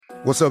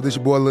What's up, this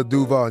your boy Lil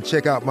Duval, and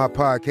check out my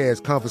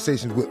podcast,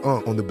 Conversations with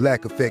Unc, on the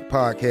Black Effect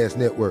Podcast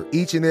Network.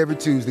 Each and every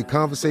Tuesday,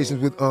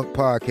 Conversations with Unc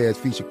podcast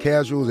feature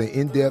casuals and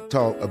in-depth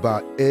talk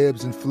about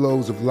ebbs and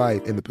flows of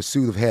life and the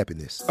pursuit of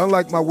happiness.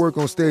 Unlike my work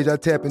on stage, I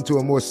tap into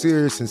a more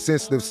serious and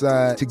sensitive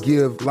side to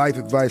give life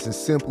advice and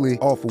simply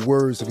offer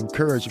words of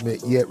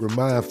encouragement, yet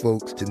remind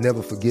folks to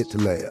never forget to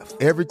laugh.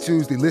 Every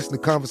Tuesday, listen to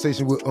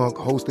Conversations with Unc,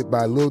 hosted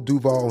by Lil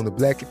Duval on the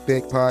Black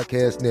Effect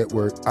Podcast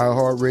Network,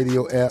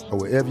 iHeartRadio app, or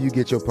wherever you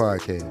get your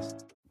podcasts.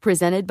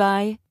 Presented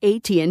by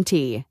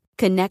AT&T.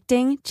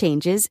 Connecting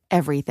changes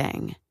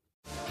everything.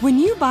 When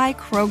you buy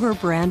Kroger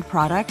brand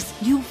products,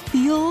 you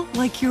feel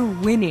like you're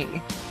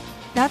winning.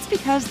 That's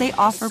because they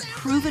offer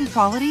proven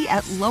quality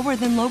at lower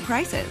than low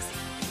prices.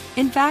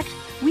 In fact,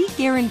 we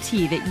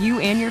guarantee that you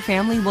and your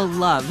family will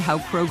love how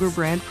Kroger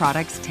brand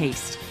products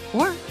taste,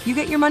 or you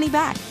get your money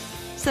back.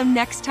 So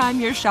next time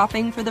you're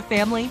shopping for the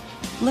family,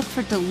 look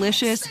for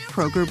delicious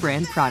Kroger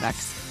brand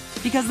products,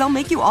 because they'll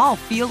make you all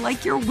feel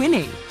like you're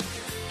winning.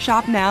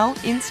 Shop now,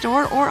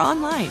 in-store, or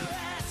online.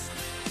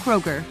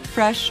 Kroger,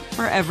 fresh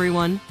for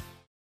everyone.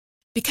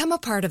 Become a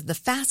part of the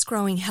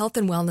fast-growing health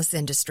and wellness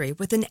industry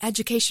with an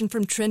education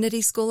from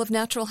Trinity School of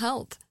Natural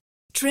Health.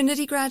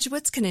 Trinity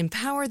graduates can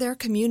empower their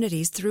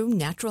communities through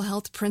natural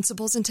health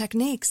principles and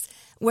techniques,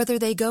 whether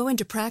they go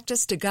into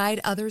practice to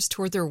guide others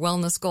toward their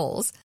wellness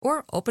goals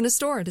or open a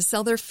store to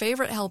sell their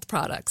favorite health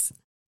products.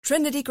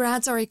 Trinity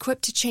grads are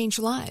equipped to change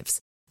lives.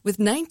 With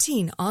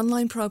 19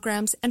 online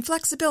programs and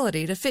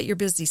flexibility to fit your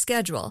busy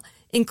schedule,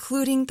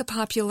 including the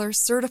popular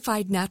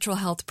Certified Natural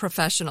Health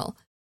Professional,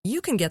 you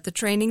can get the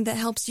training that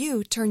helps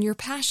you turn your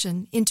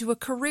passion into a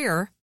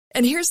career.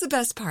 And here's the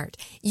best part.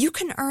 You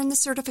can earn the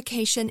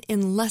certification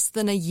in less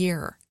than a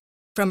year.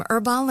 From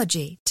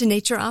herbology to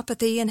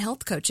naturopathy and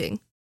health coaching,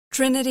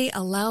 Trinity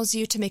allows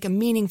you to make a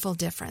meaningful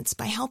difference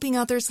by helping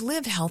others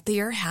live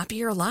healthier,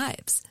 happier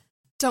lives.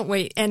 Don't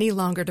wait any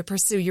longer to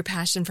pursue your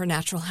passion for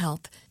natural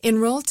health.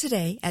 Enroll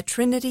today at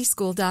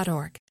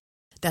trinityschool.org.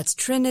 That's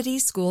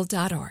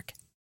trinityschool.org.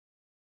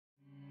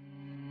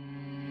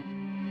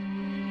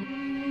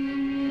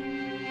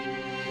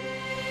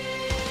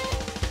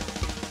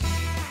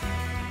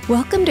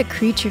 Welcome to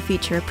Creature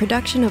Feature, a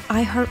production of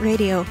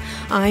iHeartRadio.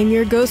 I'm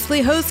your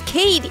ghostly host,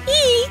 Kate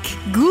Eek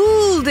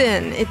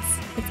Goulden. It's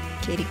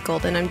Katie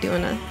Golden. I'm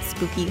doing a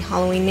spooky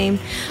Halloween name.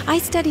 I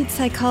studied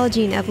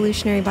psychology and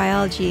evolutionary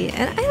biology,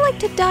 and I like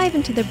to dive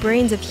into the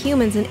brains of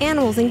humans and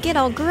animals and get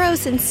all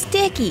gross and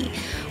sticky.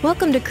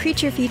 Welcome to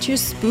Creature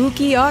Feature's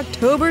Spooky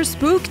October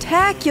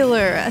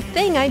Spooktacular, a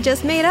thing I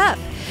just made up.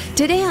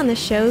 Today on the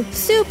show,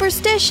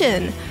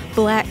 superstition.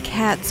 Black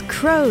cats,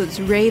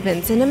 crows,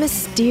 ravens, and a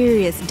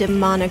mysterious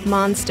demonic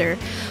monster.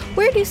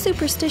 Where do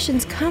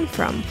superstitions come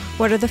from?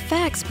 What are the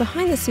facts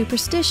behind the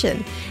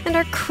superstition? And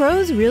are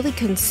crows really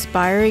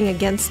conspiring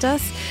against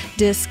us?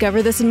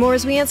 Discover this and more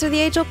as we answer the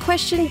age-old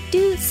question,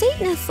 do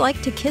Satanists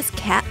like to kiss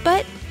cat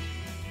butt?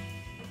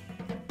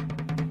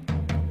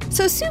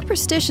 So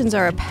superstitions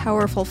are a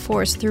powerful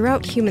force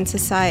throughout human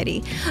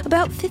society.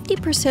 About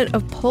 50%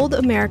 of polled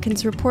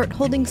Americans report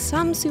holding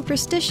some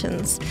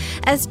superstitions.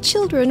 As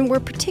children, we're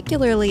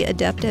particularly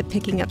adept at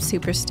picking up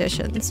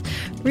superstitions.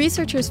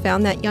 Researchers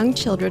found that young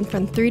children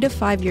from 3 to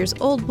 5 years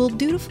old will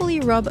dutifully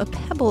rub a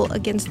pebble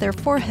against their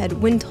forehead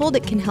when told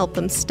it can help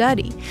them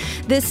study.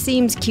 This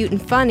seems cute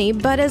and funny,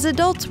 but as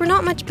adults, we're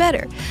not much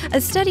better. A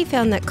study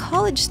found that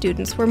college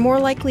students were more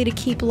likely to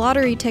keep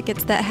lottery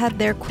tickets that had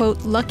their, quote,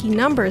 lucky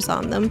numbers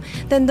on them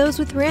than those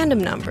with random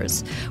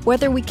numbers.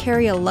 Whether we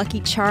carry a lucky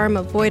charm,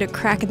 avoid a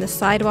crack in the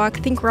sidewalk,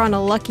 think we're on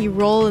a lucky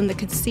roll in the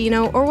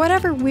casino, or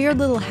whatever weird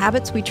little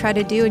habits we try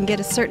to do and get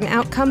a certain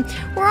outcome,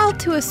 we're all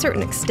to a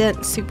certain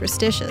extent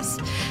superstitious.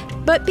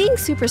 But being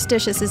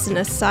superstitious isn't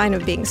a sign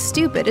of being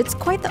stupid, it's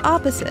quite the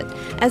opposite.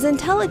 As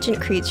intelligent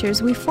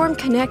creatures, we form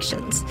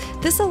connections.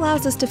 This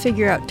allows us to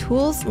figure out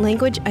tools,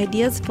 language,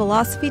 ideas,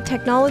 philosophy,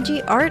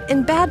 technology, art,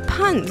 and bad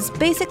puns,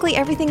 basically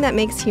everything that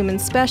makes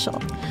humans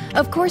special.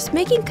 Of course,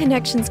 making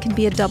connections can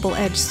be a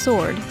double-edged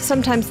sword.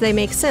 Sometimes they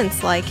make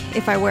sense, like,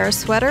 if I wear a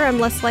sweater, I'm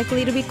less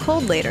likely to be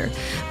cold later.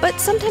 But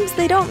sometimes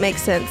they don't make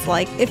sense,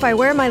 like, if I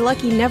wear my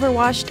lucky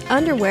never-washed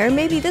underwear,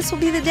 maybe this will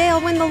be the day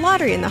I'll win the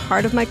lottery in the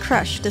heart of my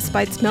crush,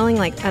 despite smelling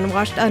like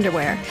unwashed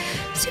underwear.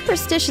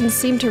 Superstitions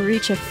seem to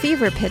reach a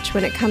fever pitch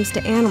when it comes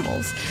to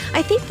animals.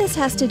 I think this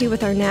has to do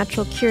with our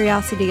natural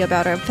curiosity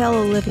about our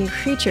fellow living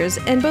creatures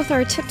and both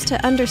our attempts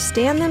to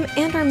understand them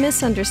and our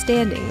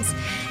misunderstandings.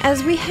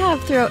 As we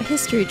have throughout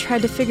history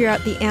tried to figure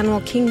out the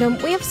animal kingdom,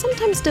 we have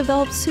sometimes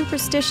developed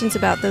superstitions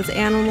about those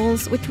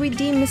animals which we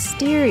deem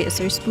mysterious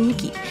or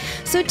spooky.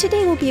 So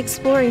today we'll be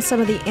exploring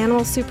some of the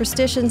animal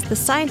superstitions, the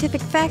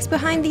scientific facts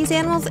behind these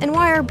animals, and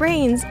why our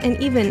brains,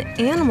 and even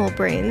animal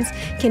brains,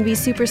 can be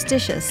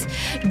superstitious.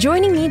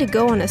 Joining me to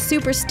go on a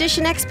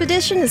superstition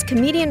expedition is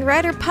comedian,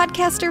 writer,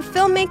 podcaster,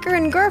 filmmaker,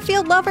 and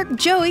Garfield lover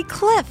Joey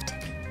Clift.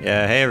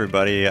 Yeah, hey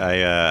everybody.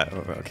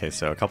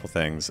 So a couple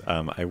things.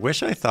 I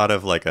wish I thought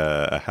of like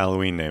a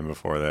Halloween name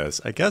before this.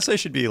 I guess I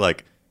should be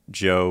like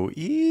Joe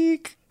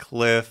Eek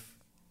Cliff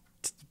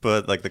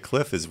but like the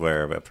cliff is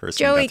where a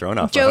person got thrown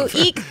off. Joe of.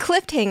 Eek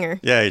cliffhanger.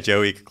 Yeah,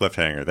 Joe Eek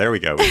cliffhanger. There we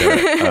go. We did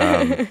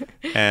it.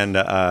 And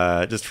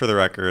just for the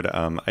record,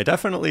 I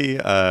definitely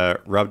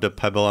rubbed a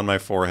pebble on my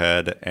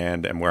forehead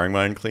and am wearing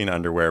my unclean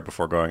underwear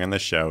before going on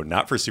this show.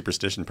 Not for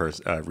superstition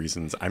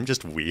reasons. I'm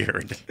just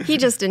weird. He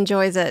just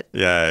enjoys it.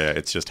 Yeah,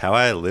 it's just how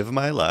I live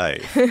my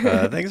life.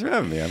 Thanks for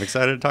having me. I'm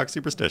excited to talk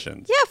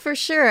superstitions. Yeah, for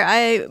sure.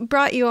 I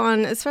brought you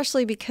on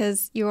especially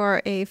because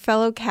you're a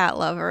fellow cat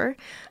lover.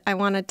 I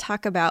want to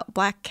talk about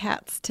black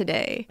cats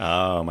today.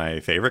 Oh, my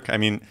favorite. I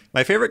mean,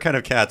 my favorite kind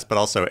of cats, but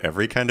also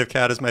every kind of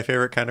cat is my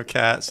favorite kind of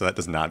cat. So that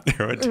does not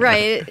narrow it down.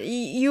 Right.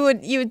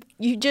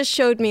 You just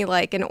showed me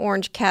like an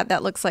orange cat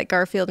that looks like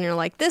Garfield, and you're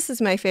like, this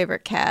is my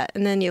favorite cat.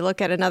 And then you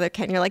look at another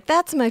cat, and you're like,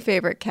 that's my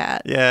favorite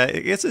cat. Yeah, I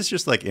guess it's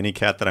just like any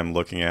cat that I'm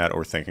looking at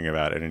or thinking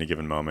about at any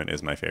given moment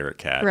is my favorite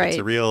cat. Right. It's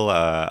a real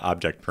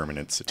object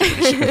permanence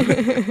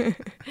situation.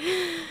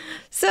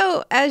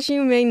 So, as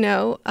you may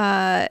know,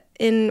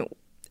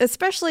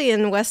 especially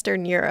in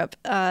Western Europe,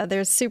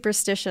 there's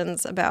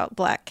superstitions about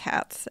black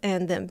cats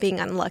and them being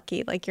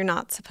unlucky. Like you're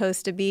not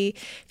supposed to be.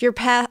 If your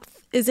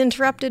path is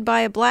interrupted by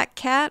a black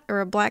cat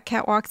or a black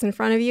cat walks in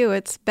front of you,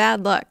 it's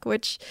bad luck,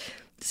 which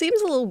seems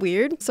a little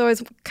weird. So I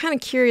was kind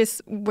of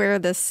curious where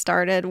this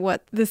started,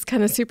 what this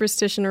kind of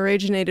superstition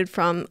originated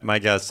from. My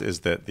guess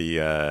is that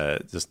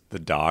the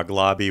dog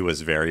lobby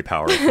was very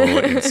powerful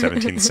in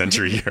 17th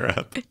century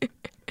Europe.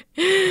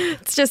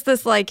 It's just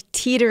this like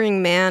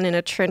teetering man in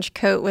a trench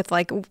coat with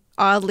like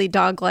oddly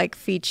dog-like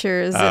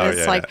features, and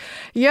it's like,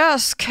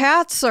 yes,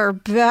 cats are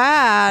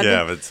bad.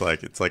 Yeah, but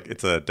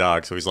it's a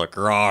dog, so he's like,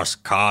 gross,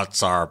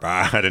 cats are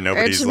bad, and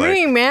nobody's it's like,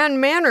 me, Man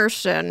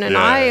Mannerson, and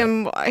I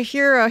am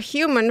here, a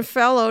human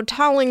fellow,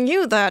 telling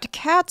you that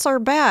cats are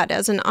bad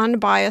as an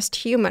unbiased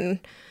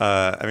human.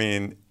 I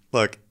mean,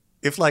 look,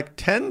 if like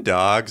 10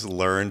 dogs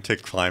learn to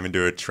climb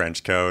into a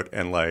trench coat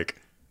and like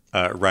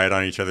ride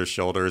on each other's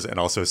shoulders and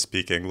also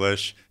speak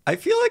English, I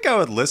feel like I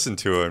would listen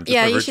to them. Just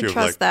yeah, by you virtue should of,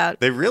 trust like, that.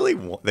 They really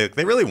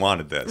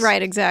wanted this.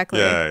 Right, exactly.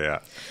 Yeah.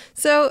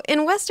 So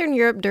in Western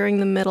Europe during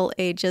the Middle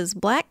Ages,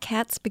 black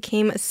cats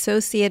became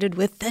associated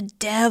with the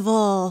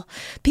devil.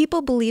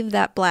 People believed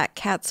that black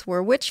cats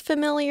were witch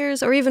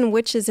familiars or even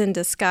witches in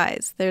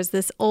disguise. There's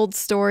this old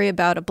story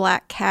about a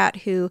black cat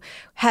who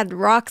had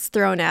rocks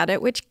thrown at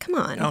it, which, come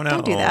on,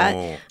 don't do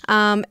that.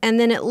 And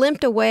then it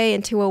limped away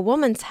into a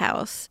woman's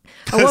house.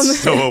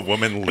 So a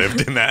woman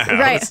lived in that house?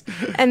 Right.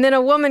 And then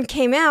a woman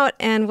came out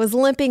and was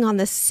limping on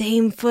the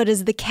same foot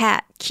as the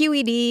cat.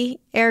 QED,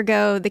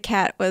 ergo, the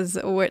cat was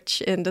a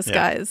witch in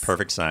disguise. Yeah,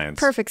 perfect science.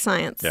 Perfect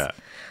science. Yeah.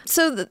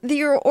 So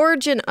the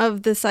origin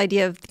of this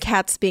idea of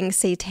cats being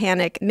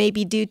satanic may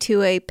be due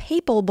to a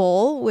papal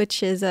bull,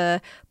 which is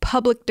a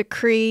public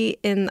decree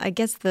in, I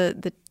guess,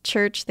 the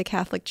church, the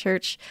Catholic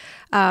Church,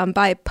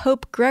 by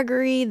Pope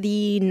Gregory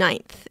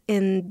IX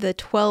in the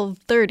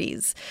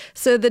 1230s.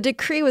 So the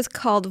decree was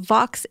called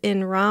Vox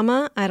in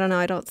Rama. I don't know,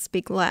 I don't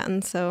speak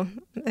Latin, so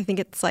I think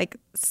it's like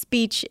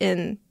speech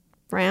in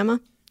Rama.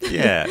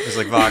 Yeah, it's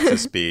like Vox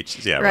is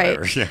speech. Yeah, right.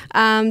 whatever.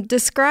 Yeah.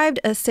 Described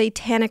a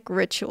satanic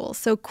ritual.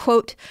 So,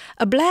 quote,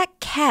 a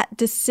black cat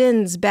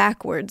descends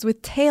backwards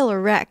with tail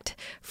erect.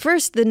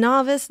 First the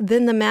novice,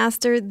 then the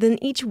master, then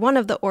each one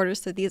of the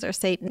orders, so these are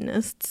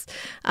Satanists,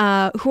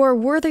 who are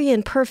worthy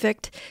and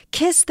perfect,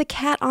 kiss the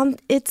cat on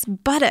its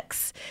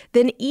buttocks.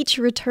 Then each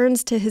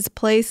returns to his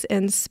place,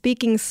 and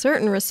speaking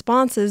certain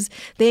responses,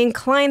 they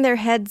incline their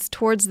heads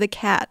towards the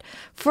cat.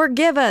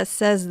 Forgive us,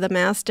 says the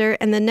master,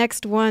 and the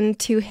next one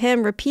to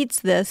him repeats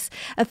this,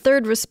 a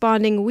third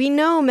responding, we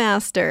know,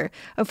 master.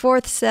 A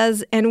fourth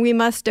says, and we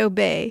must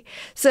obey.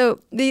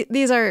 So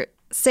these are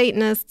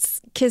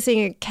Satanists kissing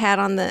a cat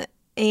on the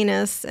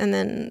anus and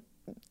then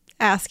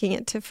asking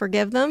it to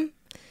forgive them.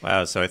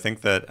 Wow, so I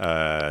think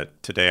that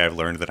today I've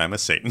learned that I'm a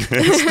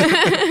Satanist.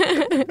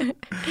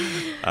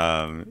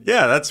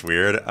 Yeah, that's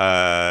weird.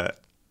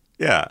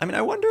 Yeah, I mean,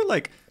 I wonder,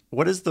 like,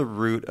 what is the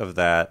root of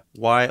that?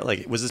 Why,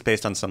 like, was this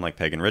based on some, like,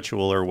 pagan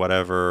ritual or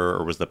whatever?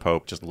 Or was the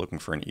Pope just looking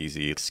for an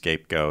easy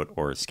scapegoat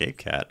or escape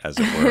cat, as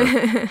it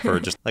were,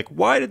 for just, like,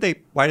 why did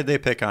they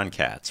pick on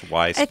cats?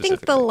 Why specifically? I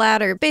think the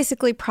latter,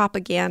 basically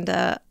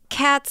propaganda.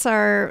 Cats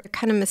are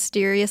kind of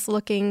mysterious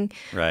looking.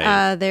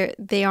 Right.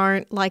 They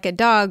aren't like a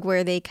dog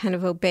where they kind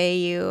of obey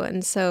you.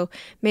 And so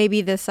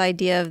maybe this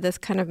idea of this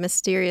kind of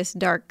mysterious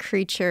dark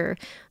creature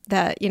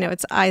that, you know,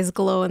 its eyes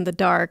glow in the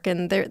dark,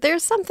 and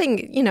there's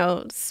something, you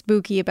know,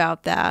 spooky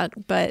about that,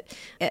 but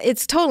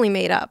it's totally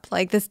made up.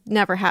 Like, this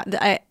never happened.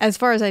 As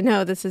far as I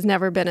know, this has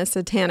never been a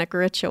satanic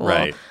ritual.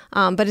 Right.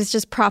 But it's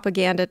just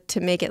propaganda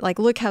to make it like,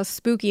 look how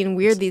spooky and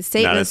weird these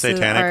Satanists are. Not a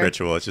satanic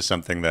ritual. It's just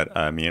something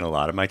that me and a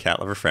lot of my cat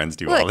lover friends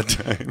do all the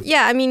time.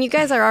 Yeah, I mean, you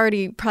guys are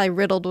already probably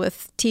riddled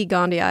with T.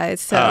 Gondii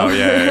eyes. So. Oh,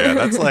 yeah.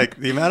 That's like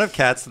the amount of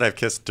cats that I've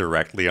kissed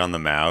directly on the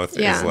mouth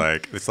is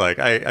like, it's like,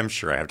 I'm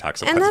sure I have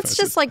toxoplasmosis. And that's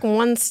just like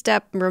one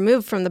step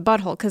removed from the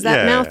butthole, because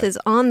that mouth is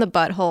on the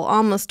butthole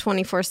almost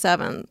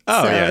 24/7.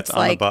 Oh, so yeah, it's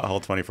on the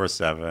butthole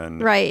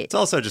 24/7. Right. It's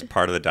also just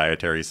part of the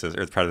dietary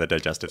system, or part of the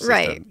digestive system.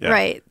 Right, yeah.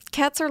 right.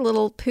 Cats are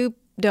little poop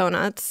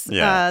donuts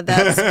Yeah.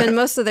 that spend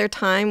most of their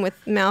time with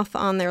mouth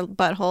on their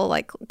butthole,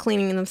 like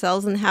cleaning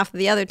themselves, and half of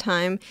the other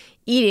time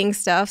eating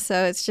stuff.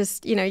 So it's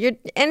just,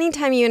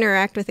 anytime you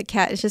interact with a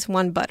cat, it's just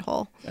one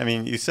butthole. I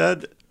mean, you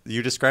said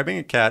you're describing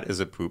a cat as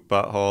a poop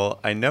butthole.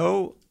 I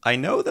know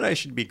that I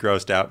should be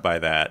grossed out by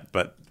that,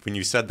 but when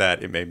you said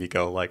that, it made me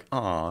go like,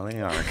 "Oh, they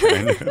are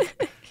kind of."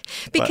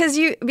 Because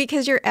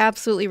you're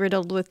absolutely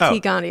riddled with T.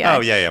 gondii.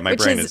 Oh, yeah. My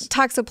brain is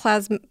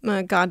Toxoplasma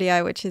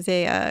gondii, which is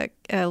a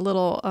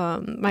little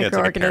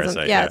microorganism.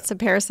 Like a it's a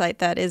parasite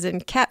that is in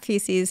cat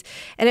feces,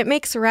 and it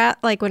makes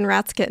when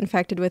rats get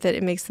infected with it,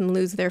 it makes them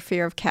lose their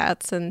fear of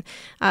cats. And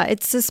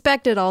it's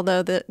suspected,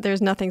 although that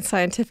there's nothing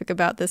scientific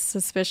about this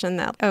suspicion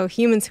that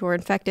humans who are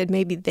infected,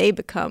 maybe they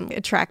become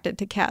attracted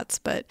to cats.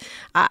 But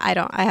I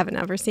haven't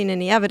ever seen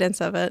any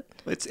evidence of it.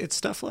 It's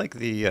stuff like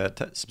the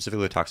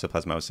specifically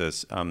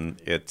toxoplasmosis.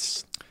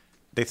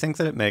 They think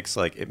that it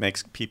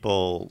makes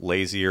people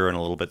lazier and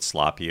a little bit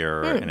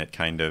sloppier, and it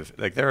kind of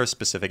there are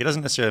specific. It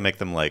doesn't necessarily make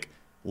them like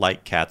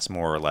cats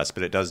more or less,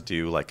 but it does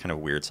do like kind of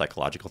weird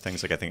psychological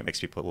things. Like I think it makes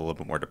people a little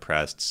bit more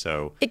depressed.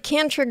 So it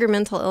can trigger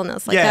mental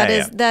illness. That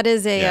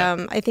is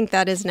I think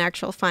that is an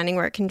actual finding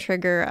where it can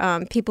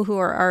trigger people who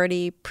are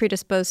already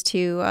predisposed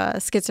to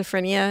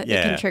schizophrenia. It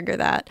can trigger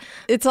that.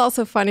 It's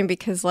also funny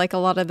because like a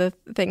lot of the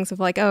things of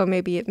like,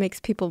 maybe it makes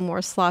people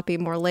more sloppy,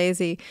 more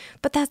lazy.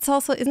 But that's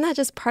also, isn't that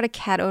just part of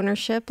cat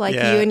ownership? Like you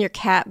and your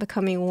cat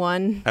becoming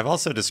one. I've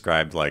also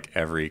described like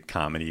every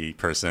comedy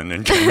person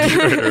and comedy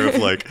writer of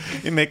like,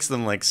 it makes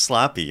them like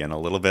sloppy and a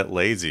little bit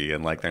lazy,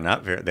 and like they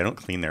don't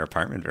clean their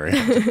apartment very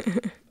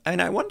often.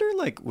 And I wonder,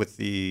 like with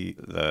the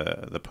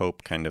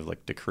Pope kind of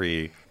like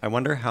decree, I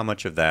wonder how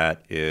much of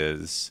that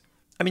is.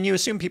 I mean, you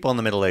assume people in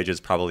the Middle Ages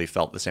probably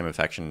felt the same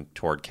affection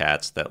toward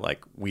cats that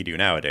like we do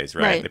nowadays,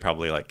 right? They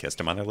probably like kissed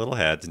them on their little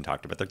heads and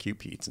talked about their cute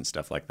Pete's and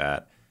stuff like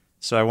that.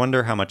 So I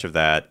wonder how much of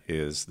that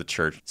is the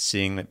church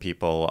seeing that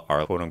people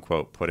are quote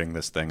unquote putting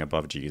this thing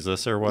above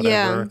Jesus or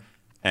whatever. Yeah.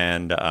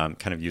 And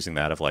kind of using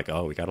that of like,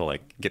 we got to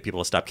like get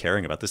people to stop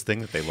caring about this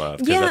thing that they love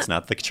because that's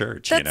not the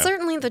church. That's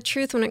certainly the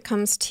truth when it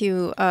comes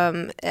to,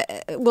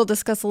 we'll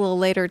discuss a little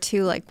later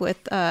too, like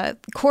with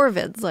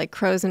corvids, like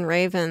crows and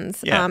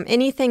ravens.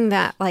 Anything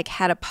that like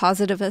had a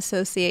positive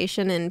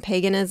association in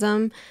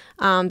paganism,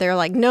 they're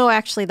like, no,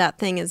 actually that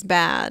thing is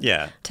bad.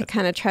 Yeah. To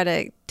kind of try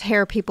to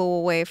tear people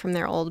away from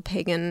their old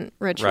pagan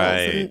rituals.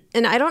 Right.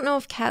 And I don't know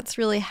if cats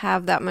really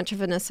have that much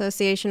of an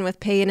association with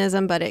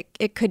paganism, but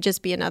it could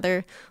just be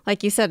another,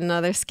 like you said,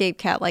 another scape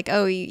cat. Like,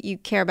 you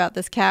care about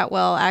this cat.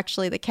 Well,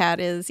 actually the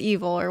cat is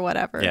evil or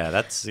whatever.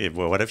 Yeah,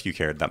 what if you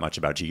cared that much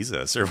about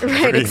Jesus or whatever?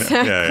 Right,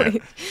 exactly.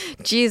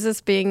 Yeah.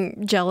 Jesus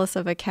being jealous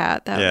of a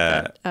cat,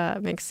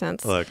 that makes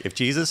sense. Look, if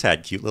Jesus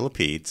had cute little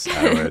Pete's,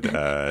 I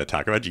would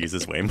talk about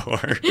Jesus way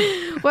more.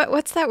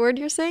 What's that word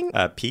you're saying?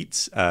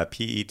 Pete's,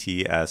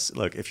 P-E-T-S.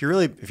 Look, if you're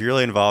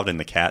really involved in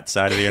the cat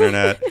side of the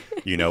internet,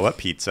 you know what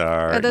Pete's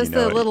are. Are those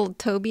the little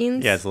toe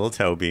beans? Yeah, it's little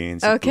toe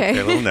beans. Okay.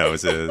 Their little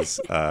noses.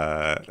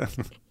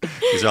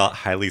 These are all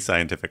highly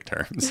scientific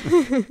terms.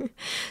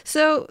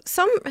 So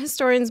some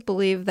historians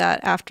believe that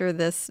after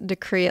this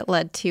decree, it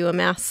led to a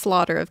mass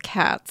slaughter of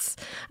cats.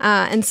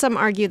 And some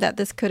argue that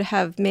this could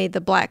have made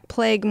the Black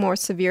Plague more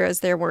severe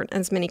as there weren't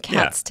as many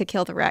cats to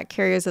kill the rat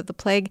carriers of the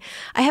plague.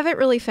 I haven't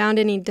really found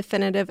any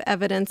definitive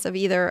evidence of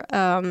either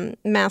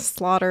mass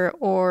slaughter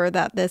or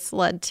that this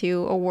led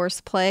to a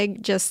worse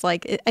plague. Just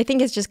like, I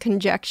think it's just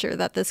conjecture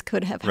that this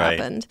could have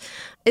happened.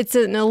 It's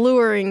an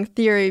alluring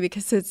theory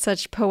because it's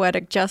such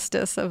poetic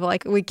justice of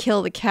like, we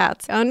kill the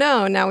cats. Oh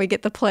no, now we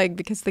get the plague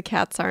because the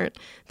cats aren't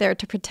there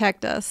to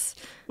protect us.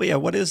 Well, yeah,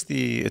 what is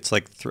it's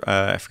like,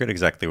 I forget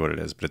exactly what it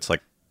is, but it's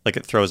like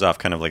it throws off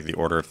kind of like the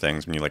order of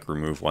things when you like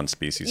remove one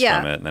species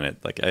from it, and then it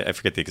like I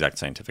forget the exact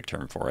scientific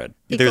term for it.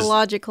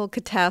 Ecological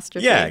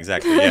catastrophe. Yeah,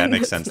 exactly. Yeah, it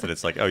makes sense that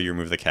it's like, you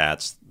remove the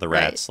cats, the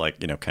rats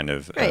kind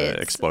of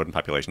explode in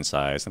population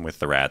size, and with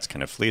the rats,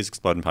 kind of fleas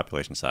explode in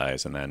population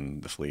size, and then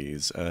the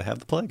fleas have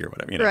the plague or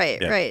whatever.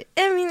 Right.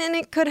 I mean, and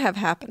it could have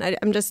happened. I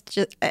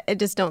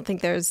just don't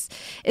think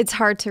it's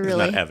hard to really.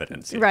 There's not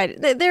evidence. Right.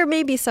 There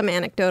may be some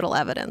anecdotal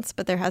evidence,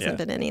 but there hasn't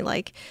been any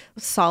like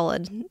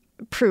solid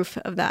proof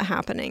of that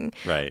happening.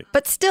 Right.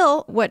 But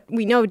still, what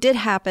we know did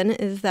happen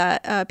is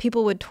that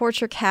people would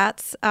torture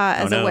cats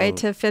as a way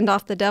to fend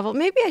off the devil.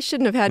 Maybe I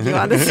shouldn't have had you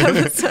on this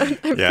episode.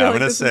 I'm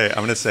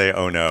gonna say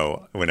oh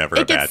no whenever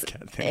a bad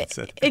cat thing is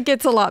said. It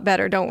gets a lot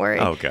better, don't worry.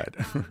 Oh, good.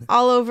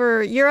 All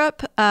over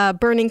Europe,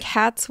 burning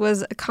cats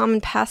was a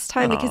common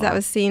pastime because that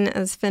was seen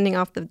as fending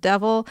off the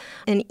devil.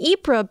 In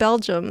Ypres,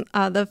 Belgium,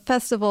 the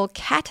festival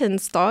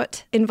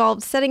Kattenstoot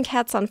involved setting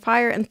cats on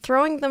fire and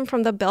throwing them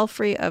from the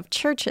belfry of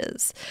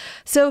churches.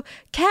 So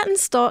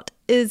Kattenstoot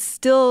is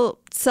still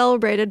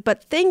celebrated,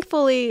 but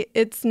thankfully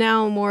it's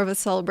now more of a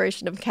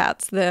celebration of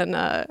cats than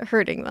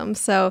hurting them.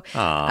 So,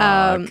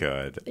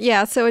 good.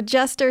 Yeah, so a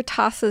jester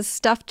tosses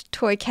stuffed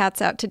toy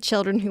cats out to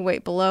children who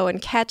wait below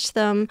and catch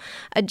them.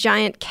 A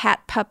giant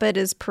cat puppet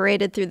is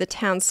paraded through the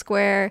town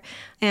square,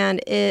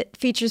 and it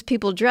features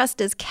people dressed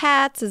as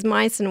cats, as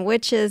mice and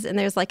witches, and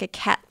there's like a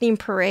cat-themed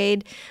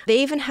parade. They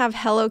even have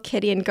Hello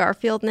Kitty and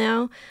Garfield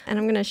now, and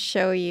I'm going to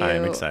show you.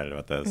 I'm excited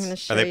about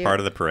this. Are they part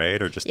of the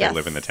parade, or just Yes. they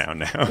live in the town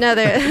now? No,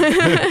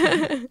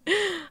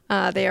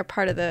 they are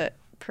part of the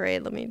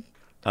parade. Let me.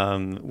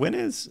 When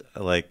is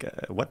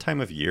what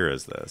time of year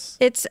is this?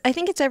 I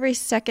think it's every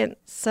second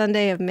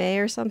Sunday of May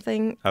or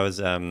something.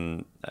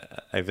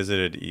 I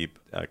visited Ypres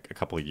a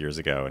couple of years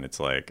ago, and it's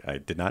like I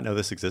did not know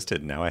this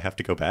existed. Now I have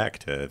to go back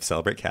to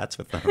celebrate cats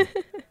with them.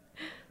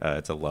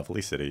 It's a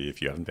lovely city.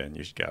 If you haven't been,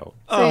 you should go.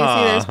 So you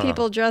see there's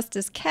people dressed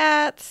as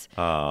cats,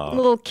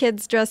 little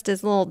kids dressed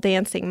as little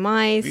dancing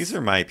mice. These are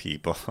my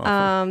people.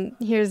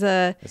 Here's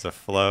There's a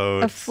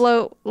float. A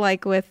float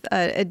like with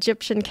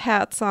Egyptian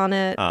cats on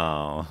it.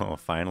 Oh,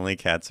 finally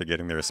cats are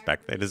getting the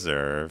respect they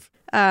deserve.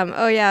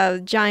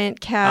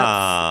 Giant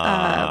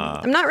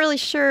cats. I'm not really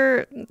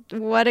sure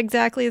what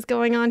exactly is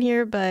going on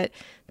here, but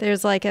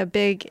there's like a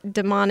big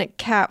demonic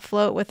cat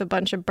float with a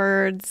bunch of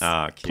birds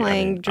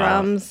playing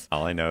drums.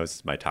 All I know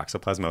is my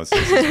toxoplasmosis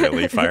is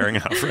really firing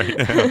up right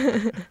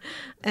now.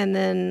 And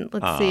then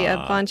let's see, a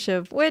bunch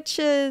of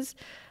witches,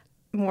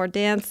 more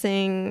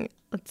dancing.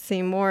 Let's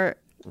see, more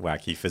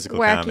wacky physical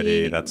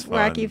comedy. That's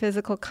fun. Wacky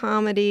physical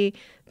comedy.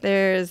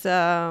 There's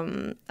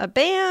a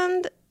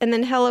band, and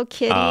then Hello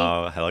Kitty.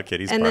 Oh, Hello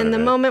Kitty's and part then of the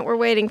it. moment we're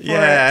waiting for,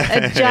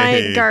 a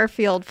giant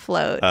Garfield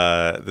float.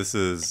 This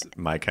is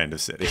my kind of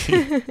city.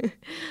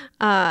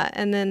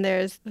 And then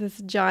there's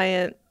this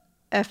giant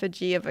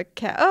effigy of a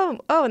cat.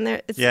 And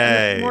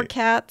there's more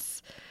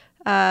cats.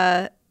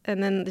 And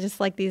then just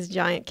like these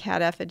giant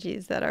cat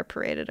effigies that are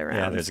paraded around.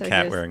 Yeah, there's a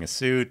cat wearing a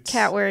suit.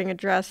 Cat wearing a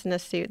dress and a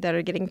suit that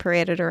are getting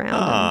paraded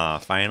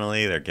around.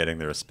 Finally, they're getting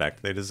the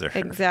respect they deserve.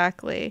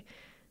 Exactly.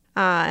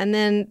 And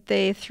then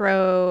they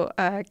throw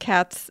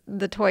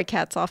the toy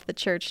cats off the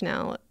church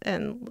now,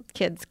 and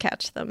kids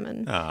catch them,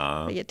 and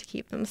they get to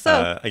keep them.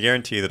 So I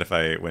guarantee that if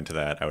I went to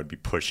that, I would be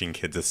pushing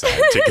kids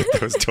aside to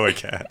get those toy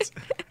cats.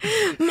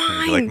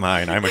 Mine.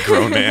 Mine. I'm a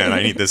grown man.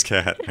 I need this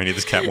cat. I need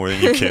this cat more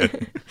than you,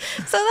 kid.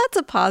 So that's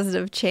a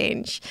positive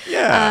change.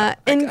 Yeah,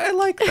 I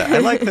like that. I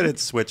like that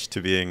it's switched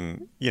to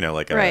being,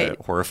 a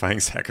horrifying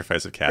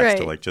sacrifice of cats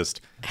to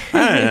just,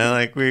 I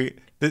don't know,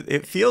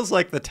 it feels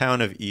like the town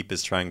of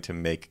Ypres is trying to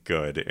make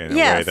good in a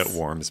way that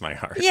warms my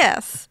heart.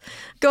 Yes.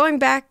 Going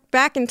back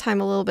in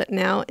time a little bit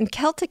now, in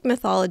Celtic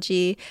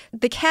mythology,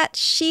 the cat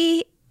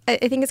she, I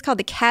think it's called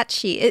the cat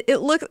she.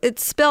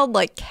 It's spelled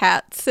like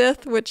cat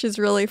Sith, which is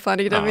really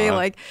funny to me,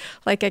 like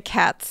a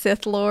cat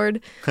Sith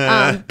Lord.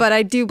 But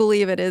I do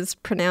believe it is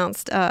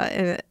pronounced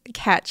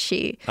cat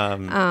she,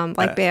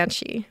 like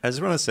banshee. I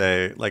just want to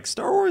say,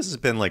 Star Wars has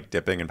been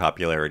dipping in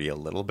popularity a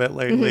little bit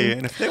lately,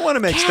 and if they want to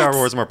make Star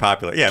Wars more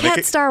popular,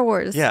 Star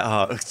Wars.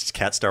 Yeah,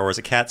 cat Star Wars,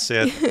 a cat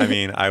Sith. I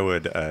mean, I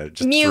would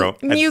just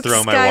Muke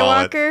throw my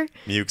Skywalker. wallet.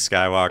 Muke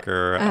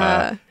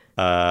Skywalker.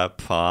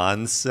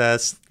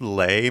 Princess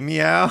Leia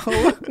Meow.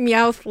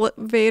 Meowth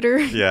Vader.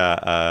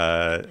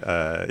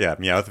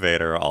 Meowth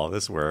Vader. All of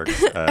this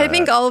works. I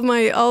think all of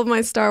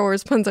my Star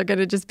Wars puns are going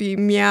to just be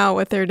meow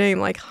with their name,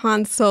 like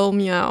Han Solo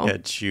Meow. Yeah,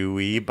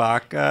 Chewie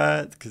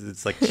Baka, because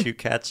it's like chew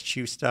cats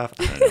chew stuff.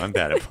 I don't know. I'm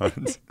bad at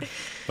puns.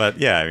 But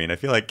yeah, I mean, I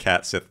feel like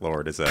Cat Sith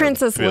Lord is a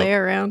Princess Leia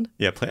around.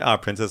 Yeah,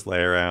 Princess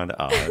Leia around.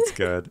 Oh, that's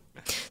good.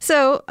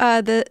 So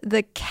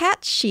the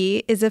cat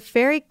she is a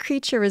fairy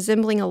creature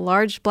resembling a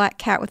large black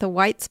cat with a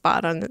white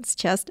spot on its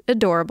chest.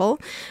 Adorable.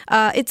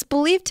 It's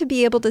believed to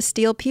be able to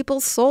steal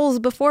people's souls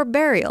before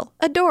burial.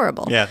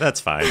 Adorable. Yeah, that's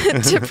fine.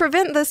 To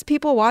prevent this,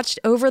 people watched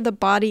over the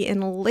body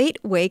in a late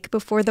wake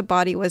before the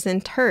body was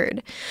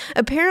interred.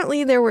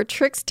 Apparently, there were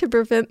tricks to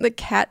prevent the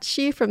cat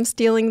she from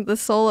stealing the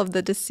soul of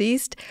the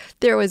deceased.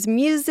 There was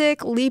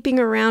music, leaping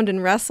around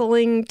and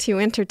wrestling to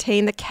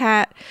entertain the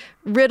cat,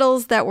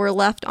 riddles that were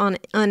left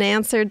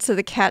unanswered so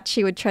the cat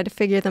she would try to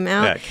figure them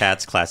out. Yeah,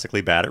 cats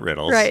classically bad at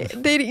riddles. Right.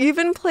 They'd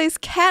even place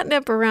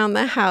catnip around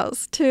the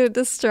house to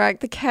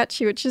distract the cat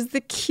she, which is the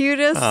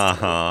cutest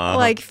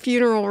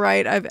funeral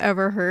rite I've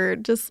ever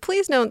heard. Just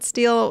please don't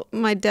steal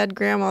my dead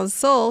grandma's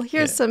soul.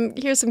 Here's some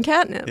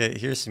catnip. Yeah,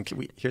 here's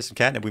some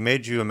catnip. We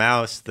made you a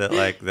mouse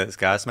that's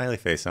got a smiley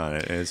face on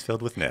it and is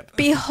filled with nip.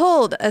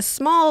 Behold, a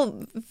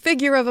small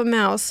figure of a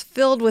mouse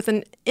filled with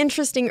an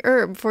interesting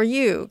herb for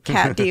you,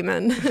 cat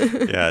demon.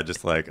 Yeah,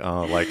 just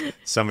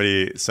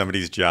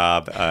somebody's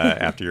job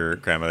after your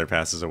grandmother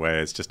passes away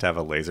is just to have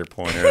a laser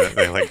pointer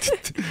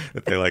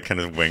that they kind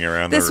of wing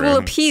around the room. This will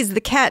appease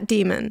the cat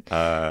demon.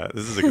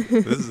 This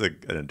is an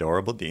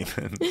adorable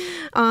demon.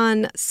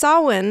 On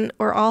Samhain,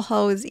 or All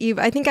Hallows Eve,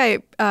 I think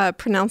I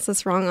pronounced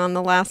this wrong on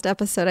the last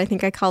episode. I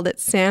think I called it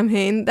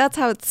Samhain. That's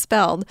how it's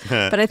spelled,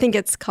 but I think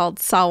it's called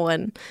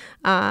Samhain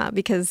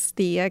because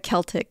the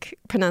Celtic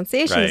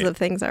pronunciations of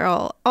things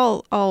are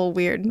all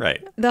weird.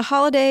 Right. The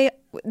holiday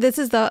this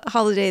is the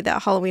holiday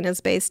that Halloween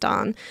is based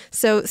on.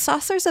 So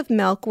saucers of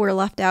milk were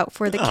left out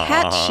for the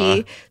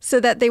catshi so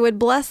that they would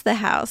bless the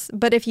house.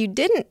 But if you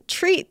didn't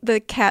treat the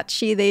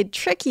catshi, they'd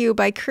trick you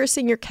by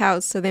cursing your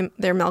cows so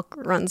their milk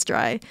runs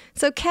dry.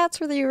 So cats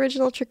were the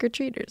original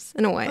trick-or-treaters,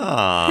 in a way.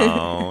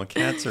 Oh,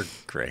 cats are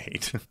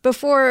great.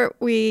 Before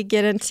we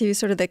get into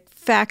sort of the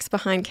facts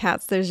behind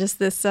cats, there's just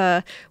this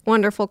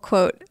wonderful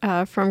quote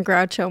from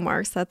Groucho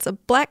Marx. That's a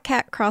black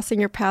cat crossing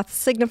your path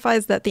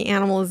signifies that the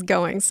animal is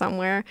going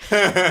somewhere.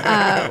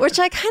 Which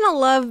I kind of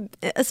love,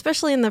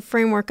 especially in the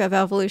framework of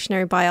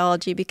evolutionary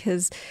biology,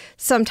 because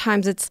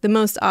sometimes it's the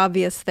most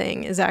obvious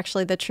thing is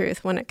actually the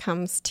truth when it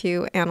comes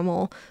to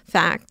animal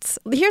facts.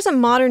 Here's a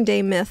modern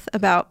day myth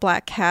about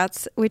black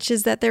cats, which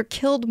is that they're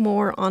killed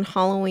more on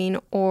Halloween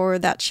or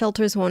that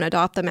shelters won't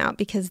adopt them out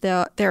because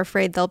they're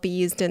afraid they'll be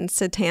used in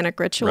satanic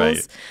rituals.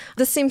 Right.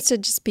 This seems to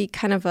just be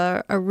kind of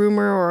a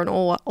rumor or an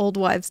old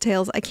wives'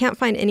 tales. I can't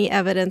find any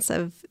evidence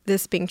of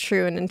this being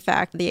true. And in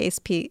fact, the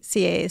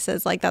ASPCA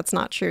says that's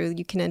not true.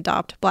 You can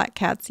adopt black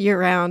cats year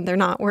round. They're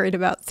not worried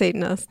about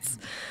Satanists.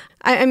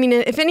 I mean,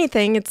 if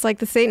anything, it's like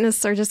the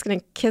Satanists are just going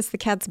to kiss the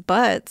cat's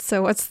butt.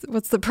 So what's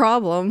the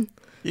problem?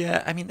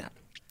 Yeah, I mean,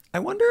 I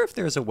wonder if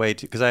there's a way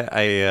to, because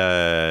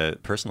I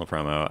personal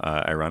promo,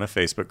 I run a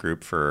Facebook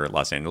group for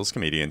Los Angeles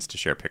comedians to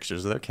share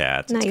pictures of their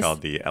cats. Nice. It's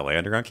called the LA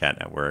Underground Cat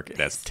Network. It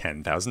has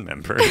 10,000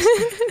 members.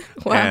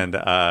 Wow. And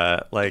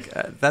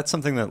that's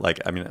something that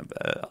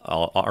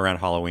around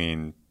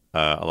Halloween,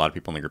 a lot of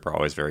people in the group are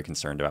always very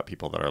concerned about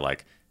people that are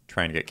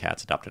trying to get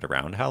cats adopted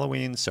around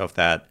Halloween. So if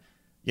that,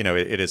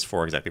 it is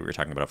for exactly what you're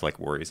talking about of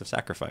worries of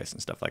sacrifice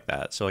and stuff like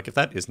that. So if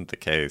that isn't the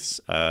case,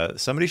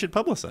 somebody should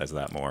publicize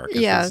that more.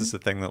 Because this is the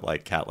thing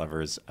that cat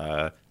lovers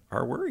are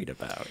worried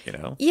about,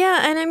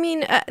 Yeah, and I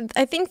mean,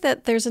 I think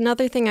that there's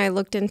another thing I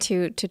looked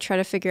into to try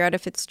to figure out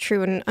if it's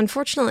true. And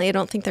unfortunately, I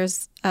don't think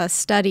there's a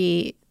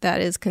study that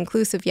is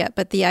conclusive yet,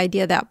 but the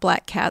idea that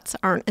black cats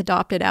aren't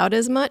adopted out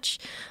as much.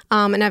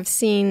 And I've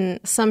seen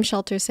some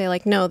shelters say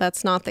no,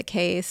 that's not the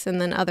case. And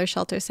then other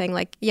shelters saying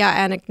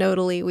yeah,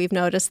 anecdotally, we've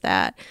noticed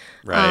that.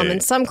 Right.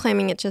 And some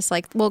claiming it's just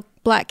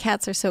black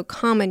cats are so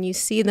common, you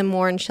see them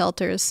more in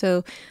shelters.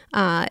 So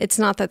it's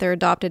not that they're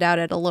adopted out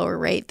at a lower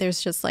rate.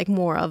 There's just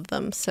more of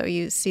them. So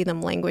you see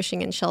them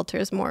languishing in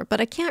shelters more.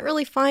 But I can't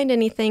really find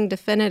anything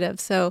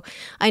definitive. So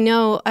I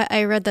know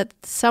I read that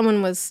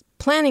someone was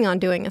planning on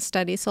doing a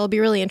study. So I'll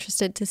be really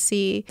interested to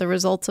see the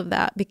results of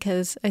that,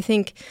 because I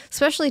think,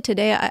 especially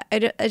today,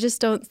 I just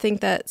don't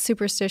think that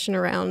superstition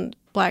around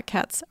black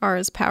cats are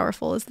as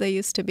powerful as they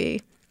used to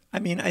be. I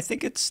mean, I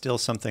think it's still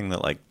something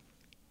that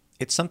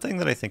it's something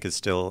that I think is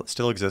still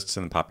exists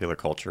in popular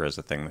culture as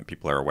a thing that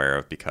people are aware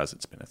of because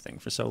it's been a thing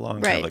for so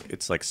long. Right. So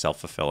it's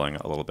self-fulfilling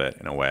a little bit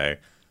in a way.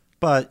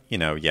 But, I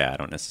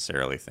don't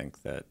necessarily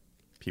think that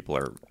people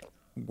are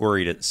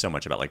worried so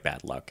much about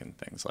bad luck and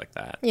things like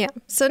that. Yeah.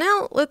 So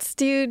now let's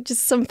do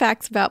just some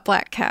facts about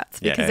black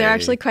cats, because they're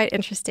actually quite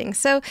interesting.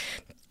 So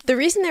the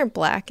reason they're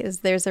black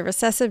is there's a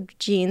recessive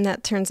gene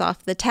that turns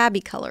off the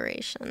tabby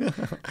coloration.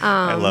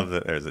 I love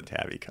that there's a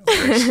tabby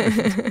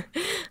coloration.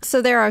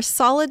 So there are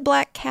solid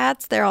black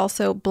cats. There are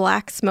also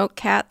black smoke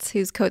cats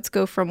whose coats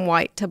go from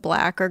white to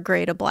black or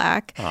gray to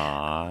black.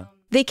 Aww.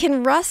 They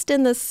can rust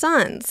in the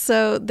sun,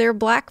 so their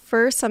black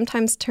fur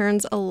sometimes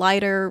turns a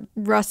lighter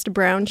rust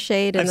brown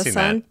shade in the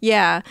sun. That.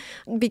 Yeah,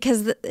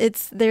 because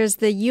there's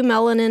the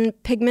eumelanin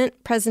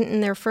pigment present in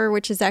their fur,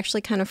 which is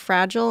actually kind of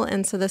fragile,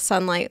 and so the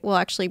sunlight will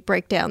actually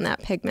break down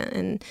that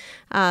pigment,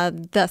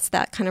 and thus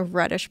that kind of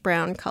reddish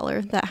brown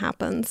color that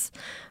happens.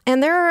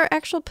 And there are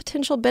actual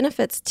potential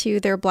benefits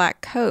to their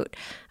black coat.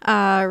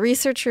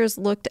 Researchers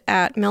looked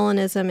at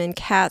melanism in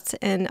cats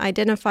and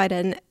identified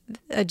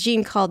a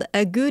gene called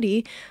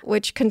agouti,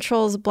 which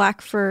controls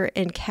black fur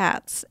in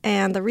cats.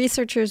 And the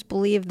researchers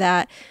believe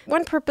that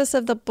one purpose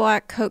of the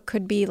black coat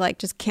could be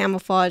just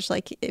camouflage.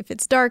 If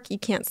it's dark, you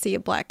can't see a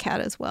black cat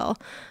as well.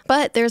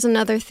 But there's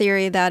another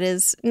theory that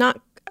is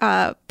not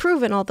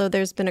proven, although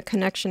there's been a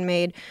connection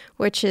made,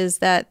 which is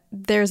that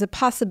there's a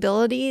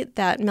possibility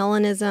that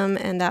melanism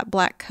and that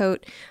black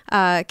coat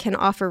can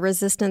offer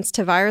resistance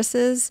to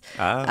viruses.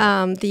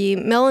 The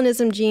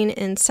melanism gene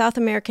in South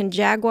American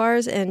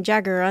jaguars and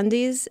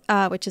jaguarundis,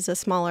 which is a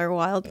smaller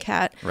wild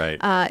cat, right.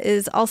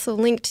 Is also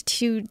linked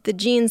to the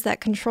genes that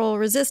control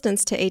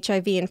resistance to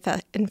HIV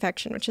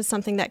infection, which is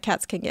something that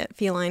cats can get,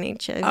 feline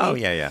HIV. Oh,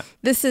 yeah.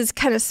 This is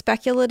kind of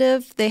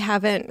speculative. They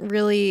haven't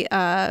really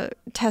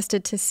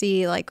tested to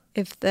see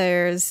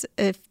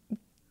if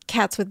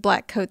cats with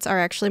black coats are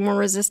actually more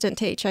resistant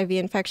to HIV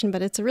infection,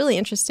 but it's a really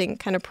interesting,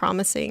 kind of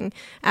promising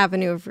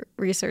avenue of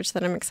research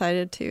that I'm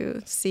excited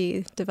to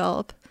see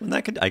develop. And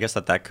I guess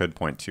that could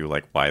point to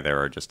why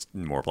there are just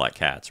more black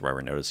cats, why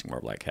we're noticing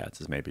more black cats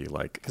is maybe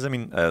because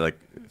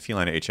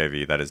feline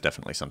HIV, that is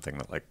definitely something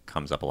that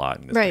comes up a lot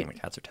in this thing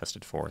that cats are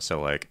tested for.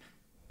 So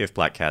if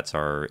black cats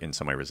are in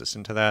some way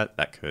resistant to that,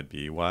 that could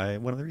be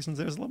one of the reasons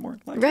there's a lot more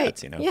black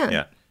cats,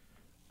 Yeah.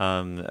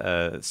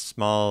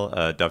 Small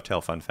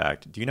dovetail fun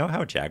fact. Do you know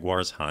how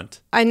jaguars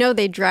hunt? I know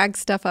they drag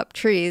stuff up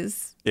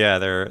trees. Yeah,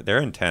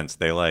 they're intense.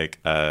 They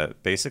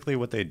basically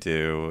what they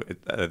do,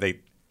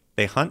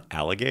 they hunt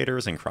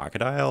alligators and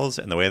crocodiles,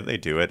 and the way that they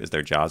do it is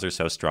their jaws are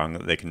so strong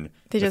that they can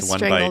just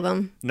strangle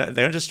them. No,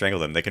 they don't just strangle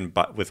them. They can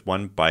with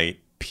one bite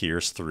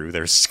pierce through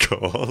their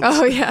skulls.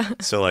 Oh yeah.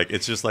 So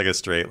it's just like a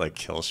straight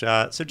kill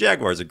shot. So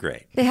jaguars are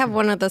great. They have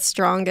one of the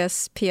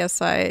strongest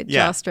PSI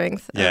jaw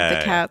strength of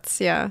the cats.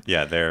 Yeah.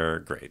 Yeah, they're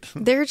great.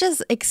 They're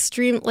just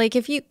extreme.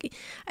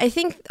 I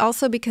think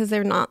also because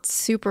they're not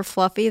super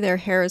fluffy, their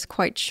hair is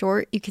quite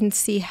short. You can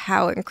see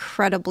how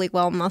incredibly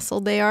well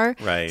muscled they are.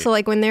 Right. So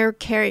when they're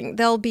carrying,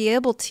 they'll be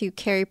able to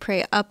carry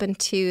prey up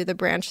into the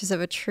branches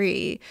of a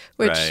tree,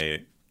 which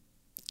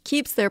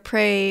keeps their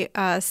prey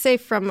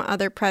safe from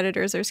other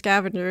predators or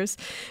scavengers.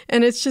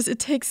 And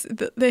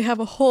they have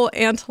a whole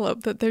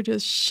antelope that they're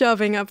just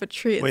shoving up a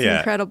tree. It's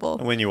incredible.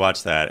 When you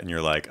watch that and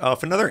you're like, oh,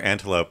 if another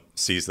antelope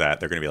sees that,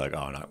 they're going to be like,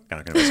 oh, I'm not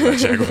going to mess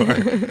with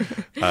that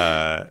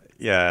jaguar.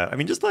 Yeah. I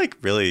mean, just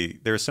really,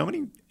 there are so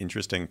many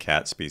interesting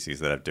cat species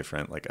that have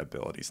different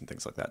abilities and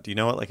things like that. Do you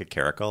know what a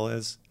caracal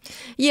is?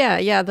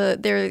 Yeah.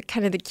 They're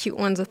kind of the cute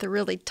ones with the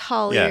really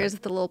tall ears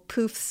with the little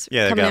poofs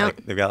coming out.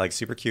 They've got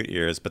super cute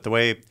ears, but the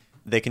way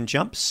they can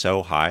jump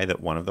so high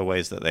that one of the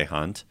ways that they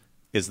hunt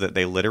is that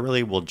they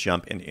literally will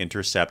jump and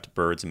intercept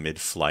birds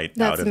mid-flight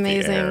out of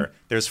amazing. The air.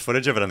 There's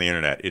footage of it on the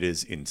internet. It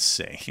is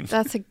insane.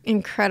 That's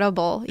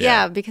incredible.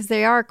 Yeah, because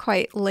they are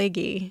quite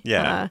leggy.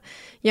 Yeah.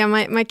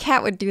 My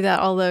cat would do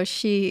that, although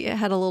she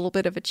had a little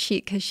bit of a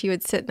cheat because she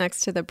would sit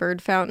next to the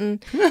bird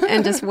fountain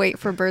and just wait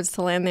for birds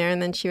to land there,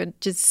 and then she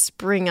would just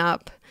spring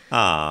up.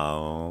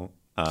 Oh.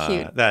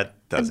 Cute. That's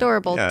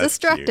adorable. Yeah,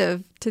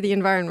 Destructive to the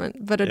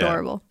environment, but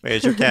adorable. Wait,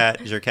 is your cat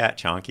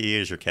chonky?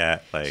 Is your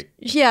cat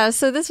Yeah,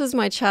 so this was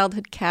my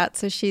childhood cat,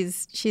 so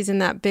she's in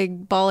that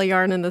big ball of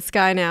yarn in the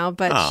sky now,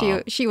 but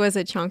she was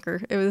a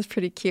chunker. It was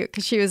pretty cute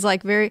because she was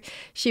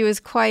she was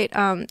quite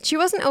she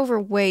wasn't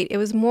overweight. It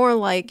was more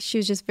she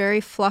was just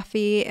very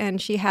fluffy, and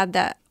she had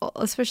that,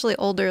 especially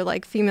older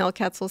female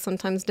cats will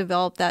sometimes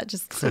develop that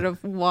just sort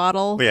of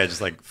waddle. Well, yeah,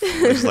 just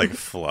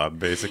flub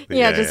basically.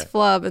 Yeah,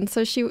 flub. And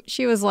so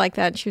she was like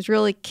that. She was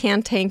really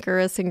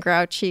cantankerous and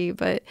grouchy,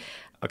 but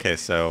okay,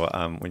 so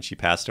when she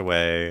passed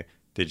away,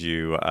 did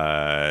you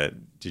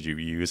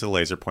use a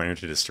laser pointer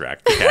to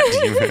distract the cat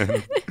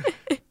demon?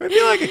 It'd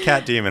be like a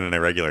cat demon and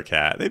a regular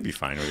cat. They'd be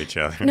fine with each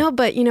other. No,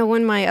 but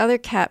when my other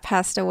cat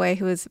passed away,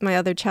 who was my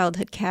other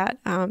childhood cat,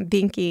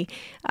 Binky,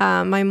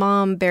 my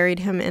mom buried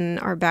him in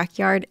our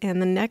backyard,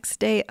 and the next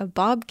day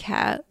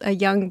a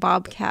young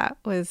bobcat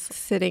was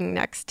sitting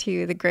next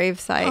to the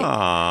gravesite.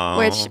 Aww.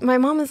 Which my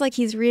mom is like,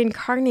 he's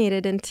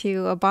reincarnated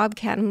into a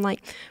bobcat. And I'm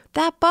like,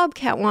 that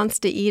bobcat wants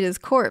to eat his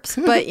corpse,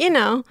 but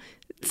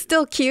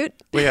still cute.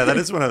 Well, yeah, that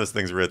is one of those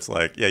things where it's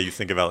you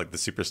think about the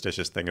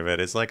superstitious thing of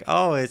it. It's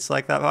it's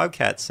like that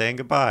bobcat saying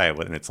goodbye.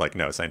 And it's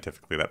no,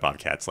 scientifically that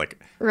bobcat's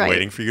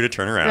waiting for you to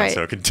turn around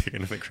so it can dig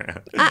into the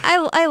ground.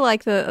 I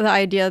like the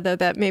idea, though,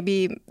 that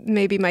maybe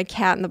my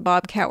cat and the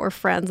bobcat were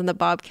friends and the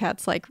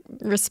bobcat's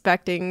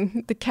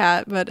respecting the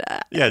cat, but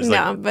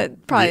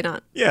but probably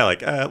not. Yeah,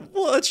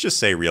 well, let's just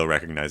say real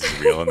recognizes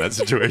real in that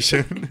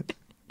situation.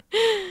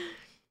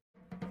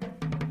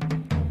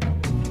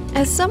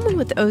 As someone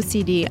with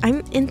OCD,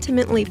 I'm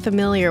intimately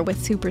familiar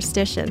with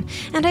superstition,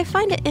 and I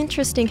find it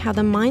interesting how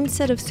the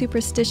mindset of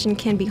superstition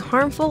can be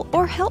harmful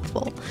or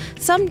helpful.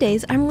 Some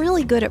days I'm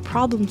really good at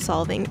problem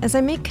solving as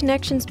I make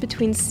connections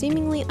between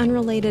seemingly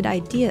unrelated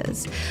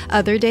ideas.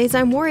 Other days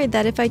I'm worried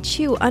that if I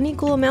chew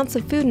unequal amounts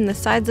of food in the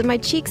sides of my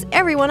cheeks,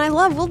 everyone I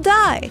love will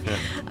die. Yeah.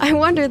 I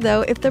wonder,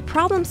 though, if the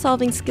problem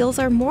solving skills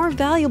are more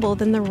valuable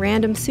than the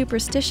random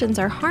superstitions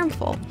are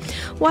harmful.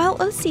 While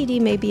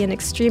OCD may be an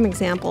extreme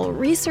example,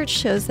 research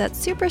shows that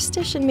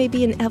superstition may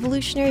be an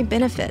evolutionary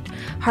benefit.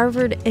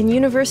 Harvard and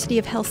University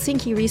of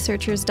Helsinki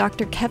researchers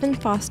Dr. Kevin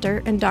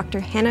Foster and Dr.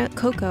 Hannah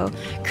Coco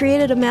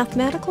created a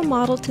mathematical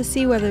model to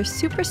see whether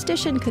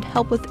superstition could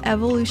help with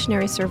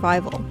evolutionary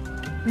survival.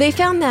 They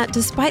found that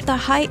despite the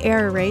high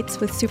error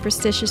rates with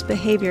superstitious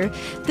behavior,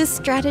 this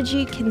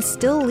strategy can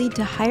still lead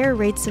to higher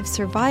rates of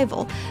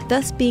survival,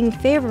 thus being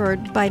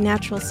favored by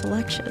natural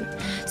selection.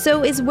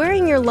 So is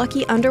wearing your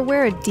lucky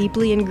underwear a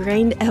deeply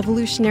ingrained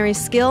evolutionary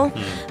skill?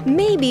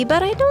 Maybe,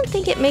 but I don't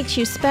think it makes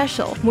you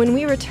special. When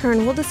we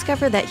return, we'll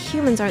discover that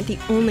humans aren't the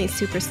only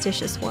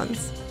superstitious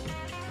ones.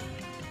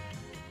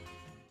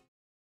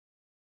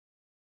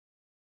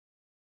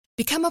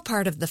 Become a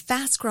part of the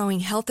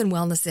fast-growing health and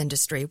wellness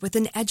industry with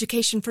an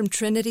education from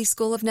Trinity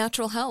School of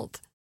Natural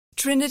Health.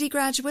 Trinity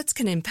graduates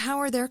can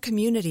empower their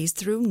communities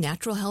through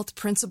natural health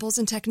principles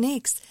and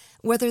techniques,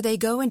 whether they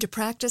go into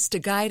practice to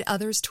guide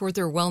others toward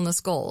their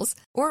wellness goals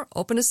or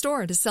open a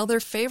store to sell their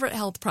favorite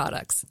health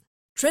products.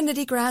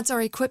 Trinity grads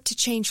are equipped to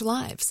change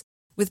lives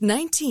with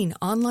 19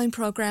 online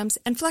programs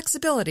and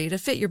flexibility to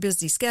fit your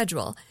busy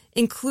schedule,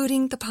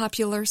 including the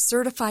popular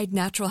Certified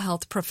Natural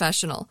Health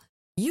Professional.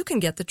 You can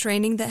get the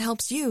training that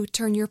helps you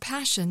turn your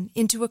passion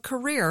into a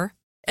career.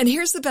 And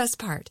here's the best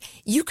part.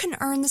 You can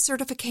earn the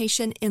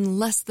certification in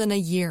less than a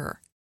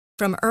year.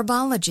 From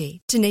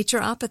herbology to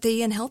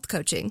naturopathy and health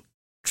coaching,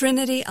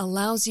 Trinity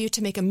allows you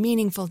to make a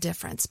meaningful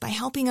difference by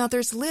helping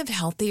others live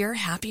healthier,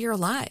 happier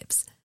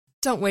lives.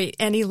 Don't wait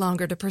any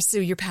longer to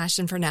pursue your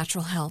passion for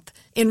natural health.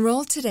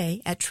 Enroll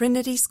today at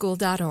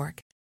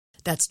trinityschool.org.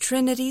 That's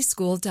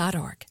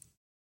trinityschool.org.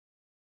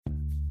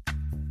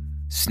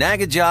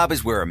 Snag a Job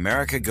is where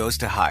America goes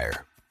to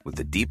hire, with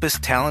the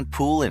deepest talent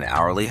pool in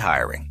hourly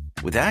hiring.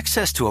 With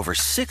access to over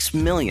 6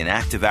 million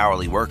active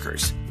hourly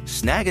workers,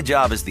 Snag a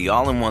Job is the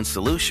all-in-one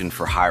solution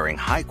for hiring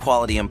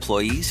high-quality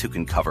employees who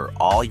can cover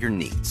all your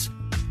needs.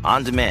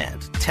 On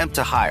demand, temp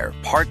to hire,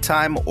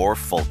 part-time or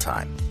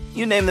full-time.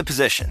 You name the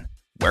position.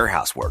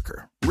 Warehouse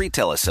worker,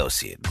 retail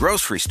associate,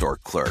 grocery store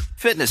clerk,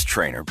 fitness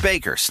trainer,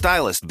 baker,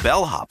 stylist,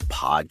 bellhop,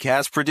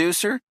 podcast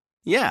producer.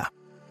 Yeah,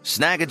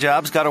 Snag a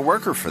Job's got a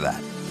worker for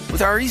that.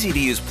 With our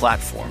easy-to-use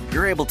platform,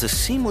 you're able to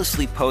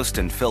seamlessly post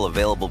and fill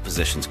available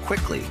positions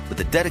quickly with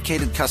a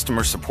dedicated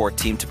customer support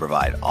team to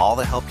provide all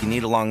the help you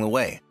need along the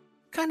way.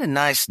 Kind of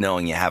nice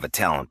knowing you have a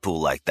talent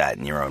pool like that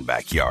in your own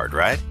backyard,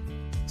 right?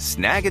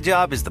 Snag a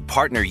Job is the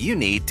partner you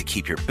need to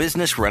keep your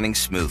business running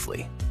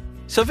smoothly.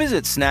 So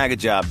visit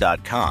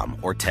snagajob.com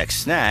or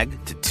text snag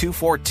to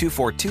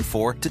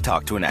 242424 to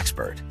talk to an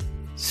expert.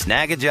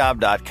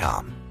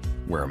 Snagajob.com,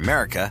 where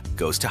America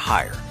goes to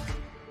hire.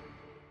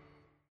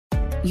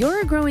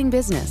 You're a growing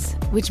business,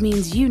 which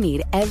means you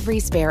need every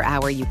spare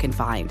hour you can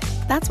find.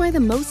 That's why the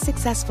most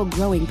successful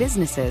growing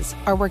businesses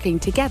are working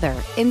together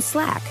in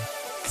Slack.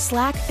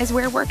 Slack is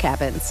where work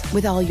happens,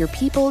 with all your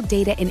people,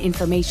 data, and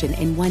information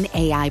in one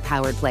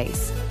AI-powered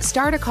place.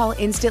 Start a call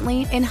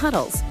instantly in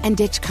huddles and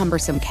ditch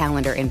cumbersome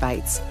calendar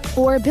invites.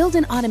 Or build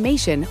an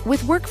automation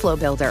with Workflow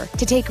Builder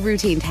to take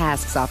routine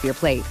tasks off your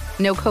plate.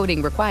 No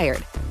coding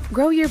required.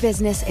 Grow your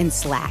business in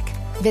Slack.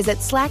 Visit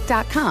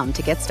slack.com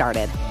to get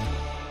started.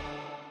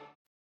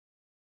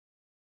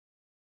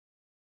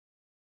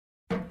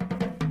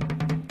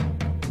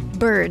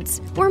 Birds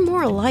were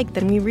more alike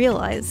than we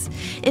realize.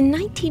 In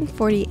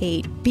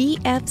 1948,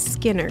 B.F.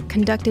 Skinner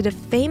conducted a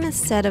famous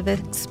set of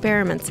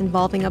experiments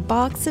involving a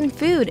box and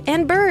food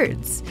and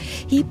birds.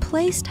 He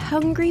placed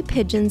hungry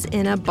pigeons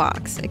in a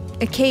box,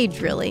 a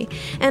cage really,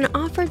 and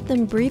offered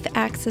them brief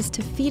access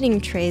to feeding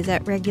trays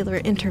at regular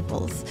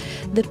intervals.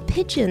 The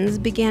pigeons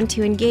began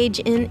to engage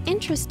in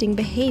interesting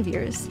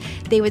behaviors.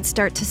 They would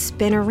start to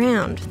spin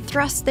around,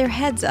 thrust their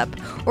heads up,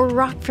 or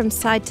rock from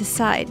side to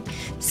side,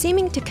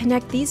 seeming to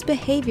connect these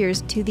behaviors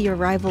to the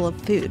arrival of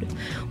food.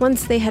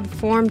 Once they had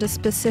formed a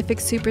specific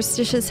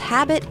superstitious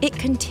habit, it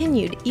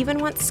continued, even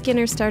once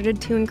Skinner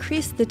started to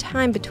increase the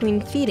time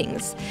between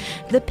feedings.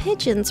 The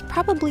pigeons,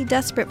 probably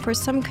desperate for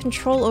some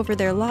control over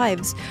their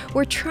lives,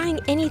 were trying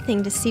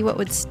anything to see what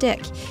would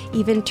stick,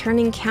 even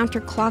turning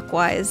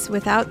counterclockwise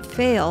without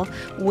fail,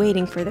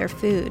 waiting for their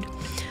food.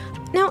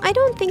 Now, I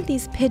don't think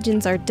these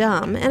pigeons are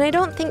dumb, and I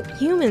don't think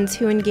humans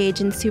who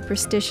engage in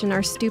superstition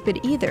are stupid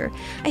either.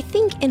 I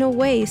think, in a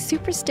way,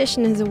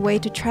 superstition is a way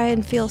to try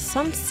and feel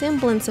some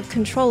semblance of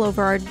control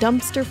over our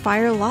dumpster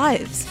fire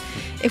lives.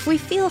 If we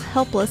feel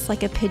helpless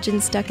like a pigeon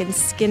stuck in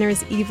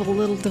Skinner's evil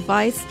little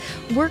device,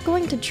 we're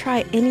going to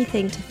try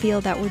anything to feel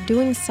that we're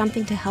doing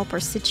something to help our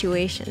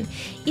situation,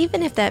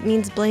 even if that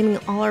means blaming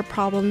all our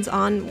problems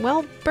on,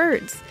 well,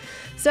 birds.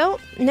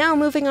 So, now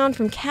moving on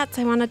from cats,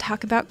 I want to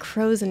talk about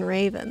crows and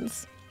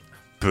ravens.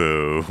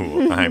 Boo,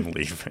 I'm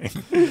leaving.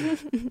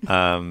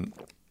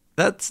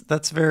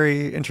 That's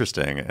very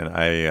interesting. And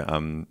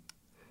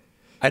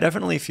I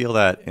definitely feel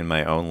that in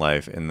my own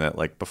life, in that,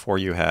 like, before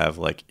you have,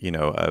 like, you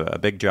know, a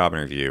big job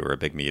interview or a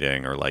big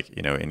meeting or, like,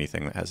 you know,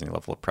 anything that has any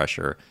level of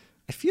pressure,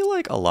 I feel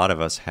like a lot of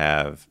us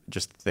have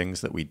just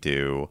things that we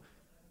do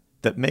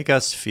that make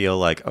us feel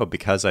like, oh,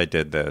 because I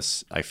did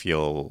this, I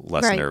feel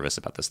less nervous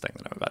about this thing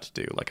that I'm about to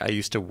do. Like, I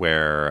used to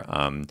wear,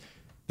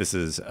 this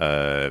is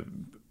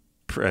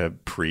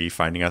pre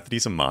finding out that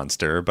he's a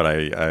monster, but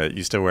I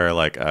used to wear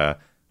like a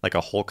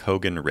Hulk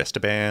Hogan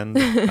wristband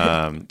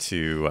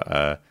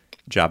to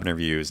job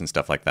interviews and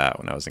stuff like that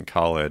when I was in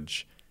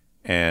college.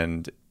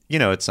 And, you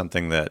know, it's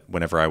something that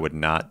whenever I would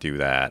not do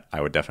that,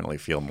 I would definitely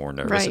feel more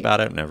nervous about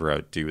it. Whenever I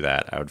would do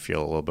that, I would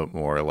feel a little bit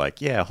more like,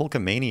 yeah,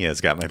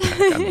 Hulkamania's got my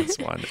back on this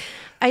one.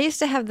 I used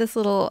to have this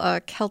little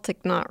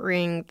Celtic knot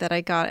ring that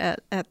I got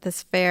at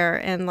this fair.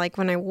 And like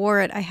when I wore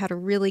it, I had a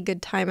really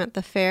good time at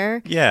the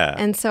fair. Yeah.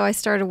 And so I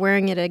started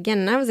wearing it again.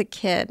 And I was a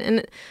kid. And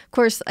of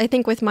course, I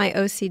think with my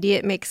OCD,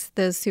 it makes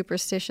those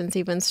superstitions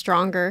even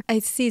stronger. I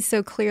see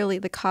so clearly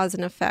the cause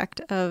and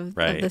effect of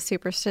the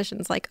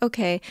superstitions. Like,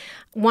 okay,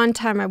 one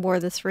time I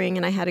wore this ring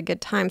and I had a good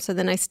time. So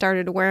then I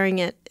started wearing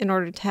it in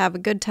order to have a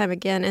good time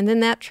again. And then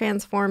that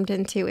transformed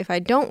into, if I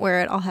don't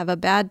wear it, I'll have a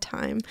bad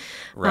time.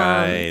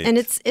 Right. And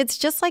it's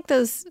just like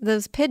those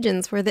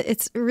pigeons where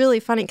it's really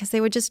funny because they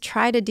would just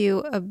try to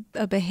do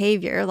a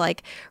behavior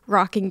like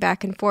rocking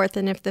back and forth.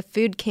 And if the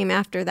food came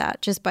after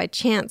that, just by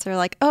chance, they're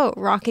like, oh,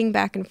 rocking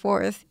back and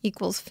forth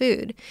equals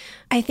food.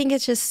 I think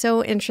it's just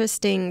so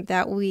interesting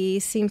that we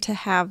seem to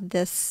have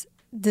this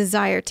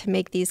desire to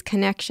make these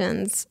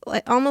connections,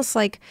 like, almost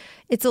like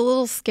it's a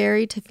little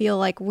scary to feel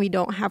like we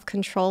don't have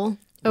control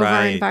over our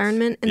Right.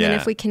 environment. And then Yeah.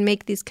 if we can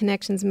make these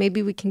connections,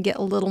 maybe we can get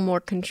a little more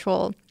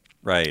control,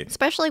 Right.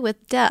 especially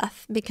with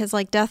death, because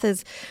like death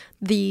is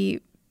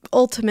the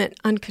ultimate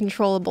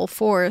uncontrollable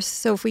force.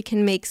 So if we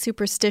can make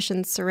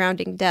superstitions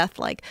surrounding death,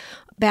 like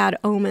bad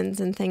omens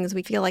and things,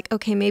 we feel like,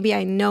 okay, maybe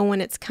I know when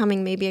it's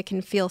coming. Maybe I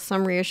can feel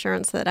some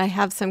reassurance that I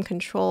have some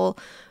control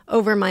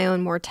over my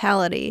own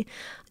mortality.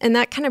 And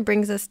that kind of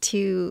brings us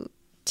to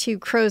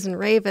crows and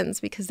ravens,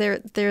 because they're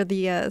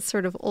the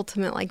sort of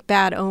ultimate like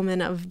bad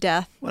omen of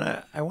death.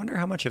 Well, I wonder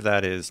how much of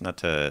that is not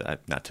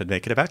to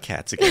make it about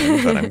cats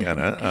again, but I'm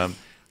gonna.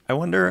 I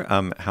wonder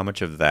how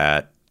much of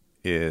that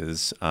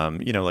is,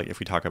 like if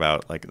we talk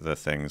about like the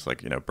things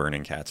like,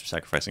 burning cats or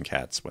sacrificing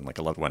cats when like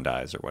a loved one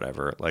dies or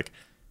whatever, like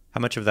how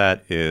much of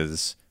that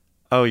is,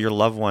 oh, your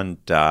loved one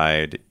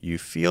died, you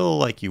feel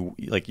like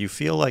you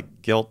feel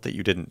like guilt that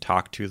you didn't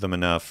talk to them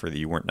enough, or that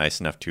you weren't nice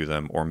enough to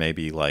them, or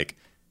maybe like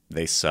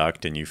they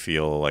sucked and you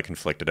feel like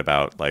conflicted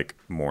about like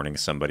mourning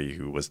somebody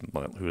who was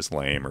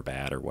lame or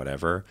bad or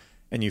whatever,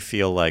 and you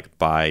feel like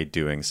by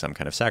doing some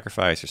kind of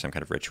sacrifice or some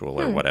kind of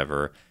ritual or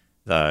whatever,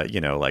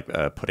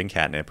 putting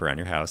catnip around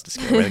your house to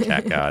scare away the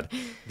cat god,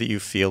 that you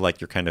feel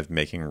like you're kind of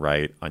making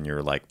right on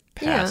your like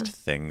past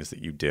things that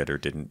you did or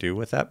didn't do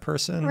with that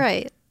person.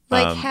 Right.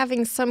 Like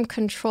having some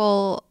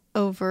control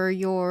over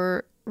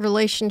your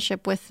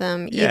relationship with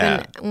them,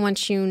 even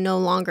once you no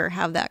longer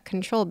have that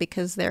control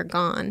because they're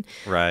gone.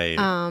 Right.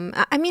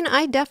 I mean,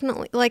 I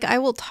definitely, like, I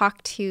will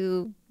talk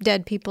to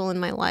dead people in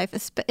my life.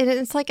 And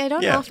it's like I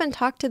don't often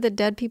talk to the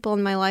dead people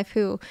in my life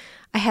who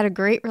I had a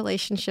great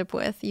relationship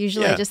with.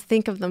 Usually I just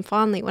think of them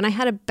fondly. When I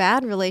had a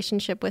bad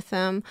relationship with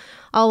them,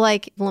 I'll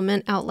like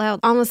lament out loud.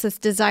 Almost this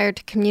desire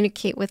to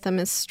communicate with them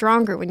is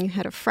stronger when you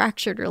had a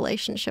fractured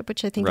relationship,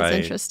 which I think is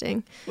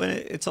interesting. Well,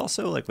 it's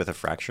also like with a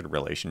fractured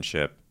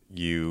relationship,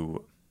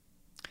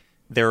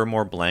 there are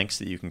more blanks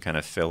that you can kind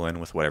of fill in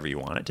with whatever you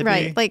want it to be.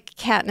 Right, like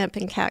catnip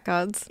and cat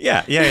gods.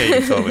 Yeah, you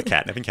can fill it with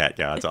catnip and cat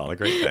gods, all the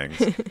great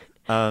things.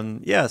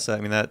 So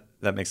I mean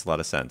that makes a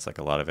lot of sense. Like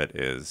a lot of it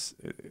is,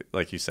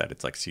 like you said,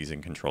 it's like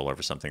seizing control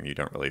over something you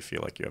don't really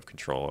feel like you have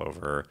control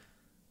over.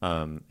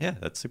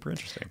 That's super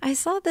interesting. I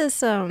saw this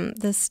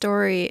this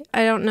story.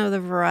 I don't know the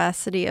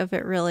veracity of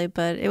it really,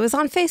 but it was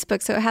on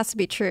Facebook, so it has to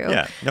be true.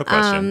 Yeah, no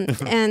question.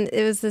 And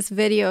it was this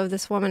video of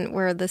this woman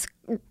where this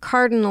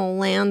cardinal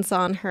lands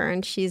on her,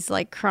 and she's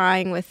like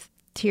crying with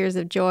tears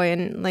of joy.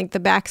 And like the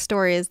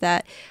backstory is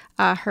that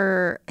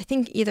I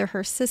think either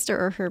her sister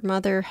or her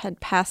mother had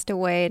passed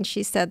away, and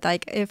she said,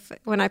 like,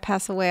 when I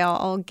pass away,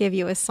 I'll give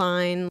you a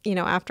sign,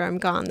 after I'm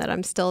gone, that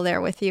I'm still there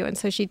with you. And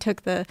so she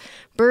took the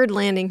bird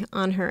landing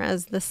on her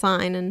as the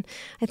sign. And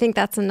I think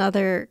that's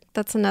another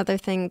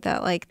thing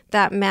that, like,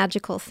 that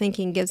magical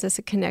thinking gives us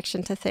a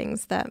connection to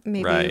things that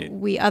maybe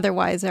we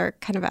otherwise are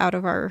kind of out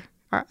of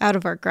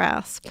our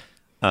grasp.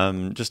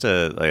 Just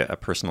a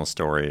personal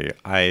story.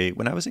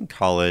 When I was in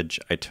college,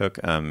 I took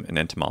an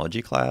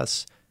entomology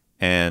class.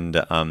 And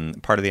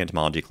part of the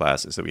entomology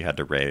class is that we had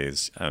to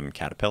raise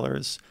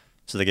caterpillars.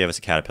 So they gave us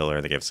a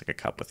caterpillar. They gave us like a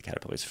cup with the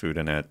caterpillar's food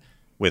in it,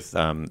 with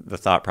the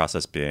thought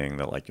process being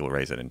that like you'll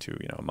raise it into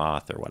a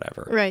moth or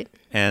whatever. Right.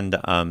 And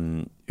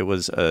it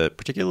was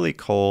particularly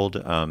cold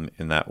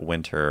in that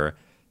winter,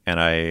 and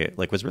I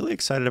was really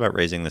excited about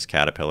raising this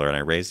caterpillar. And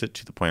I raised it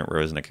to the point where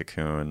it was in a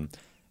cocoon,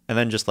 and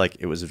then just like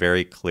it was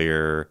very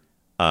clear.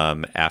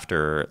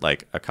 After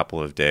like a couple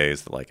of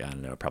days, that like I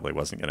don't know, probably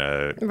wasn't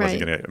gonna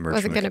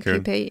emerge from the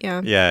cocoon. Pupate, yeah.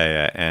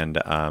 Yeah. And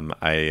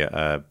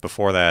I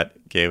before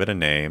that gave it a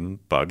name,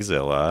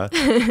 Bugzilla,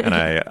 and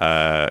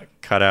I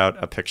cut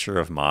out a picture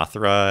of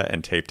Mothra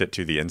and taped it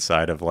to the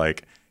inside of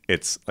like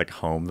its like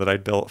home that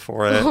I'd built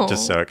for it,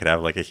 just so it could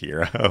have like a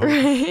hero.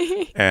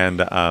 Right.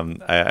 And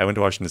I went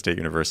to Washington State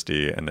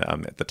University, and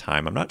at the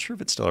time, I'm not sure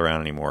if it's still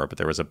around anymore, but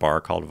there was a bar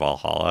called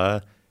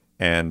Valhalla.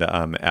 And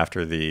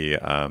after the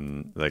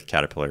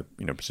caterpillar,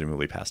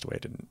 presumably passed away,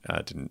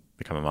 didn't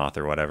become a moth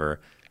or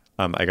whatever,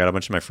 I got a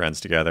bunch of my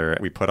friends together.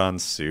 We put on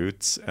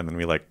suits, and then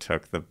we like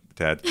took the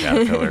dead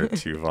caterpillar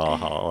to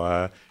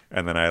Valhalla.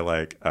 And then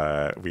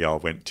we all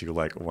went to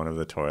like one of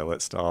the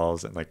toilet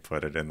stalls and like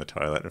put it in the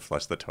toilet and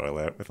flushed the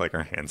toilet with like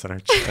our hands on our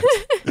chest.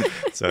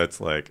 So it's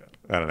like,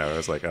 I don't know, it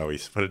was like, oh, we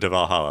put it to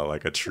Valhalla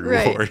like a true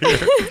warrior.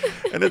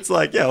 And it's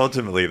like, yeah,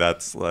 ultimately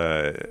that's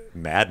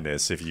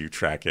madness if you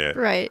track it.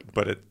 Right.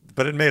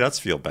 But it made us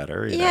feel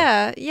better.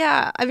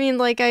 Yeah. I mean,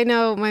 like, I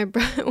know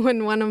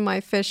when one of my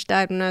fish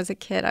died when I was a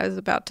kid, I was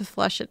about to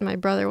flush it, and my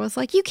brother was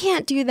like, "You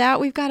can't do that.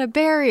 We've got to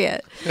bury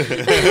it."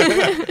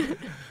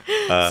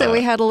 So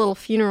we had a little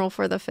funeral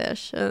for the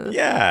fish.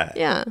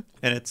 Yeah.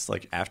 And it's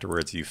like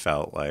afterwards you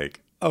felt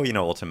like, oh,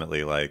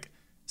 ultimately like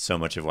so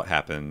much of what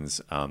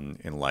happens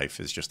in life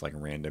is just like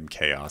random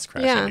chaos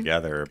crashing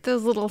together.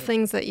 Those little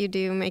things that you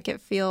do make it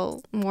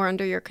feel more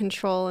under your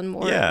control and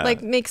more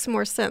like makes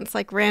more sense.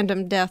 Like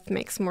random death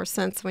makes more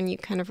sense when you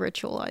kind of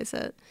ritualize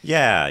it.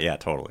 Yeah,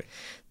 totally.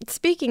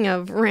 Speaking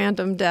of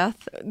random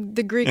death,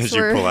 the Greeks As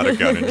you pull out a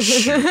gun and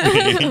shoot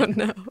me. Oh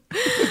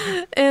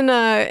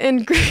no.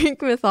 In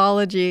Greek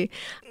mythology,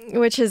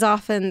 which is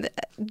often,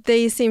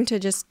 they seem to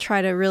just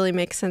try to really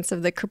make sense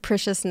of the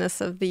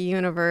capriciousness of the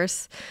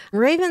universe.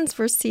 Ravens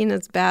were seen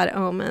as bad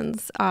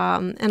omens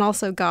and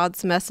also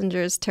God's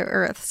messengers to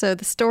Earth. So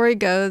the story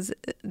goes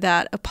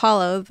that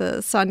Apollo,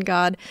 the sun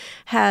god,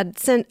 had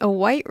sent a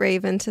white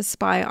raven to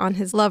spy on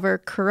his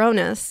lover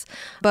Coronis.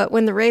 But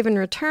when the raven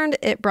returned,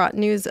 it brought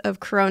news of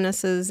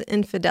Coronis's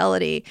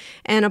infidelity.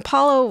 And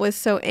Apollo was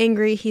so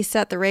angry, he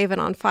set the raven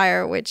on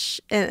fire,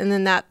 and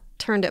then that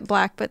turned it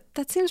black. But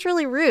that seems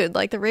really rude.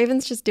 Like, the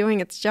raven's just doing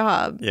its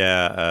job.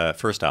 Yeah,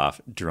 first off,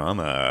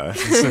 drama.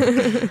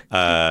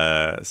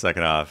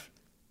 Second off,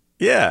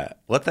 yeah,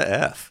 what the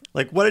F?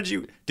 Like, did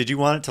you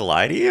want it to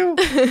lie to you?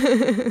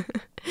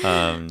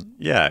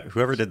 Yeah,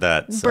 whoever did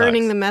that sucks.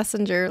 Burning the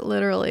messenger,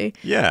 literally.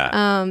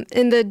 Yeah.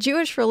 In the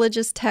Jewish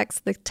religious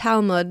text, the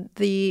Talmud,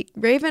 the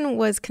raven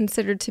was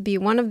considered to be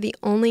one of the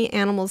only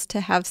animals to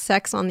have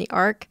sex on the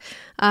ark,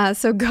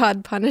 so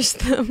God punished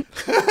them.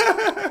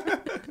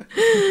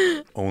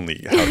 Only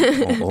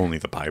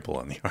the Bible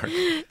on the ark.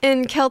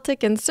 In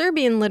Celtic and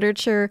Serbian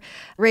literature,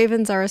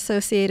 ravens are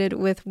associated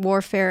with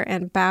warfare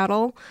and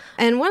battle.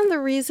 And one of the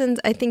reasons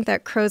I think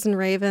that crows and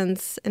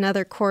ravens and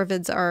other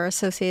corvids are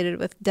associated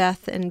with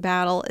death and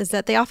battle is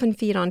that they often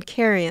feed on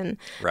carrion.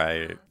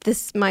 Right.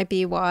 This might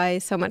be why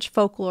so much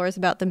folklore is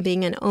about them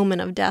being an omen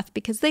of death,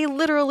 because they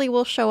literally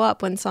will show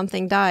up when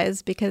something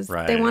dies because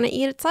they want to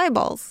eat its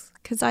eyeballs.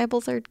 Because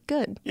eyeballs are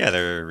good. Yeah,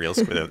 they're real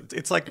squid.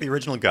 It's like the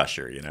original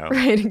gusher, you know?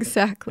 Right,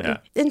 exactly. Yeah.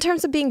 In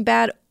terms of being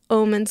bad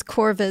omens,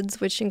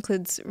 corvids, which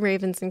includes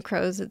ravens and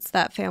crows, it's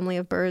that family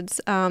of birds.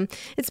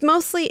 It's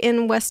mostly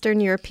in Western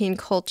European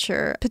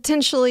culture,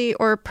 potentially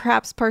or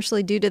perhaps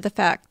partially due to the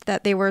fact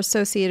that they were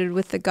associated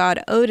with the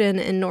god Odin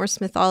in Norse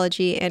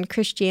mythology, and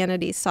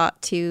Christianity sought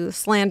to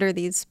slander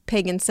these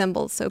pagan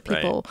symbols so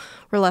people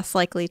were less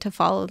likely to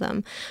follow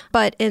them.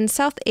 But in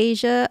South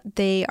Asia,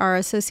 they are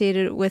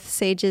associated with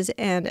sages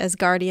and as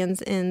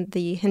guardians in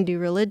the Hindu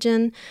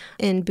religion.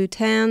 In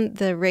Bhutan,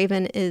 the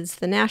raven is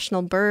the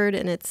national bird,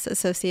 and it's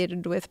associated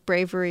with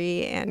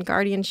bravery and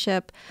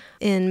guardianship.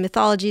 In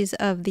mythologies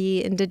of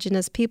the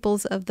indigenous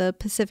peoples of the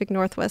Pacific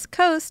Northwest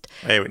coast.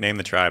 Hey, name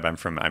the tribe.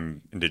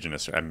 I'm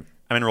indigenous. I'm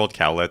enrolled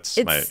Cowlitz.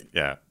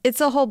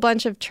 It's a whole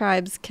bunch of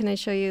tribes. Can I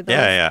show you those?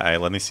 Yeah.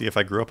 Let me see if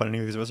I grew up on any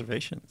of these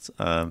reservations.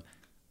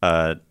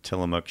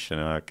 Tillamook,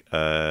 Chinook.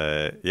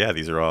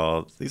 These are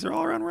all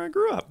around where I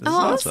grew up. This is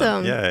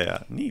awesome.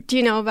 Yeah. Neat. Do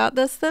you know about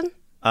this then?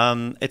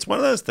 It's one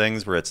of those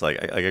things where it's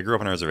like I grew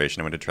up on a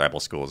reservation. I went to tribal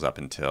schools up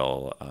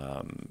until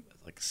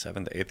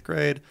 7th to 8th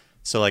grade.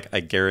 So I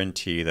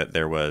guarantee that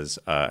there was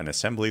an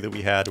assembly that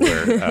we had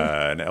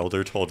where an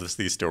elder told us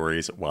these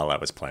stories while I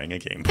was playing a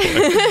Game Boy.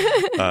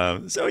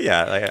 There's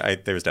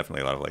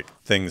definitely a lot of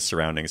things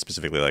surrounding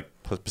specifically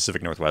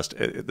Pacific Northwest.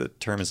 The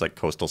term is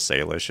coastal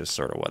Salish is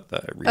sort of what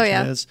the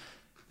region is.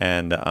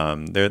 And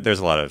there's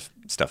a lot of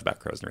stuff about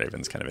crows and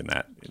ravens kind of in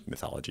that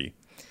mythology.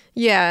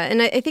 Yeah,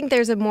 and I think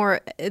it's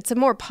a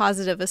more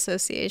positive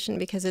association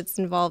because it's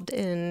involved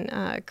in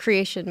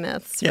creation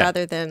myths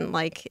rather than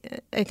I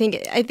think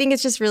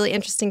it's just really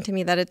interesting to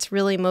me that it's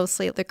really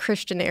mostly the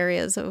Christian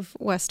areas of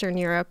Western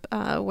Europe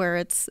where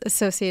it's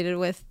associated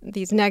with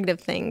these negative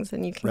things,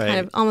 and you can kind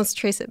of almost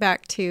trace it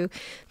back to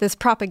this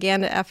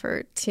propaganda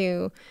effort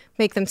to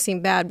make them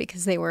seem bad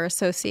because they were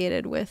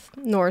associated with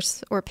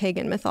Norse or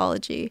pagan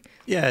mythology.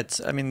 Yeah,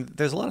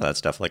 there's a lot of that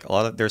stuff.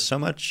 There's so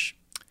much.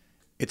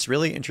 It's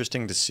really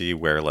interesting to see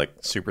where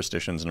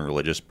superstitions and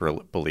religious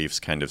beliefs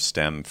kind of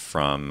stem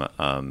from.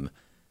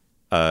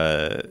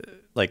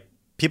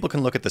 People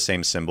can look at the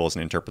same symbols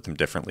and interpret them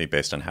differently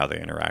based on how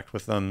they interact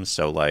with them.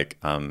 So I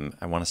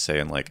want to say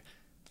in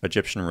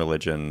Egyptian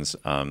religions,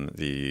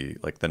 the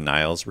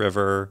Nile's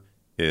river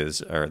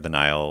or the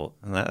Nile,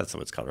 that's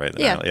what it's called, right?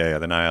 Nile.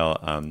 The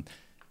Nile.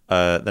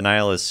 The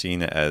Nile is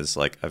seen as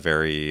a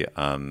very,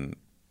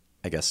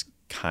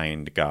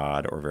 kind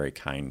god or very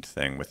kind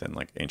thing within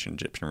ancient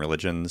Egyptian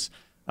religions,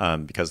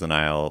 because the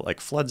Nile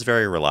floods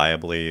very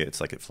reliably. It's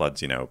it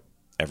floods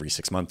every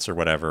 6 months or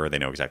whatever. They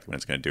know exactly when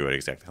it's going to do it,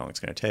 exactly how long it's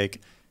going to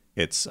take.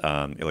 It's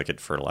it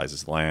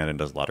fertilizes the land and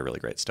does a lot of really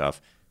great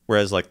stuff.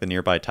 Whereas the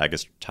nearby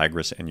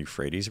Tigris and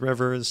Euphrates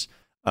rivers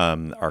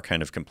are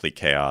kind of complete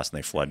chaos, and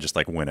they flood just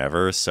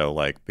whenever.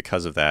 So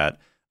because of that,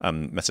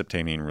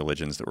 Mesopotamian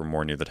religions that were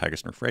more near the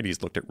Tigris and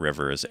Euphrates looked at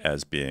rivers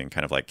as being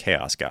kind of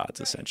chaos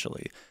gods,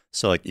 essentially.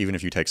 So even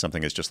if you take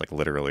something as just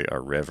literally a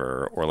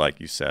river, or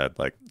you said,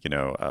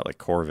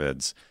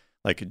 corvids,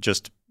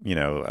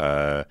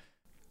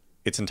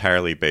 it's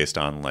entirely based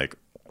on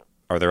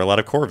are there a lot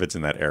of corvids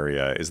in that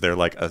area? Is there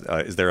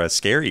is there a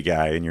scary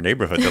guy in your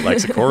neighborhood that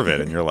likes a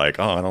corvid, and you're oh, I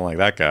don't like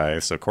that guy,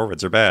 so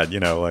corvids are bad,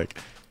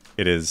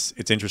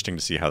 It's interesting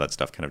to see how that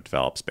stuff kind of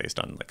develops based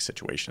on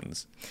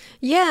situations.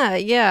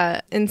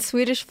 Yeah. In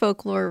Swedish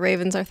folklore,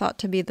 ravens are thought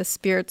to be the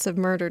spirits of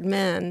murdered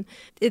men.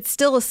 It's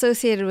still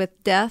associated with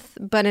death,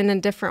 but in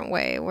a different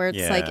way, where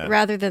it's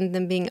rather than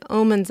them being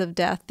omens of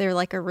death, they're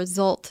a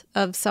result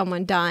of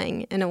someone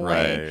dying in a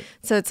way.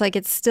 So it's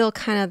it's still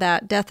kind of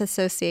that death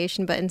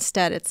association, but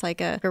instead it's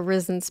a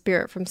risen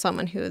spirit from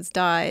someone who has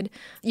died.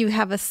 You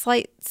have a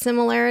slight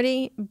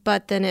similarity,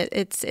 but then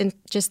it's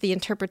just the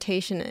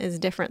interpretation is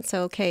different.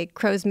 So, okay,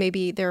 crows,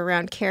 maybe they're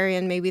around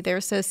carrion, maybe they're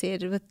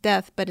associated with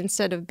death, but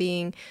instead of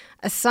being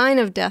a sign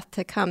of death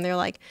to come, they're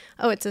like,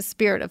 oh, it's a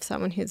spirit of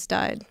someone who's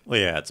died. Well,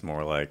 yeah, it's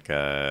more like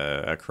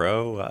a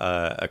crow.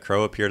 A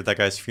crow appeared at that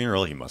guy's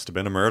funeral. He must have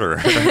been a murderer.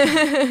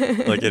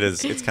 Like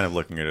it's kind of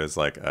looking at it as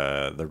like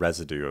the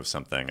residue of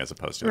something as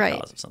opposed to the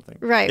cause of something.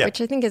 Right, yeah.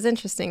 which I think is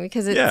interesting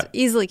because it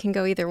easily can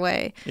go either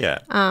way. Yeah.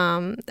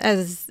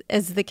 As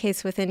the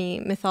case with any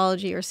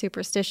mythology or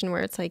superstition,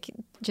 where it's like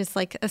just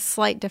like a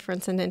slight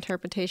difference in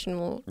interpretation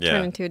will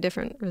turn into a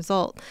different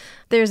result.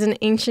 There's an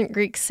ancient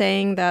Greek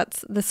saying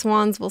that the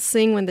swans will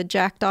sing when the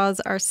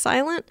jackdaws are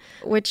silent,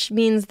 which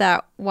means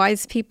that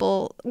wise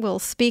people will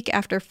speak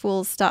after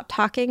fools stop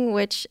talking,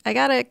 which I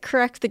gotta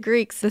correct the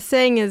Greeks. The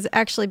saying is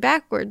actually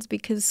backwards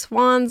because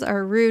swans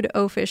are rude,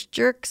 oafish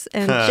jerks,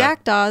 and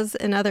jackdaws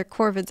and other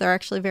corvids are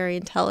actually very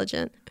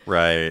intelligent.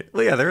 Right.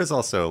 Well, yeah, there is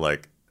also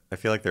like, I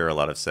feel like there are a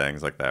lot of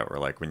sayings like that where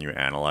like when you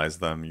analyze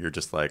them, you're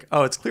just like,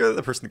 oh, it's clear that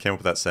the person that came up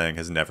with that saying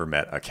has never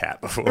met a cat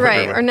before.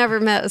 Right, or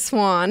never met a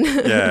swan.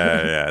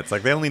 Yeah. It's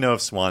like they only know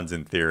of swans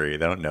in theory.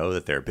 They don't know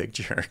that they're big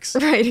jerks.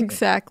 Right,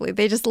 exactly.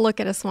 They just look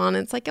at a swan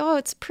and it's like, oh,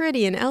 it's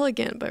pretty and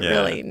elegant, but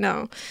really,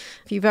 no.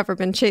 If you've ever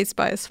been chased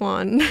by a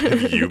swan.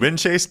 Have you been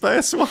chased by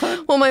a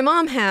swan? Well, my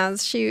mom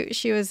has.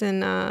 She was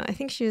in, I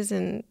think she was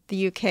in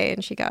the UK,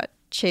 and she got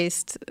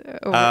chased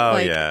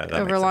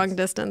over long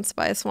distance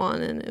by a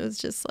swan, and it was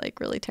just like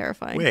really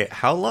terrifying. Wait,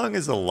 how long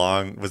is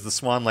was the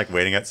swan like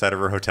waiting outside of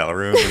her hotel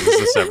room? Was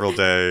this a several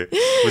day?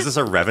 Was this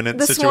a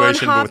Revenant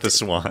situation but with the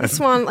swan? The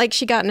swan, like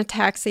she got in a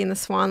taxi and the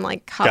swan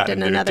like hopped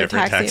in another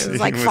taxi and it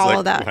was like,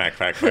 follow that. Quack,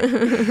 quack,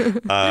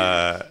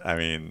 quack. I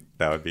mean,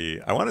 that would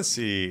be, I want to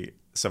see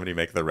somebody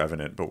make the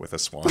Revenant but with a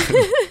swan.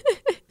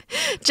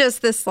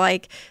 Just this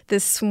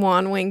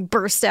swan wing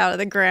burst out of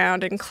the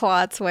ground and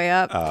claw its way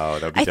up. Oh,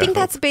 that'd be I think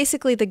that's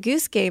basically the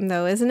Goose Game,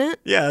 though, isn't it?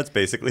 Yeah, that's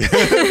basically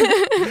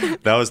that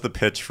was the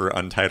pitch for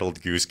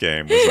Untitled Goose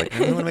Game. Was like, I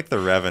really want to make the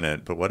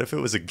Revenant, but what if it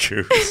was a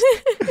goose?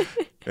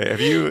 Have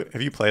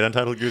you played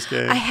Untitled Goose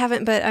Game? I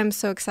haven't, but I'm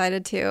so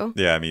excited to.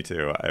 Yeah, me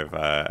too.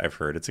 I've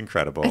heard it's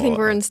incredible. I think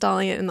we're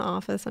installing it in the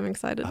office. I'm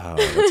excited. Oh,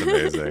 that's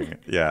amazing.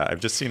 Yeah, I've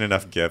just seen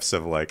enough GIFs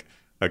of like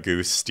a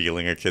goose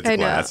stealing a kid's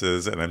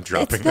glasses and then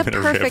dropping them in a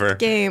river. It's the perfect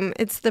game.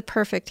 It's the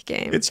perfect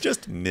game. It's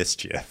just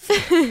mischief.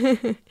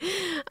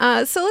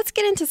 So let's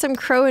get into some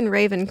crow and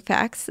raven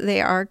facts.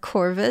 They are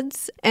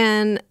corvids.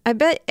 And I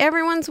bet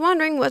everyone's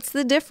wondering what's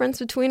the difference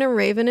between a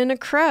raven and a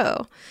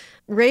crow.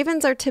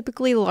 Ravens are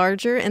typically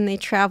larger and they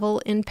travel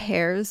in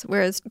pairs,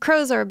 whereas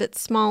crows are a bit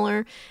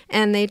smaller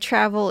and they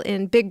travel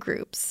in big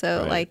groups.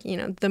 So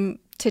the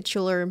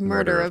titular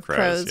murder of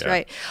crows,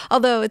 right?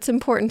 Although it's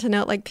important to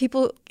note, like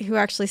people who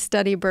actually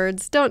study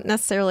birds don't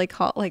necessarily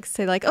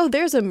say oh,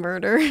 there's a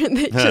murder.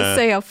 They just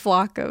say a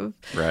flock of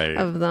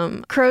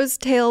them. Crows'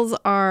 tails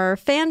are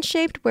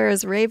fan-shaped,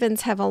 whereas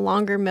ravens have a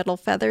longer middle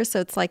feather, so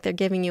it's like they're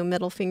giving you a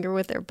middle finger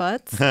with their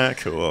butts.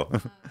 Cool.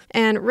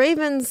 And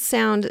ravens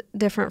sound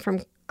different from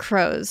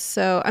crows.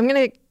 So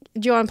do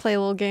you want to play a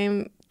little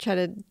game? Try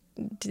to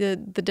the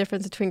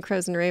difference between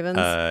crows and ravens?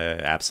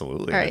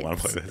 Absolutely. Right. I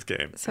want to play this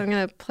game. So I'm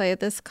going to play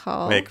this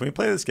call. Wait, can we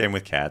play this game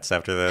with cats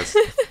after this?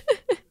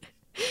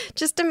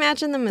 Just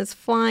imagine them as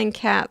flying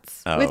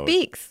cats with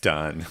beaks.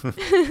 Done.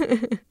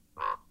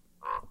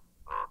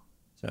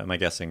 So am I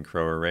guessing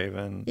crow or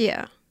raven?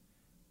 Yeah.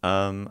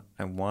 I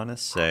want to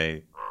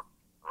say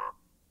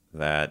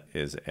that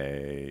is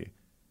I'm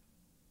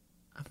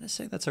going to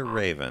say that's a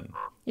raven.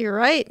 You're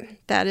right.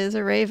 That is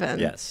a raven.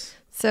 Yes.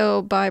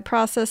 So by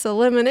process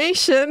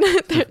elimination,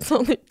 there's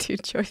only two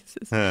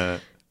choices.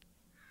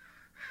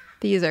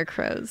 These are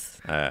crows.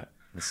 I'm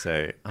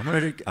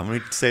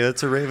gonna say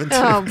that's a raven too.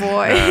 Oh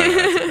boy.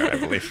 I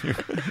believe you.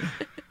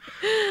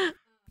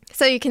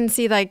 So you can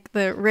see like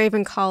the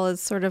raven call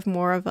is sort of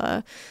more of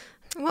a,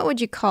 what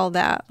would you call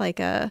that?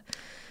 The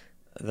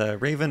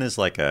raven is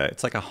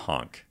it's like a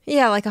honk.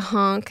 Yeah, like a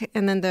honk,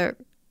 and then the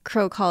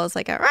crow call is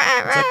like a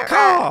it's like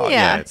caw.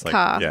 Yeah, it's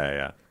caw. Like,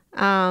 yeah.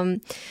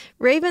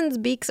 Ravens'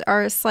 beaks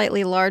are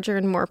slightly larger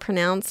and more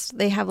pronounced.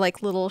 They have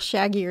like little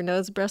shaggier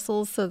nose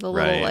bristles, so the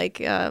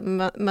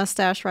little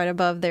mustache right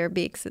above their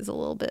beaks is a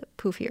little bit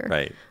poofier.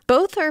 Right.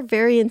 Both are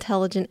very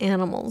intelligent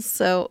animals.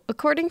 So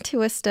according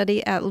to a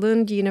study at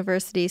Lund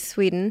University,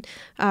 Sweden,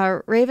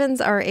 ravens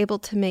are able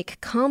to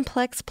make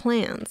complex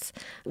plans.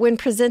 When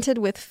presented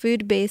with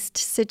food-based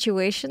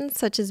situations,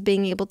 such as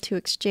being able to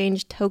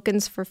exchange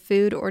tokens for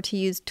food or to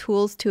use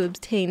tools to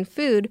obtain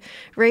food,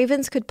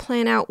 ravens could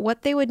plan out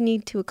what they would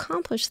need to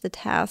accomplish the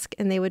task,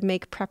 and they would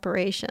make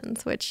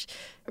preparations, which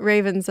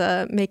ravens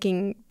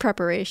making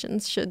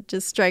preparations should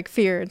just strike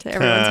fear into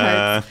everyone's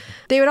hearts.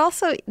 They would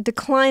also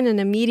decline an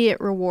immediate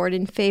reward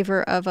in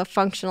favor of a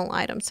functional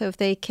item. So if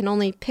they can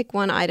only pick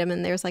one item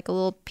and there's like a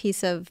little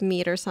piece of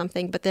meat or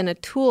something, but then a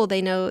tool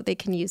they know they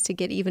can use to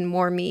get even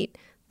more meat,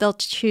 they'll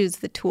choose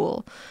the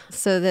tool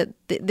so that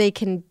they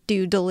can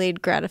do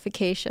delayed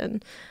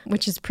gratification,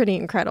 which is pretty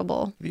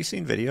incredible. Have you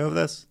seen video of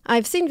this?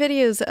 I've seen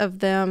videos of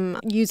them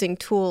using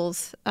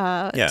tools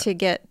to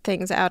get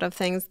things out of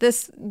things.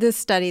 This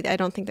study, I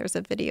don't think there's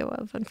a video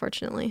of,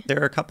 unfortunately.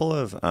 There are a couple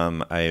of,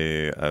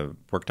 I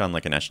worked on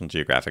like a National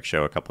Geographic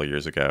show a couple of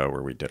years ago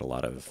where we did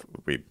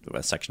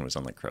a section was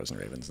on like crows and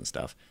ravens and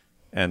stuff.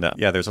 And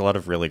there's a lot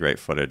of really great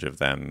footage of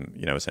them,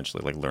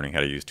 essentially like learning how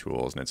to use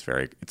tools. And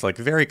it's like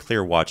very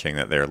clear watching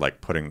that they're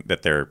like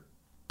they're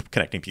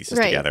connecting pieces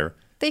together.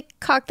 They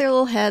cock their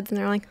little heads and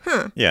they're like,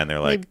 huh. Yeah, and they're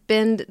like,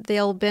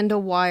 they'll bend a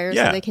wire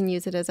so they can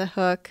use it as a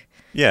hook.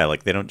 Yeah,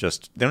 like they don't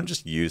just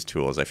use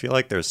tools. I feel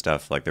like there's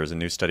stuff like there was a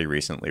new study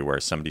recently where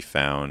somebody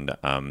found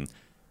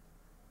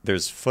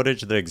there's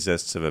footage that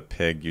exists of a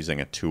pig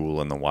using a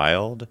tool in the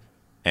wild.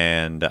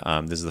 And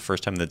this is the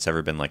first time that's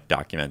ever been like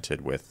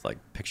documented with like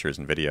pictures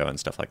and video and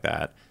stuff like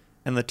that.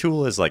 And the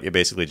tool is like, it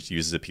basically just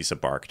uses a piece of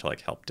bark to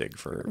like help dig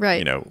for,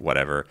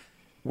 whatever.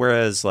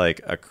 Whereas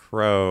like a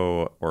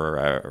crow or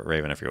a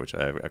raven, I forget which,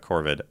 a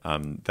corvid,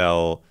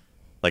 they'll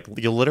like,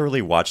 you'll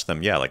literally watch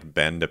them, like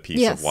bend a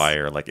piece of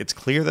wire. Like it's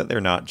clear that they're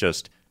not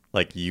just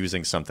like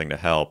using something to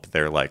help.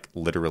 They're like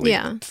literally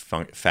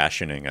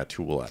fashioning a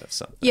tool out of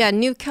something. Yeah,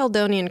 New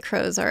Caledonian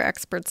crows are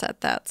experts at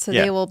that. So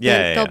they will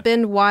they'll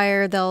bend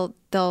wire, they'll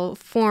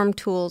form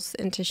tools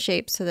into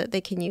shape so that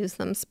they can use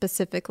them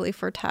specifically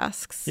for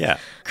tasks. Yeah.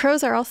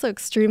 Crows are also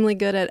extremely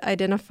good at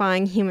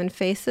identifying human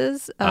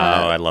faces.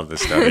 I love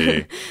this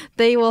study.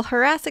 They will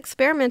harass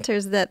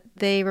experimenters that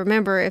they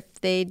remember if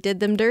they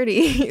did them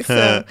dirty.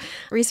 So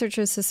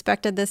researchers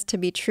suspected this to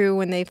be true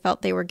when they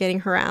felt they were getting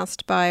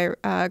harassed by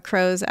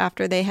crows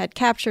after they had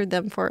captured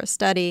them for a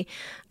study.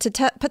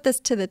 To put this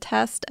to the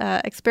test,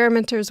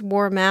 experimenters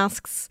wore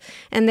masks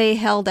and they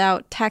held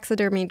out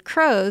taxidermied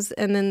crows,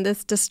 and then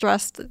this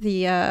distressed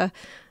the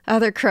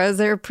other crows.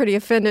 They were pretty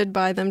offended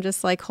by them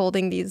just like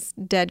holding these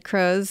dead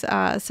crows.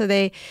 So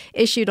they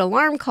issued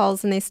alarm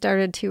calls and they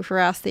started to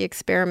harass the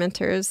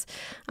experimenters.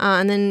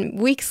 And then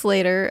weeks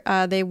later,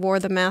 they wore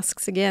the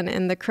masks again,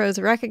 and the crows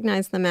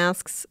recognized the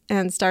masks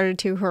and started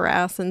to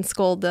harass and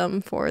scold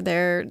them for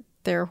their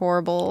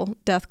horrible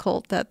death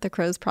cult that the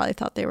crows probably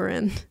thought they were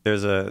in.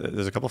 There's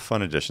a couple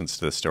fun additions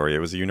to the story. It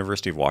was a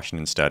University of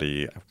Washington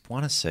study, I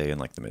want to say in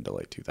like the mid to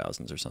late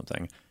 2000s or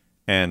something.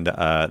 And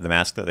the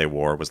mask that they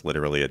wore was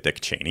literally a Dick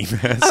Cheney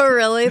mask. Oh,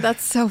 really?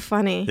 That's so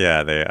funny.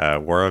 Yeah, they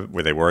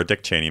wore a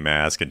Dick Cheney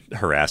mask and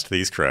harassed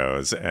these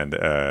crows, and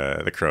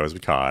the crows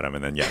would caught them.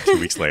 And then 2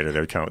 weeks later,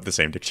 they would come with the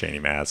same Dick Cheney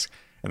mask,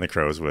 and the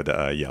crows would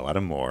yell at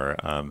them more.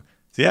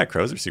 So yeah,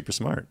 crows are super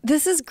smart.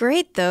 This is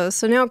great, though.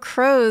 So now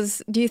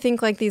crows, do you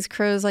think like these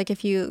crows, like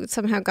if you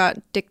somehow got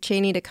Dick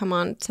Cheney to come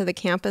on to the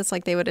campus,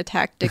 like they would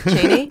attack Dick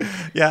Cheney?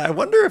 Yeah, I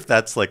wonder if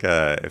that's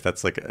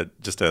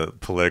just a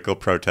political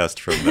protest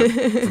from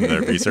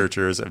the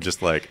researchers of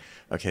just like,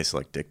 okay, so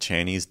like Dick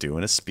Cheney's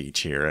doing a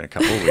speech here in a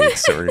couple of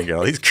weeks, so we're gonna get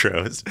all these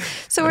crows.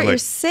 So what you're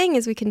saying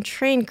is we can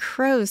train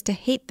crows to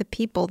hate the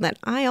people that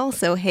I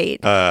also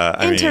hate.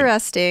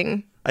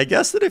 Interesting. I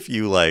guess that if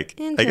you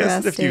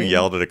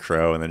yelled at a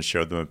crow and then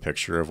showed them a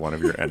picture of one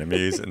of your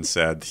enemies and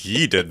said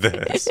he did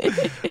this,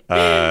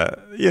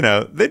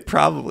 they'd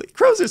probably,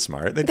 crows are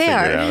smart. They'd figure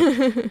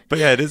it out. But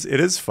yeah, it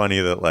is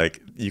funny that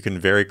like you can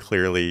very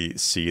clearly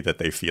see that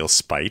they feel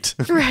spite.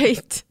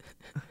 Right.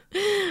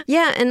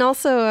 Yeah, and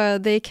also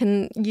they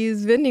can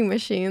use vending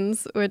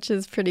machines, which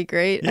is pretty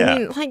great. Yeah. I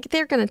mean, like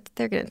they're gonna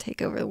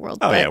take over the world.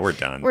 Oh yeah, we're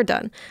done. We're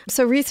done.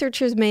 So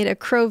researchers made a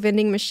crow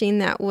vending machine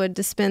that would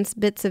dispense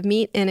bits of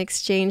meat in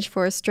exchange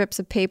for strips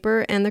of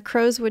paper, and the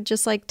crows would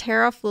just like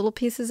tear off little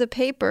pieces of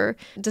paper,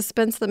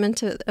 dispense them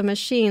into a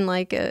machine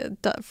like a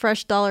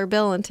fresh dollar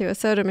bill into a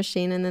soda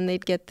machine, and then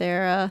they'd get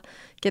their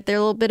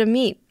little bit of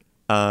meat.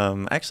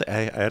 Actually,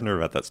 I hadn't heard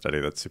about that study.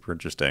 That's super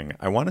interesting.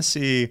 I want to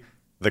see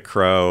the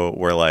crow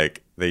where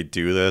like they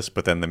do this,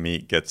 but then the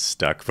meat gets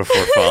stuck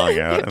before falling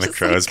out, and the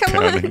crow's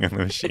pounding on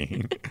the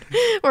machine.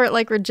 Or it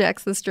like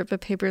rejects the strip of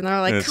paper, and they're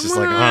like, and it's "Come just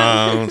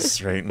on. like,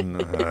 straighten."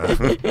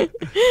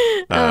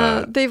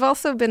 They've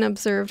also been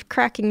observed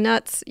cracking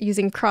nuts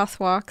using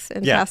crosswalks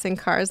and passing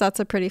cars. That's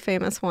a pretty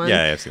famous one.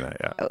 Yeah, I've seen that.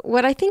 Yeah.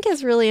 What I think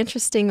is really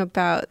interesting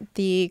about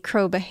the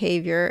crow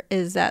behavior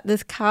is that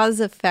this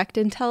cause-effect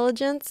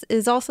intelligence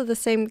is also the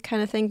same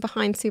kind of thing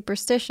behind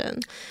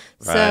superstition.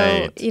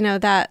 Right. So,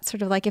 that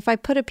sort of like if I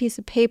put a piece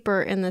of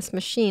paper in this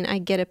machine, I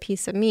get a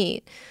piece of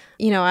meat.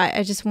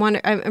 I just wonder,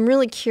 I'm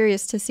really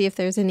curious to see if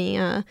there's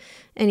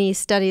any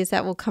studies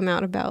that will come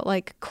out about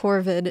like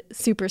corvid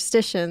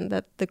superstition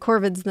that the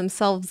corvids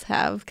themselves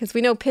have, because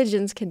we know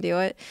pigeons can do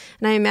it.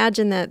 And I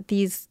imagine that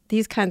these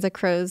kinds of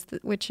crows,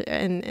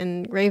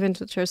 and ravens,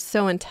 which are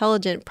so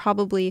intelligent,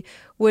 probably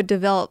would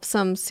develop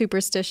some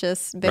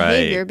superstitious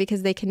behavior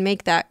because they can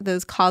make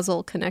those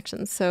causal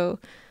connections. So,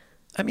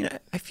 I mean,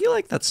 I feel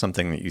like that's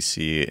something that you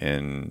see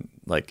in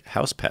like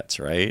house pets,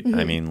 right? Mm-hmm.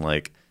 I mean,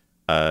 like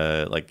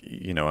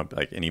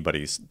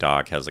anybody's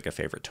dog has like a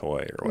favorite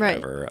toy or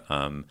whatever.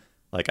 Right.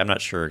 Like, I'm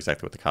not sure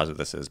exactly what the cause of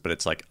this is, but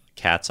it's like,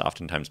 cats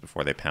oftentimes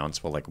before they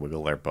pounce will like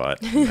wiggle their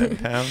butt and then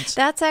pounce.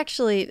 That's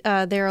actually,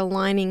 they're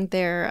aligning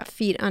their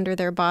feet under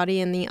their body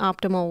in the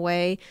optimal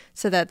way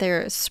so that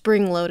they're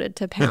spring-loaded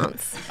to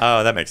pounce.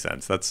 Oh, that makes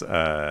sense. That's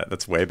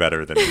way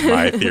better than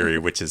my theory,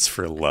 which is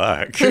for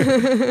luck.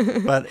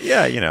 But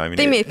yeah, I mean,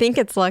 they may think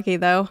it's lucky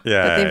though,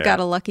 but they've got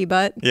a lucky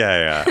butt.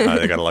 Yeah.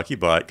 They got a lucky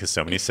butt because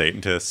so many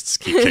Satanists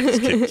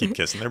keep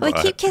kissing their butt.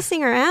 They keep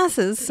kissing our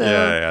asses. So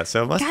yeah.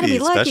 So it must be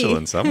special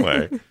in some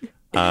way.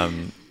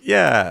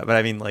 Yeah, but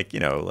I mean,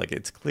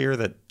 it's clear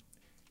that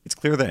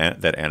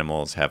that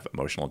animals have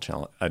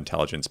emotional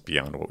intelligence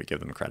beyond what we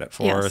give them credit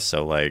for. Yes.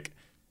 So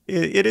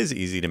it is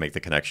easy to make the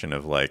connection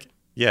of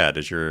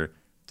does your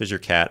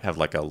cat have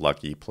like a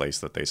lucky place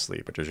that they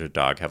sleep, or does your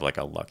dog have like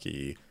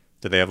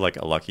do they have like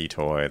a lucky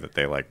toy that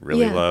they like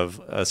really love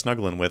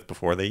snuggling with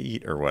before they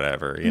eat or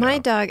whatever?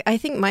 I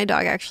think my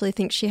dog actually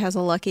thinks she has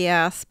a lucky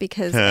ass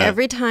because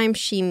every time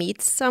she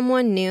meets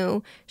someone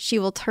new, she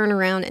will turn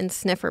around and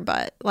sniff her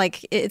butt.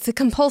 Like it's a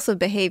compulsive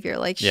behavior.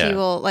 Like she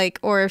will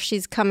or if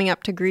she's coming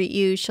up to greet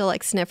you, she'll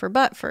like sniff her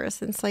butt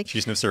first. And it's like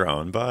she sniffs her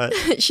own butt.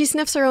 She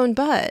sniffs her own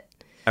butt.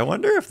 I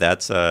wonder if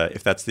that's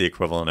the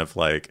equivalent of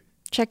like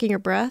checking your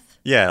breath?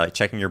 Yeah, like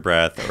checking your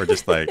breath, or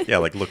just like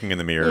looking in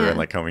the mirror and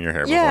like combing your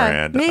hair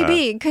beforehand.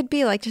 Maybe it could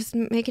be like just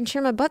making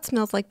sure my butt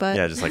smells like butt.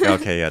 Yeah, just like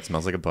okay, it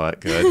smells like a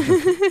butt. Good,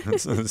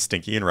 it's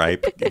stinky and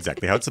ripe,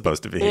 exactly how it's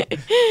supposed to be.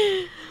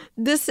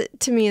 This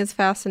to me is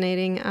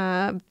fascinating.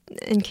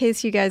 In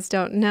case you guys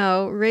don't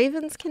know,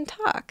 ravens can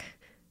talk.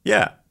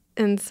 Yeah.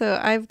 And so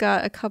I've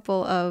got a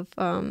couple of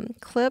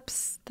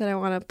clips that I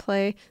want to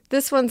play.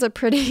 This one's a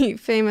pretty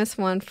famous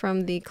one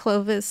from the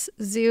Clovis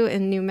Zoo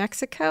in New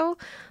Mexico.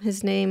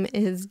 His name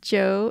is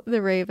Joe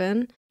the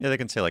Raven. Yeah, they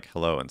can say like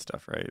hello and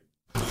stuff, right?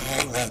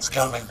 Hangman's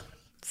coming.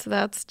 So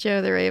that's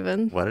Joe the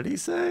Raven. What did he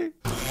say?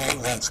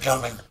 Hangman's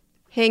coming.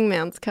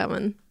 Hangman's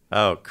coming.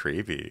 Oh,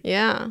 creepy.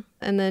 Yeah.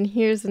 And then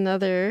here's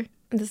another.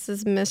 This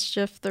is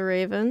Mischief the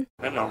Raven.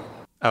 Hello.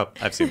 Oh,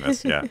 I've seen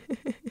this, yeah.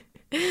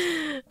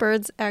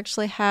 Birds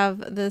actually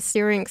have the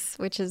syrinx,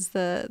 which is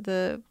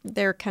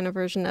their kind of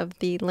version of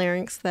the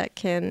larynx that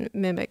can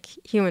mimic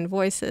human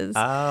voices.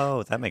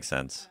 Oh, that makes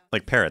sense.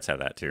 Like parrots have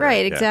that too, right?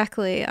 Right,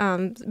 exactly.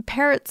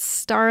 Parrots,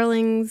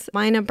 starlings,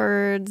 myna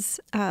birds,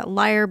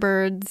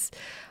 lyrebirds.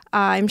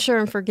 I'm sure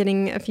I'm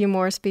forgetting a few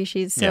more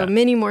species. So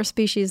many more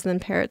species than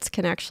parrots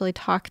can actually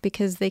talk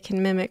because they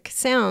can mimic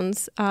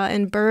sounds.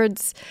 And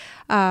birds,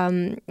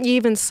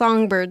 even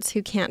songbirds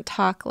who can't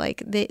talk,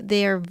 like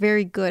they are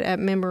very good at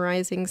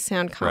memorizing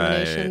sound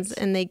combinations. Right.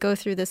 And they go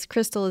through this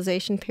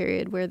crystallization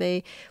period where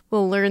they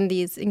will learn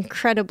these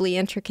incredibly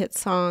intricate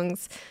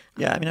songs.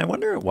 Yeah, I mean, I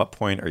wonder at what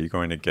point are you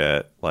going to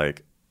get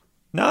like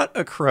not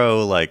a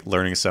crow like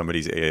learning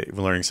somebody's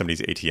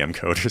ATM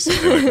code or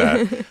something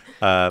like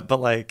that,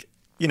 but like.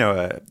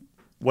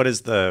 What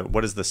is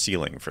the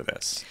ceiling for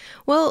this?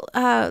 Well,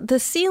 the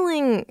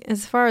ceiling,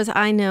 as far as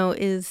I know,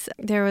 is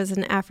there was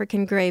an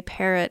African gray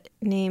parrot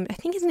named, I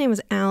think his name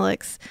was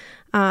Alex,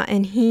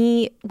 and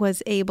he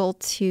was able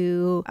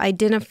to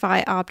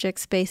identify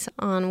objects based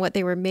on what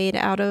they were made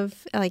out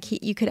of. Like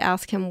you could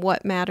ask him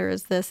what matter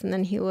is this, and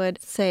then he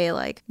would say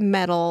like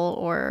metal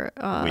or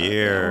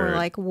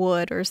like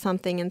wood or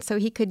something. And so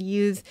he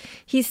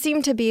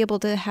seemed to be able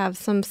to have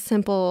some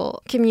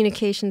simple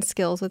communication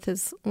skills with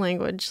his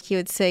language. He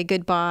would say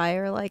goodbye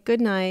or like good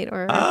night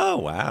or oh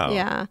wow,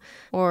 yeah.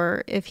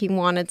 Or if he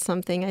wanted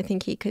something, I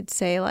think he could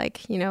say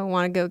like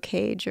want to go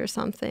cage or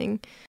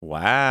something.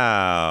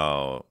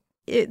 Wow.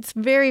 It's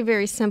very,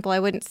 very simple. I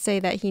wouldn't say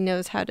that he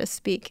knows how to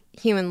speak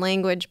human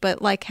language,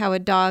 but like how a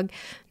dog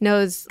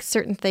knows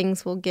certain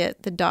things will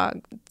get the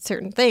dog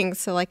certain things.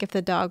 So like if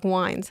the dog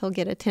whines, he'll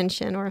get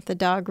attention, or if the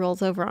dog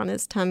rolls over on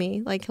his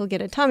tummy, like he'll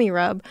get a tummy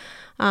rub.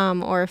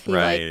 Or if he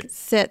like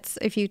sits,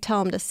 if you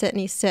tell him to sit and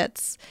he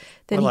sits,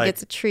 then he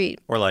gets a treat.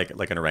 Or like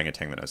an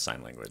orangutan that knows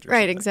sign language.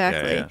 Right,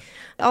 exactly. Yeah.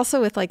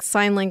 Also with like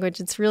sign language,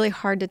 it's really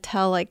hard to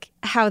tell like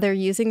how they're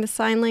using the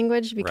sign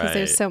language because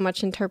there's so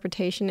much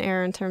interpretation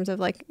error in terms of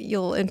like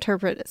you'll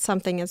interpret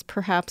something as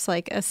perhaps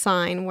like a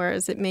sign,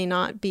 whereas it may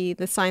not be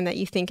the sign that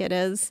you think it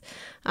is.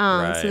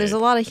 So there's a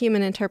lot of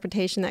human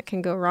interpretation that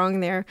can go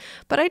wrong there.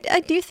 But I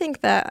do think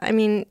that, I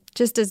mean,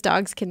 just as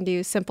dogs can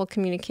do simple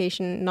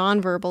communication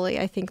non-verbally,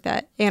 I think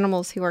that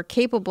animals who are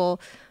capable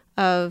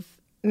of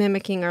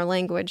mimicking our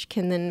language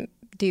can then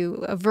do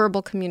a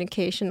verbal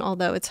communication,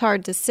 although it's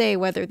hard to say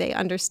whether they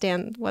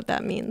understand what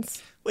that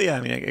means. Well, yeah,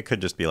 I mean, it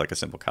could just be like a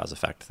simple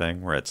cause-effect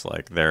thing where it's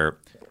like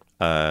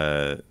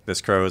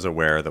this crow is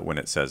aware that when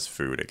it says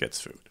food, it gets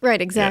food.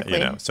 Right, exactly.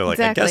 Yeah, So like,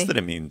 exactly. I guess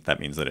that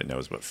means that it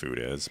knows what food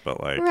is,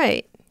 but like...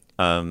 Right.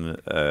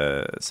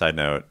 Side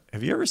note,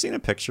 have you ever seen a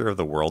picture of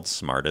the world's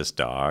smartest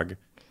dog?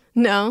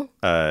 No.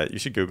 You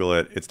should Google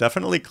it. It's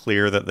definitely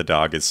clear that the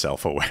dog is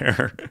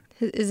self-aware.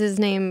 Is his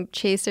name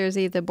Chaser? Is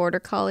he the border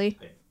collie?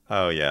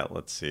 Oh, yeah.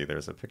 Let's see.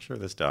 There's a picture of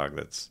this dog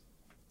that's...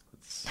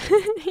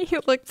 He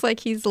looks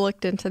like he's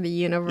looked into the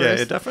universe. Yeah,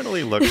 it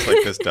definitely looks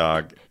like this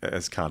dog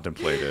has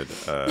contemplated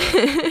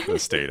the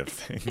state of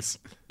things.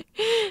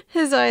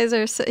 His eyes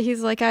are...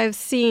 he's like, I've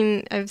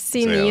seen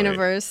the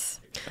universe.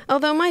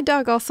 Although my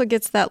dog also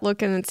gets that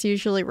look, and it's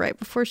usually right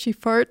before she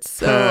farts,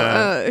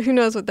 so who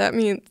knows what that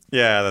means.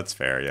 Yeah, that's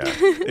fair, yeah.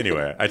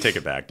 Anyway, I take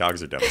it back.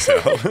 Dogs are dumb,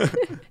 so...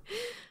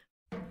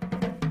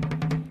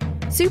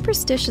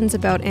 Superstitions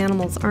about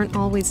animals aren't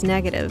always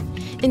negative.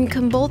 In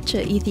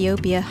Kambolcha,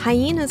 Ethiopia,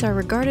 hyenas are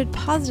regarded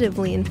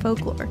positively in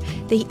folklore.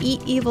 They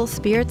eat evil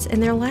spirits,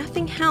 and their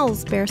laughing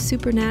howls bear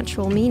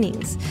supernatural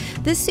meanings.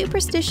 This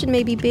superstition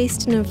may be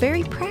based in a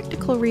very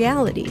practical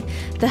reality.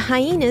 The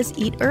hyenas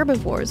eat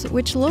herbivores,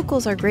 which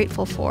locals are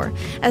grateful for,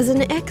 as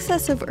an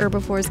excess of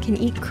herbivores can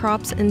eat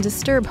crops and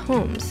disturb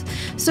homes.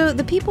 So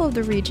the people of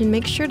the region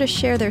make sure to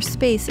share their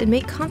space and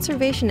make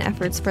conservation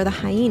efforts for the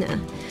hyena.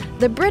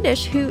 The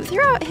British, who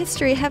throughout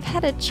history have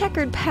had a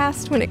checkered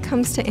past when it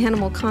comes to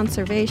animal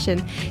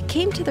conservation,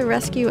 came to the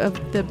rescue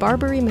of the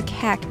Barbary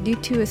macaque due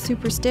to a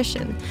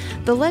superstition.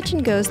 The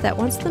legend goes that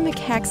once the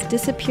macaques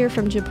disappear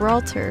from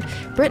Gibraltar,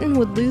 Britain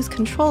would lose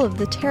control of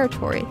the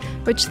territory,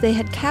 which they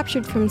had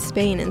captured from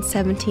Spain in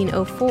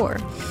 1704.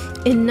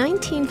 In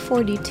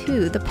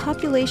 1942, the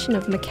population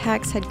of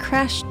macaques had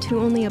crashed to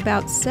only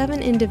about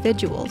 7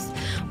 individuals.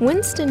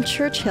 Winston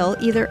Churchill,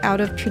 either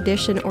out of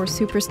tradition or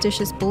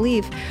superstitious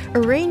belief,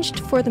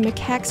 arranged for the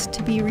macaques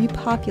to be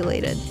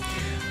repopulated.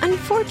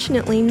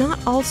 Unfortunately, not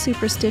all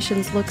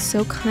superstitions look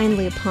so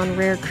kindly upon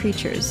rare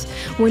creatures.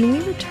 When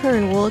we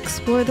return, we'll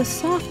explore the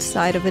soft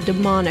side of a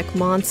demonic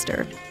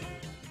monster.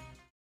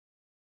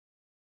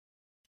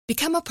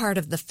 Become a part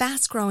of the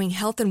fast-growing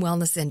health and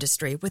wellness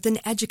industry with an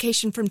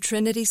education from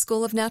Trinity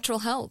School of Natural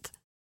Health.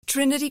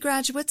 Trinity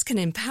graduates can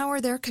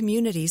empower their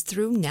communities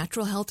through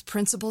natural health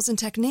principles and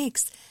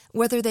techniques,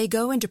 whether they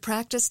go into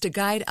practice to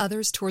guide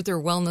others toward their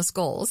wellness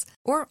goals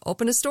or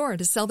open a store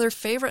to sell their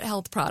favorite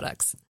health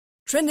products.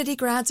 Trinity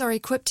grads are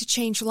equipped to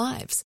change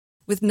lives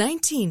with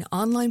 19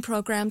 online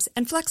programs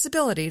and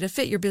flexibility to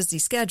fit your busy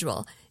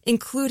schedule,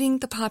 including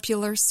the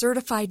popular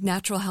Certified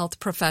Natural Health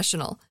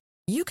Professional.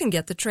 You can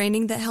get the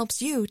training that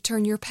helps you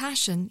turn your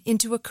passion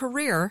into a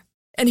career.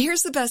 And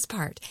here's the best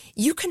part.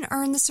 You can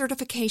earn the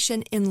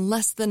certification in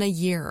less than a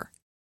year.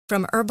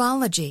 From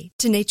herbology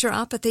to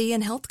naturopathy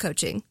and health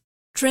coaching,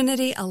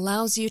 Trinity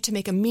allows you to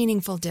make a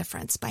meaningful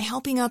difference by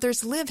helping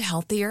others live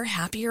healthier,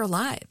 happier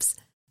lives.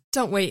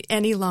 Don't wait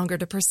any longer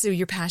to pursue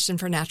your passion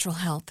for natural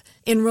health.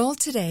 Enroll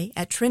today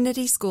at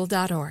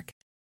trinityschool.org.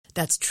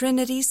 That's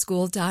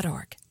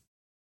trinityschool.org.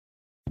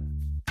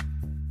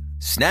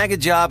 Snag a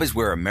Job is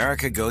where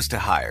America goes to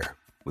hire,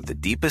 with the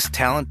deepest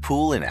talent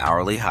pool in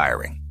hourly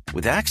hiring.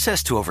 With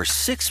access to over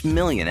 6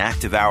 million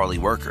active hourly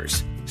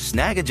workers,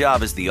 Snag a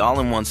Job is the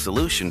all-in-one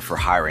solution for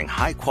hiring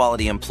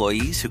high-quality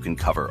employees who can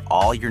cover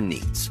all your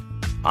needs.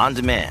 On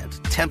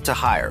demand, temp to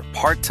hire,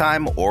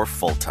 part-time or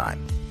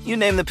full-time. You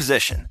name the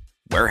position.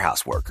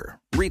 Warehouse worker,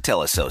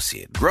 retail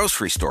associate,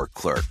 grocery store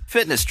clerk,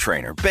 fitness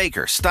trainer,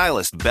 baker,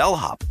 stylist,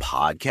 bellhop,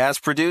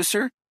 podcast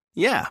producer.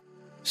 Yeah,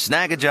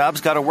 Snag a Job's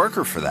got a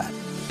worker for that.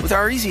 With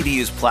our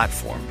easy-to-use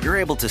platform, you're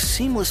able to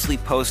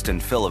seamlessly post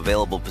and fill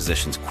available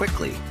positions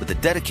quickly with a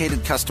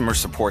dedicated customer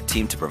support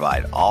team to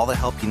provide all the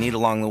help you need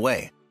along the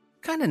way.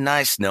 Kind of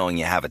nice knowing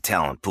you have a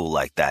talent pool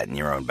like that in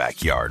your own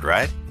backyard,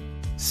 right?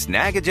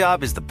 Snag a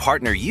Job is the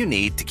partner you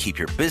need to keep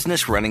your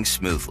business running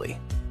smoothly.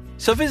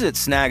 So visit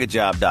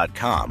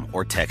snagajob.com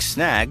or text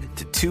SNAG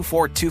to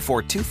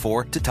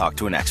 242424 to talk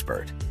to an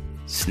expert.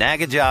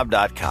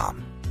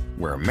 Snagajob.com,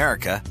 where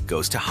America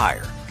goes to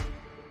hire.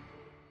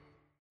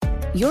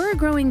 You're a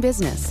growing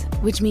business,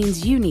 which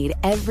means you need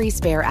every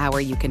spare hour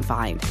you can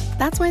find.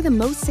 That's why the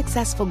most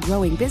successful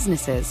growing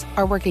businesses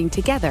are working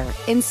together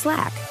in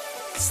Slack.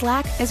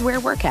 Slack is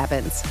where work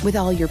happens, with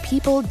all your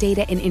people,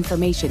 data, and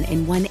information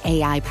in one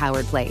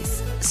AI-powered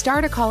place.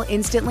 Start a call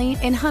instantly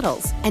in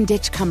huddles and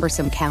ditch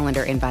cumbersome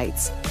calendar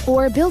invites.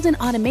 Or build an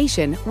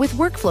automation with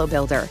Workflow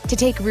Builder to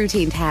take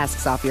routine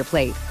tasks off your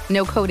plate.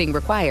 No coding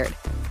required.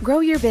 Grow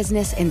your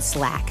business in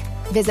Slack.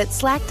 Visit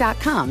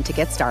slack.com to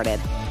get started.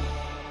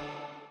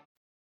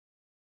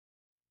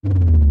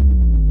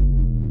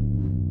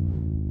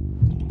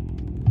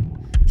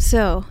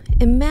 So,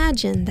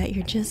 imagine that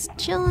you're just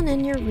chilling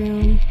in your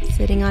room,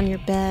 sitting on your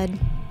bed,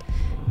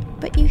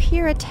 but you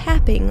hear a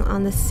tapping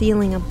on the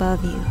ceiling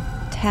above you.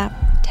 Tap,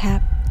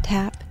 tap,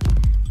 tap.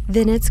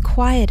 Then it's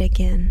quiet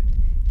again.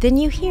 Then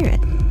you hear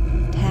it.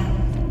 Tap,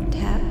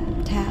 tap,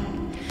 tap.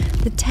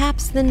 The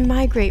taps then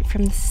migrate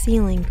from the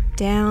ceiling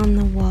down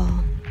the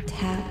wall.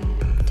 Tap,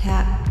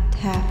 tap,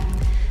 tap.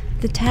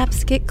 The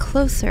taps get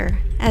closer,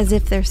 as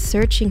if they're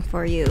searching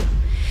for you.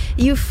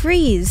 You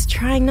freeze,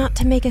 trying not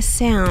to make a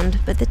sound,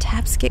 but the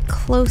taps get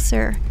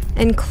closer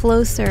and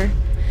closer.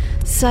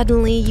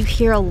 Suddenly, you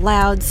hear a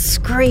loud,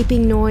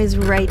 scraping noise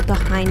right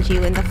behind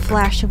you and the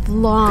flash of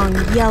long,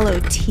 yellow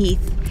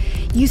teeth.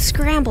 You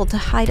scramble to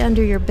hide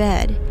under your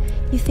bed.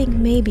 You think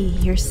maybe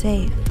you're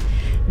safe.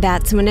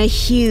 That's when a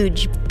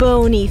huge,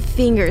 bony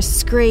finger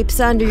scrapes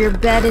under your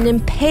bed and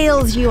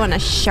impales you on a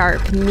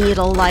sharp,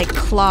 needle-like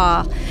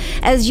claw.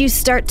 As you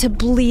start to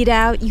bleed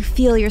out, you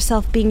feel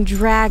yourself being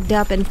dragged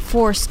up and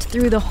forced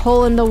through the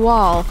hole in the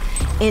wall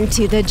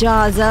into the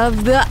jaws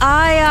of the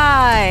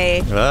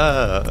Eye.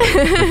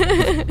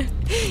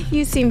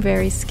 You seem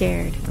very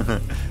scared.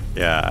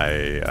 Yeah,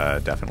 I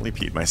definitely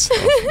peed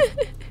myself.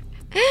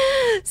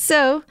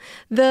 So,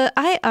 the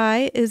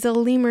Ai is a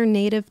lemur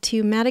native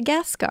to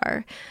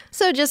Madagascar.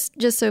 So, just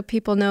so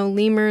people know,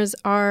 lemurs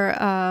are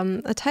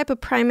a type of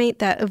primate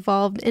that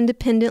evolved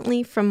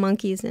independently from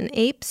monkeys and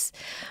apes.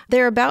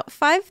 They're about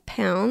 5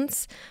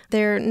 pounds.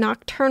 They're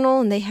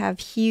nocturnal and they have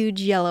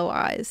huge yellow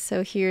eyes.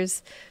 So,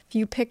 here's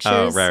few pictures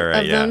of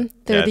them.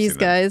 They're these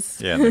guys.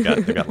 Yeah, they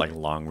got like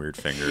long, weird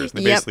fingers.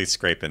 They basically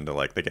scrape into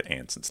they get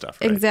ants and stuff,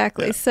 right?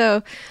 Exactly. Yeah.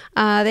 So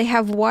they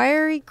have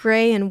wiry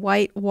gray and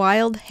white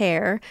wild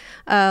hair,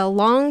 a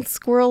long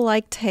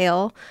squirrel-like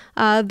tail.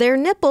 Their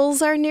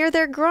nipples are near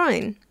their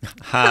groin.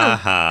 Ha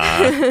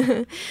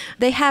ha.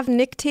 They have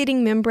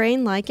nictitating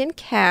membrane like in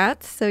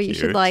cats, so you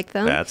should like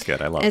them. That's good.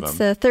 I love them. It's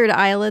the third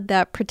eyelid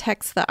that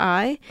protects the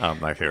eye.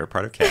 My favorite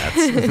part of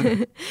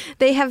cats.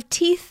 They have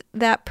teeth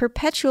that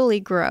perpetually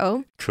grow.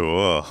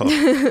 Cool.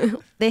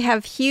 They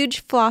have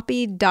huge,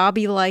 floppy,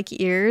 Dobby-like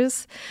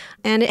ears,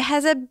 and it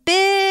has a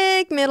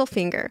big middle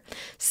finger.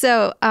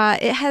 So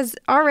it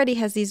already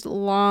has these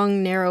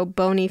long, narrow,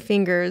 bony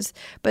fingers,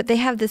 but they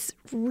have this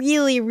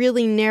really,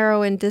 really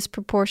narrow and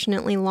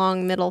disproportionately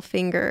long middle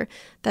finger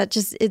that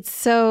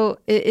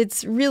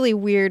it's really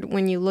weird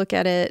when you look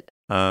at it.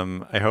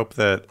 I hope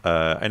that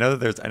I know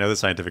the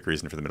scientific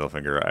reason for the middle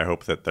finger. I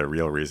hope that the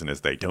real reason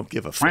is they don't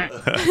give a fuck.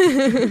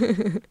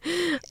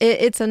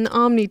 It's an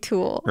omni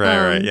tool.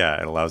 Right.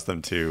 Yeah, it allows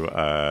them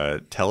to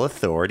tell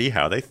authority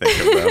how they think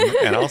of them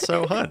and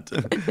also hunt.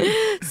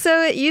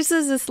 So it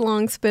uses this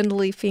long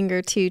spindly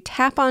finger to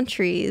tap on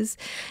trees,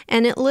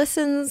 and it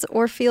listens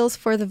or feels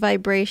for the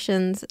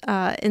vibrations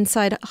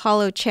inside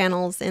hollow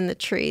channels in the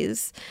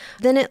trees.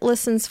 Then it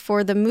listens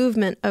for the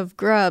movement of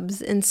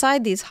grubs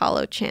inside these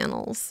hollow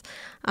channels.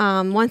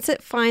 Once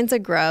it finds a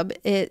grub,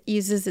 it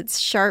uses its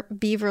sharp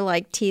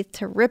beaver-like teeth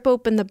to rip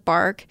open the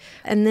bark,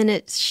 and then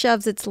it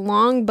shoves its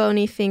long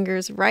bony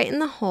fingers right in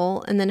the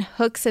hole and then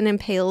hooks and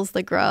impales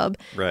the grub,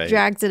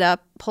 drags it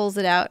up, pulls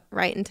it out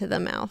right into the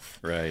mouth.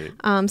 Right.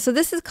 So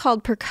this is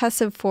called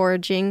percussive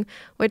foraging,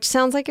 which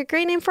sounds like a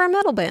great name for a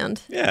metal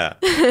band. Yeah.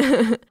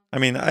 I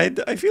mean,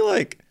 I feel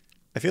like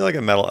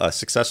a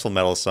successful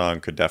metal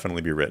song could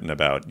definitely be written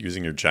about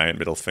using your giant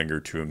middle finger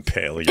to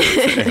impale your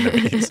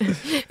enemies.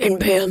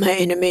 Impale my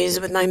enemies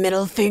with my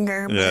middle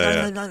finger.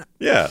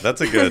 Yeah,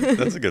 that's a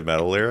good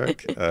metal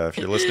lyric. If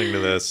you're listening to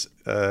this,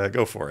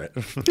 go for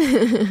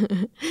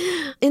it.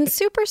 In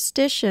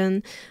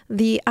superstition,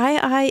 the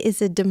Ai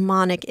is a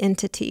demonic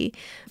entity.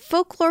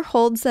 Folklore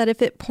holds that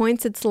if it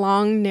points its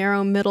long,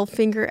 narrow middle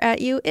finger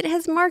at you, it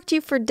has marked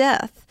you for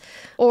death.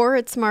 Or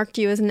it's marked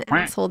you as an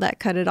asshole that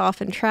cut it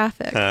off in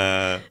traffic.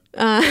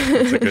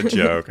 That's a good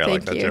joke. I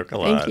like that joke a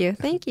lot.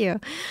 Thank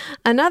you.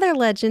 Another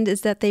legend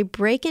is that they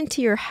break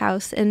into your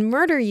house and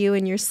murder you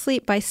in your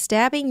sleep by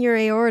stabbing your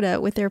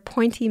aorta with their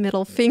pointy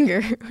middle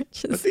finger.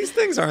 But these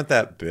things aren't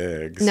that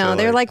big. No,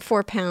 they're like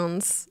 4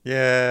 pounds.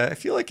 Yeah, I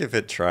feel like if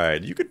it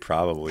tried, you could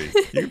probably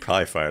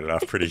fight it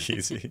off pretty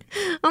easy.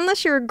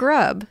 Unless you're a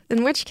grub,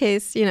 in which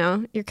case,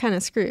 you're kind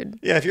of screwed.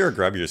 Yeah, if you're a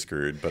grub, you're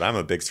screwed, but I'm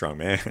a big, strong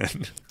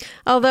man.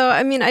 Although,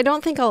 I mean, I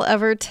don't think I'll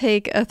ever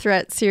take a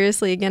threat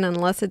seriously again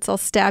unless I'll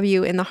stab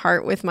you in the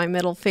heart with my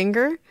middle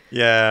finger.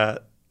 Yeah,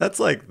 that's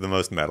like the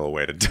most metal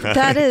way to die.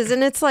 That is,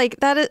 and it's like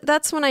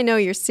that's when I know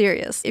you're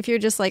serious. If you're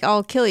just like,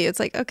 I'll kill you, it's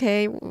like,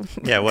 okay,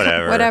 yeah,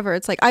 whatever.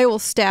 It's like, I will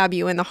stab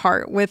you in the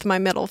heart with my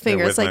middle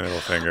finger. Yeah, it's like, my middle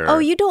finger. Oh,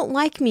 you don't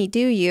like me,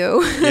 do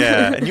you?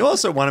 Yeah, and you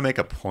also want to make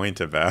a point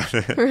about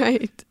it.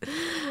 Right.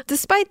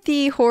 Despite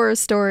the horror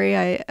story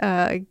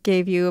I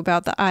gave you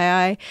about the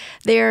Ai,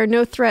 they are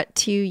no threat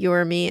to you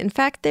or me. In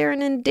fact, they're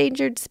an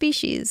endangered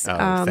species.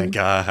 Oh, thank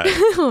God.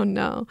 Oh,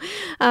 no.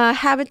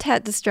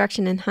 Habitat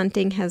destruction and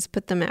hunting has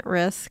put them at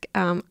risk.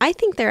 I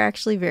think they're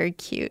actually very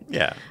cute.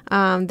 Yeah.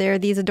 They're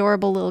these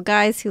adorable little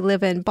guys who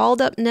live in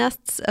balled up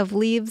nests of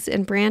leaves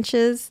and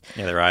branches.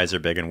 Yeah, their eyes are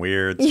big and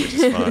weird, which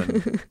is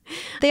fun.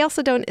 They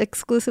also don't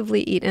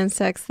exclusively eat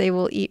insects. They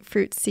will eat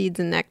fruit, seeds,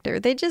 and nectar.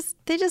 They just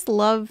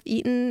love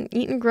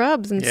eating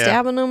grubs and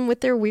stabbing them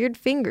with their weird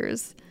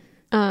fingers.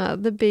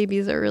 The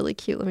babies are really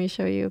cute. Let me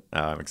show you. Oh,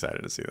 I'm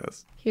excited to see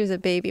this. Here's a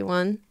baby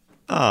one.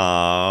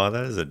 Oh,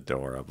 that is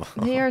adorable.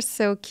 They are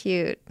so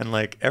cute. And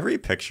like every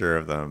picture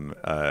of them,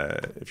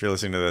 if you're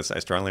listening to this, I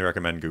strongly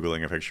recommend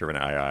Googling a picture of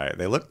an Ai.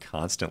 They look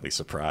constantly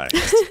surprised.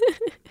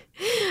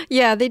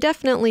 Yeah, they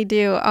definitely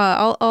do.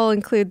 I'll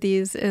include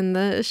these in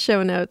the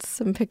show notes,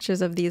 some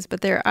pictures of these,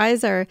 but their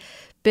eyes are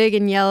big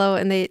and yellow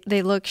and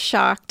they look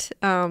shocked.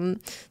 Some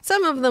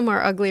of them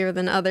are uglier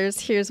than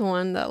others. Here's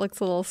one that looks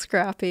a little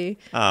scrappy.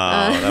 Oh,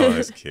 that one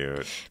is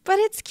cute. But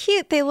it's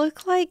cute. They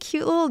look like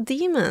cute little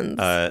demons.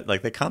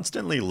 Like they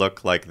constantly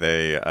look like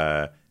they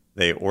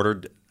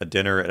ordered a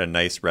dinner at a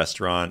nice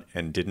restaurant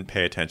and didn't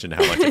pay attention to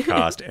how much it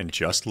cost and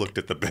just looked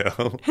at the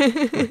bill.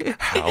 Like,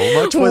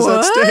 how much was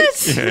at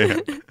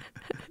stake? Yeah.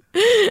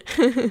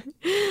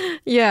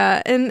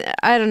 Yeah, and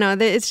I don't know.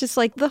 It's just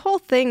like the whole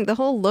thing, the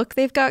whole look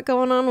they've got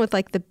going on with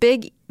like the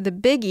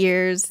big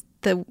ears,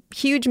 the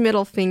huge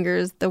middle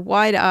fingers, the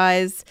wide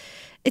eyes.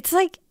 It's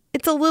like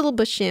it's a little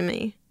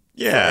Buscemi.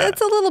 Yeah.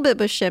 It's a little bit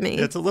Buscemi.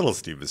 It's a little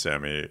Steve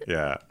Buscemi,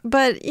 yeah.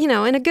 But, in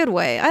a good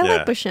way. I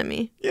like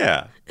Buscemi.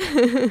 Yeah.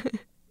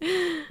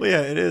 Well,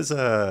 yeah, it is,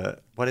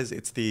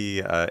 it's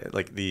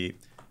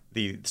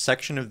the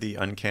section of the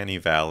uncanny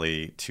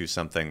valley to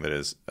something that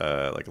is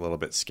like a little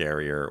bit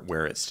scarier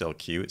where it's still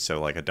cute. So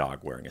like a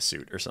dog wearing a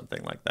suit or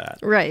something like that.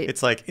 Right.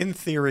 It's like, in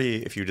theory,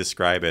 if you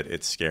describe it,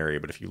 it's scary.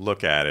 But if you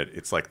look at it,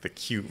 it's like the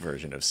cute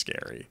version of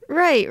scary.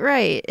 Right.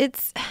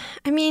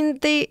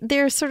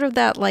 They're sort of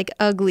that like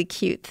ugly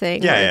cute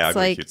thing. Yeah, it's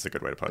ugly like, cute's a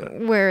good way to put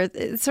it. Where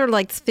it's sort of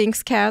like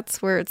Sphinx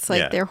cats, where it's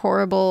like they're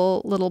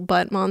horrible little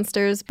butt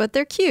monsters, but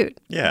they're cute.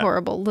 Yeah.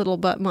 Horrible little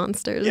butt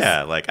monsters.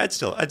 Yeah, like I'd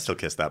still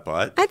kiss that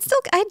butt.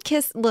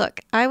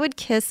 I would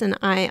kiss an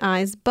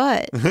eye's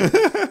butt.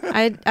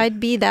 I'd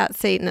be that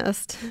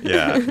Satanist.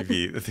 Yeah,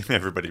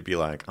 everybody'd be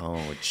like,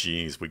 "Oh,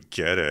 geez, we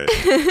get it.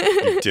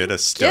 You did a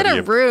study. Get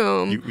a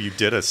room. You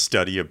did a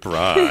study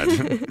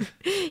abroad.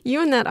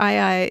 You and that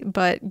eye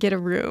butt get a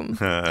room."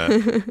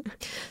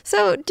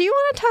 So, do you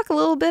want to talk a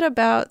little bit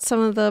about some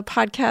of the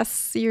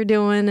podcasts you're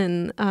doing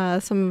and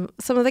some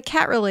of the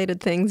cat-related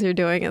things you're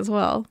doing as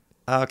well?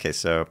 Okay,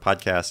 so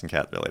podcasts and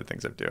cat-related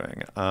things I'm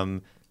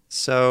doing.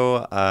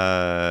 So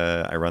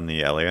I run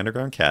the LA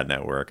Underground Cat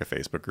Network, a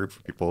Facebook group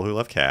for people who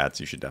love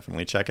cats. You should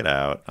definitely check it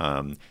out.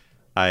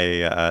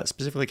 I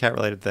specifically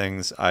cat-related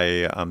things.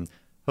 I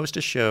host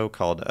a show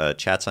called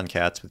Chats on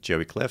Cats with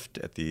Joey Clift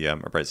at the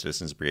Upright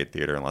Citizens Brigade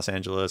Theater in Los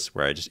Angeles,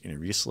 where I just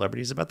interview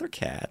celebrities about their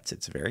cats.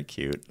 It's very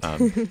cute.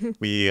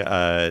 We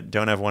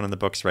don't have one in the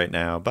books right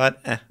now, but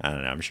I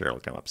don't know. I'm sure it'll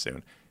come up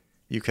soon.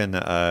 You can,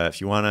 if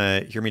you want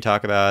to hear me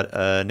talk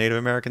about Native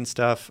American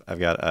stuff, I've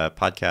got a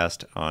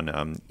podcast on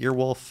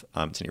Earwolf.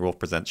 It's an Earwolf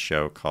Presents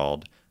show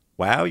called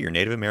Wow, You're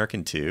Native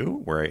American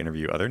Too, where I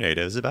interview other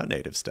natives about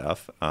native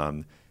stuff.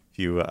 If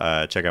you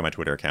check out my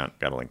Twitter account,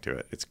 got a link to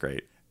it. It's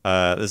great.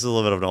 This is a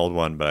little bit of an old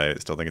one, but I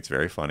still think it's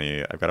very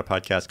funny. I've got a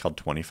podcast called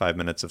 25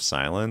 Minutes of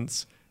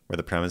Silence, where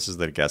the premise is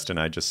that a guest and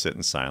I just sit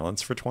in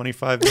silence for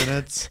 25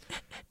 minutes.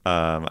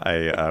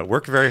 I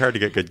work very hard to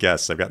get good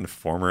guests. I've gotten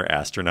former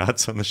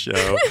astronauts on the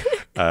show,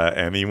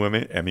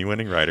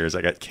 Emmy-winning writers.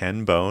 I got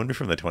Ken Bone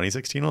from the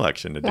 2016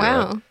 election to do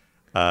it.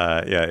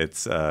 Yeah,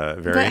 it's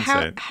very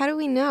insane. How do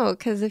we know?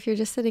 Because if you're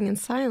just sitting in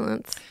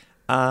silence...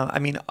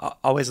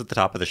 always at the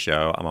top of the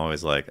show, I'm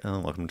always like, "Oh,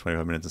 welcome to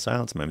 25 Minutes of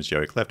Silence. My name is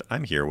Joey Clift.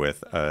 I'm here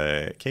with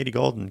Katie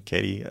Golden."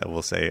 Katie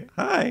will say,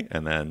 "Hi."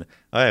 And then,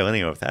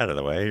 anyway, with that out of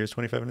the way, here's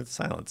 25 Minutes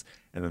of Silence.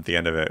 And then at the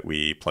end of it,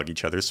 we plug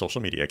each other's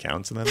social media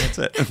accounts, and then that's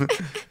it.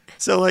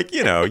 So, like,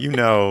 you know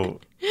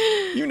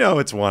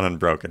it's one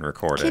unbroken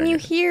recording. Can you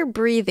hear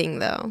breathing,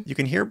 though? You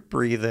can hear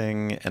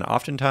breathing, and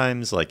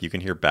oftentimes, like, you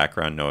can hear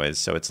background noise.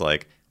 So it's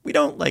like, we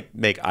don't like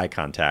make eye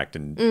contact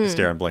and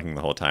stare and blinking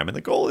the whole time. And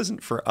the goal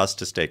isn't for us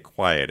to stay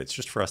quiet. It's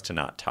just for us to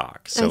not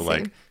talk. So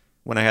like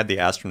when I had the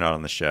astronaut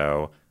on the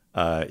show,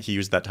 he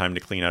used that time to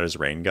clean out his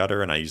rain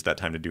gutter, and I used that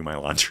time to do my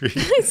laundry.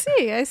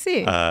 I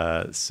see.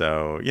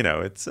 So,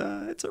 it's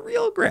a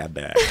real grab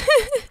bag.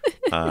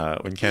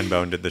 When Ken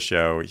Bone did the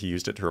show, he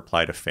used it to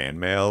reply to fan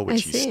mail,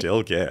 which he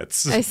still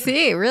gets. I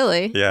see,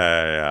 really?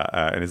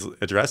 Yeah. And his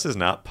address is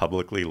not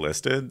publicly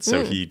listed,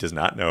 so he does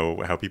not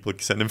know how people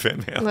send him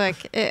fan mail. Look,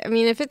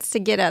 if it's to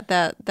get at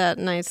that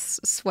nice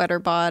sweater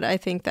bod, I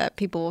think that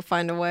people will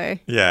find a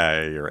way.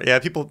 Yeah, you're right. Yeah,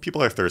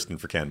 people are thirsting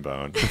for Ken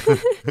Bone.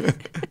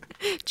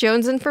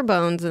 Jonesing for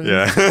bones.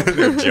 Yeah,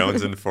 they're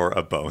jonesing for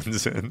a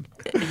bonesin.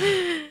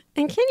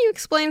 And can you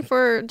explain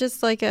for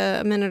just like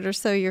a minute or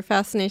so your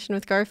fascination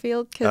with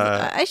Garfield? Because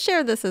I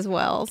share this as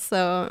well.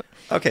 So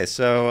okay,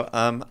 so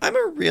I'm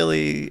a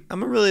really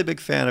big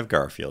fan of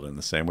Garfield in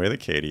the same way that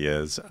Katie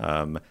is.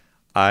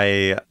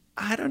 I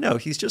don't know.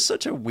 He's just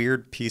such a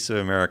weird piece of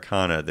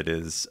Americana that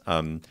is.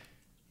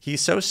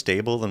 He's so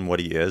stable in what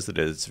he is that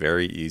it's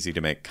very easy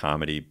to make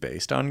comedy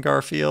based on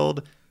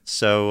Garfield.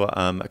 So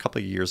a couple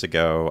of years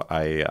ago,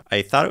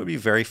 I thought it would be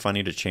very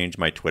funny to change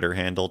my Twitter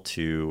handle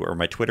or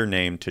my Twitter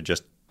name to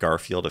just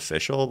Garfield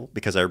Official,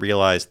 because I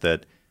realized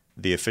that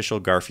the official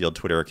Garfield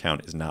Twitter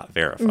account is not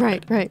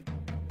verified. Right.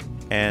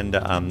 And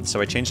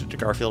so I changed it to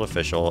Garfield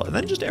Official, and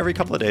then just every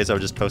couple of days I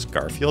would just post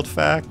Garfield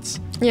facts.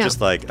 Yeah. Just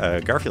like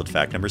Garfield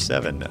fact number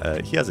 7.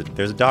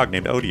 There's a dog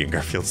named Odie in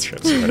Garfield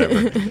strips or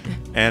whatever.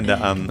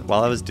 And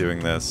while I was doing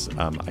this,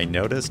 I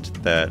noticed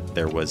that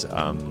there was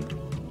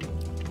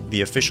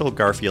the official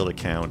Garfield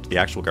account, the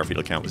actual Garfield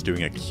account, was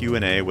doing a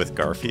Q&A with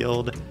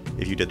Garfield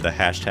if you did the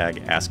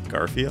hashtag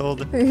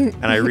 #AskGarfield.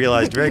 And I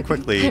realized very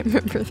quickly, I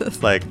remember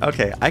this. Like,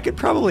 okay, I could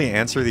probably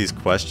answer these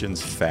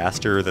questions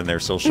faster than their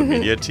social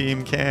media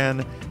team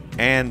can.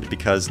 And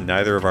because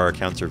neither of our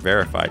accounts are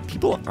verified,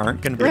 people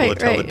aren't going to be able to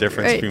tell the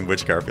difference between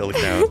which Garfield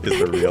account is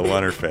the real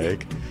one or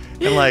fake.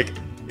 And like,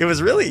 it was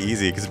really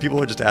easy because people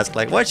would just ask,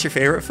 like, what's your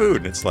favorite food?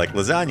 And it's like,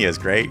 lasagna is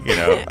great,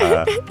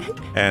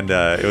 and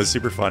it was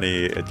super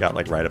funny. It got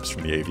like write-ups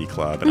from the AV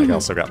Club, and I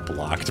also got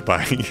blocked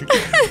by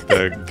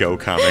the Go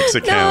Comics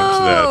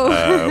account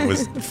that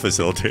was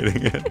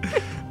facilitating it.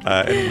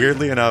 And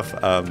weirdly enough,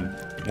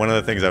 one of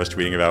the things I was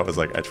tweeting about was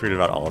like, I tweeted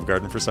about Olive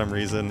Garden for some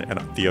reason, and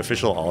the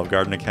official Olive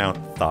Garden account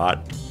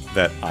thought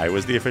that I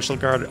was the official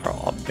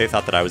they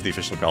thought that I was the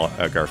official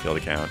Garfield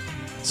account.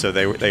 So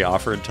they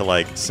offered to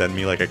like send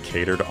me like a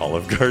catered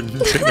Olive Garden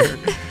dinner.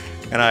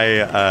 And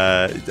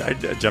I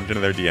jumped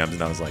into their DMs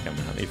and I was like, I'm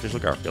not the official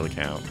Garfield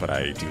account, but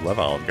I do love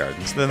Olive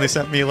Garden. So then they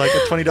sent me like a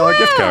 $20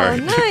 gift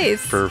card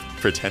nice. for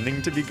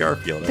pretending to be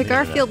Garfield. The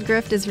Garfield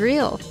grift is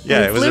real.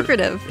 Yeah, it was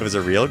lucrative. It was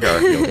a real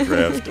Garfield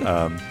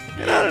grift.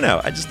 And I don't know.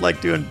 I just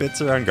like doing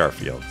bits around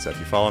Garfield. So if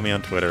you follow me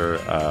on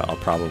Twitter, I'll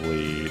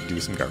probably do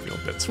some Garfield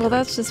bits. Well,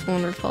 that's just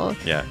wonderful.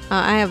 Yeah.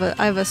 I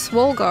have a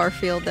Swole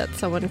Garfield that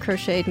someone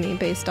crocheted me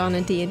based on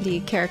a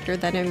D&D character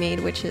that I made,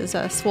 which is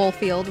a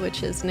Swolefield,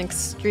 which is an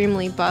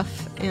extremely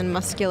buff and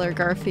muscular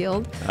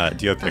Garfield.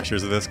 Do you have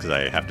pictures of this? Because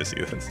I have to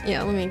see this.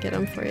 Yeah, let me get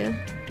them for you.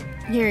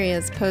 Here he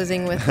is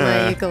posing with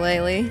my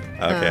ukulele.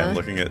 Okay, I'm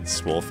looking at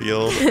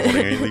Swolefield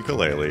holding a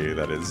ukulele.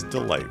 That is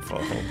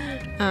delightful.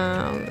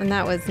 And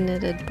that was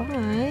knitted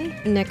by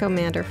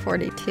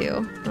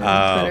Nicomander42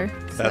 on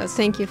Twitter. So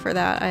thank you for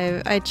that.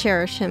 I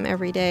cherish him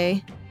every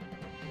day.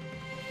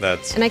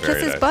 And I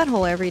kiss his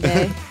butthole every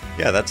day.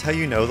 Yeah, that's how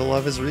you know the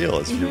love is real,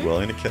 is if you're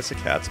willing to kiss a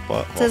cat's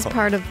butthole. This is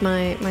part of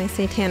my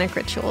satanic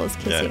ritual, is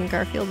kissing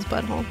Garfield's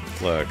butthole.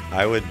 Look,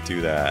 I would do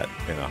that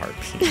in a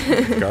heartbeat.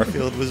 If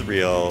Garfield was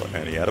real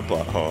and he had a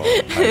butthole,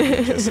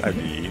 I'd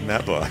be eating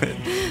that butt.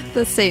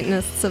 The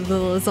Satanists of the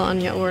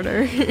lasagna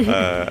order.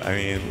 I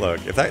mean,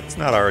 look, if that's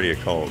not already a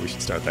cult, we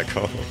should start that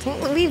cult.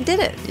 Well, we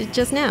did it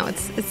just now.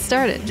 It's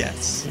started.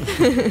 Yes.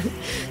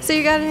 So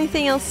you got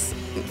anything else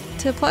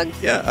to plug?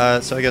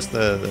 Yeah, so I guess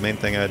the main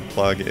thing I'd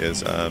plug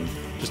is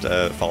just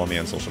follow me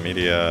on social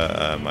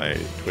media. My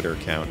Twitter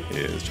account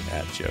is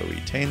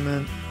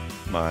 @JoeyTainment.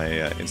 My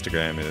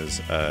Instagram is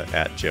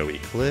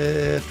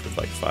 @JoeyClift with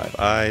like 5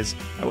 eyes.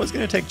 I was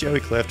going to take Joey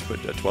Clift, but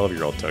a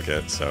 12-year-old took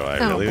it, so I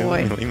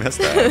really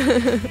messed up.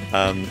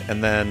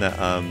 And then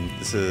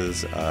this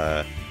is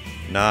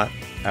not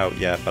out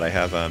yet, but I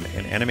have an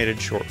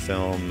animated short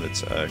film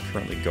that's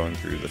currently going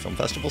through the film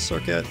festival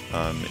circuit.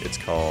 It's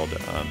called,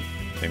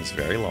 things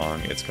very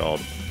long, it's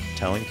called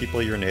Telling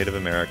People You're Native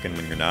American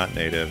When You're Not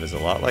Native is a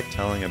lot like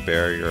telling a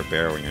bear you're a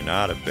bear when you're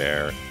not a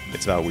bear.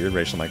 It's about weird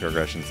racial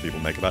microaggressions people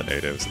make about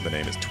natives. The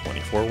name is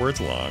 24 words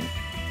long.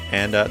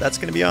 And that's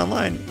going to be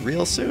online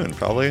real soon,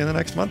 probably in the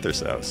next month or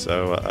so.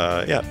 So,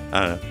 yeah, I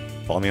don't know.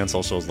 Follow me on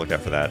socials. Look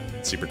out for that.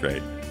 It's super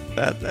great.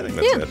 I think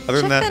that's it. Other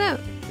than that,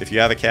 if you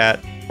have a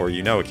cat or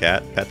you know a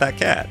cat, pet that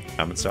cat.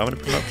 So I'm going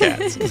to promote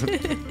cats.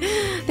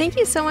 Thank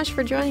you so much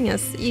for joining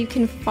us. You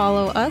can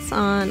follow us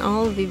on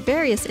all of the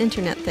various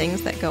internet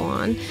things that go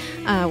on.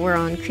 We're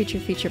on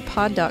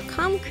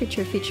creaturefeaturepod.com,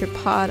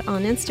 creaturefeaturepod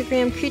on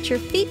Instagram,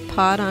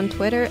 creaturefeetpod on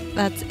Twitter.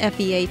 That's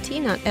F-E-A-T,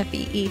 not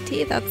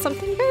F-E-E-T. That's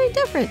something very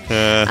different.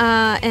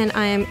 And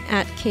I am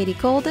at Katie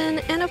Golden.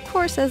 And of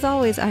course, as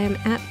always, I am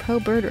at Pro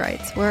Bird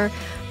Rights, where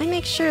I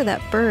make sure that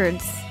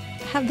birds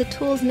have the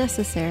tools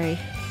necessary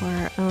for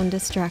our own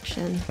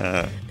distraction.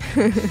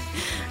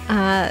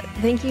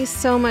 Thank you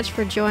so much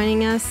for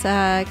joining us.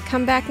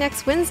 Come back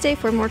next Wednesday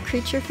for more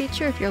Creature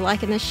Feature. If you're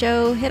liking the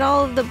show, hit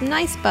all of the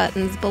nice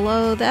buttons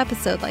below the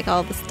episode, like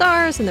all the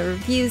stars and the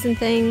reviews and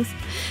things.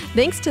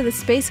 Thanks to the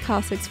Space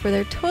Cossacks for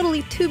their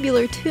totally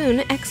tubular tune,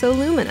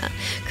 Exolumina.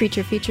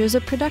 Creature Feature is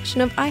a production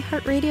of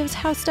iHeartRadio's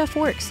How Stuff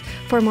Works.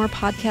 For more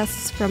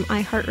podcasts from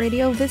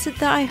iHeartRadio, visit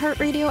the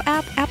iHeartRadio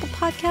app, Apple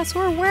Podcasts,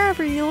 or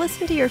wherever you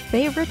listen to your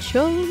favorite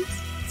shows.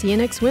 See you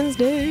next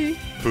Wednesday.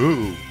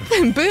 Boo.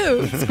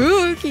 Boo.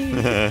 Spooky.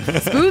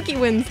 Spooky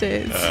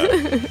Wednesdays.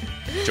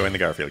 Join the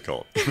Garfield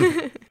cult.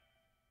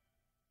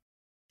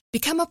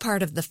 Become a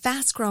part of the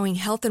fast-growing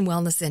health and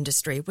wellness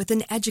industry with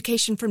an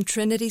education from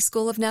Trinity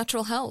School of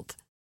Natural Health.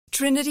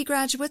 Trinity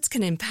graduates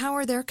can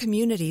empower their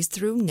communities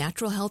through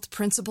natural health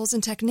principles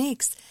and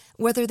techniques,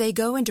 whether they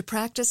go into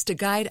practice to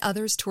guide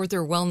others toward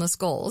their wellness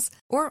goals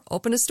or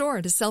open a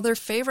store to sell their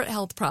favorite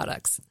health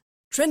products.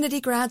 Trinity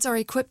grads are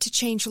equipped to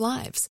change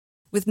lives.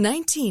 With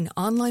 19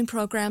 online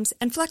programs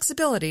and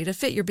flexibility to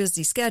fit your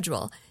busy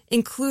schedule,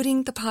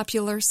 including the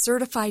popular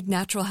Certified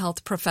Natural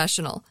Health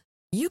Professional,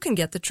 you can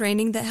get the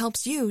training that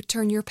helps you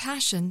turn your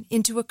passion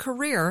into a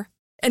career.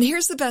 And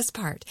here's the best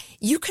part.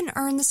 You can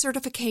earn the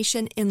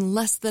certification in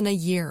less than a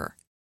year.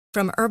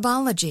 From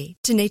herbology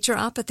to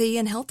naturopathy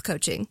and health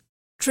coaching,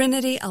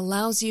 Trinity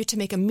allows you to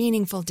make a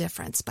meaningful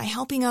difference by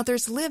helping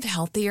others live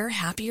healthier,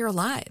 happier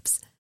lives.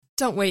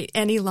 Don't wait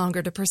any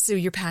longer to pursue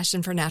your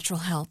passion for natural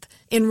health.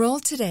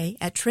 Enroll today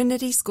at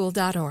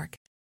trinityschool.org.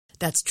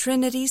 That's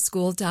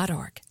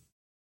trinityschool.org.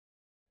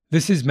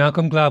 This is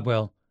Malcolm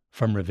Gladwell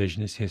from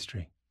Revisionist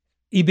History.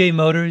 eBay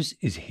Motors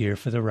is here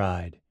for the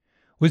ride.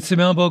 With some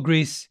elbow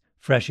grease,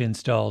 fresh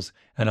installs,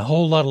 and a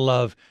whole lot of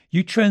love,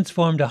 you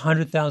transformed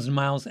 100,000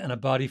 miles and a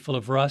body full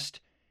of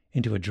rust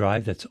into a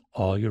drive that's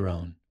all your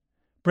own.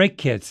 Brake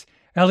kits,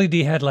 LED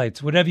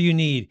headlights, whatever you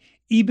need,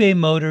 eBay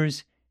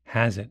Motors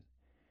has it.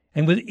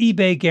 And with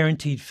eBay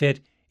Guaranteed Fit,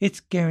 it's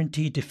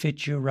guaranteed to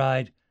fit your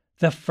ride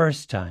the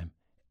first time,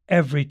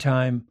 every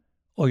time,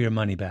 or your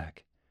money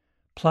back.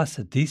 Plus,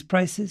 at these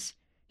prices,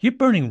 you're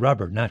burning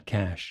rubber, not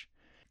cash.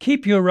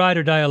 Keep your ride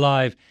or die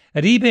alive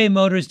at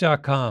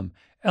ebaymotors.com.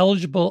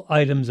 Eligible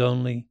items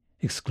only.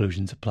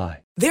 Exclusions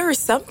apply. There are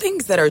some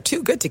things that are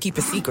too good to keep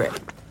a secret.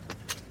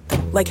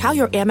 Like how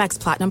your Amex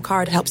Platinum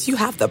card helps you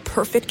have the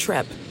perfect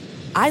trip.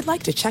 I'd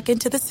like to check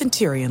into the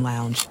Centurion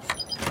Lounge.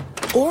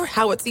 Or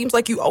how it seems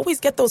like you always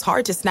get those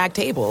hard-to-snag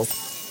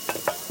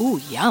tables. Ooh,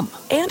 yum.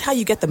 And how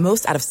you get the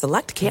most out of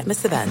select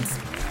can't-miss events.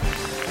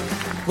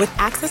 With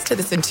access to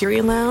the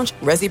Centurion Lounge,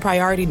 Resi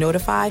Priority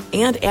Notify,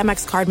 and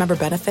Amex card member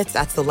benefits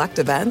at select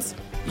events,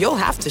 you'll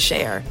have to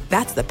share.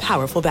 That's the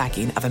powerful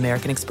backing of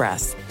American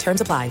Express.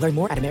 Terms apply. Learn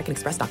more at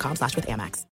americanexpress.com/withAmex.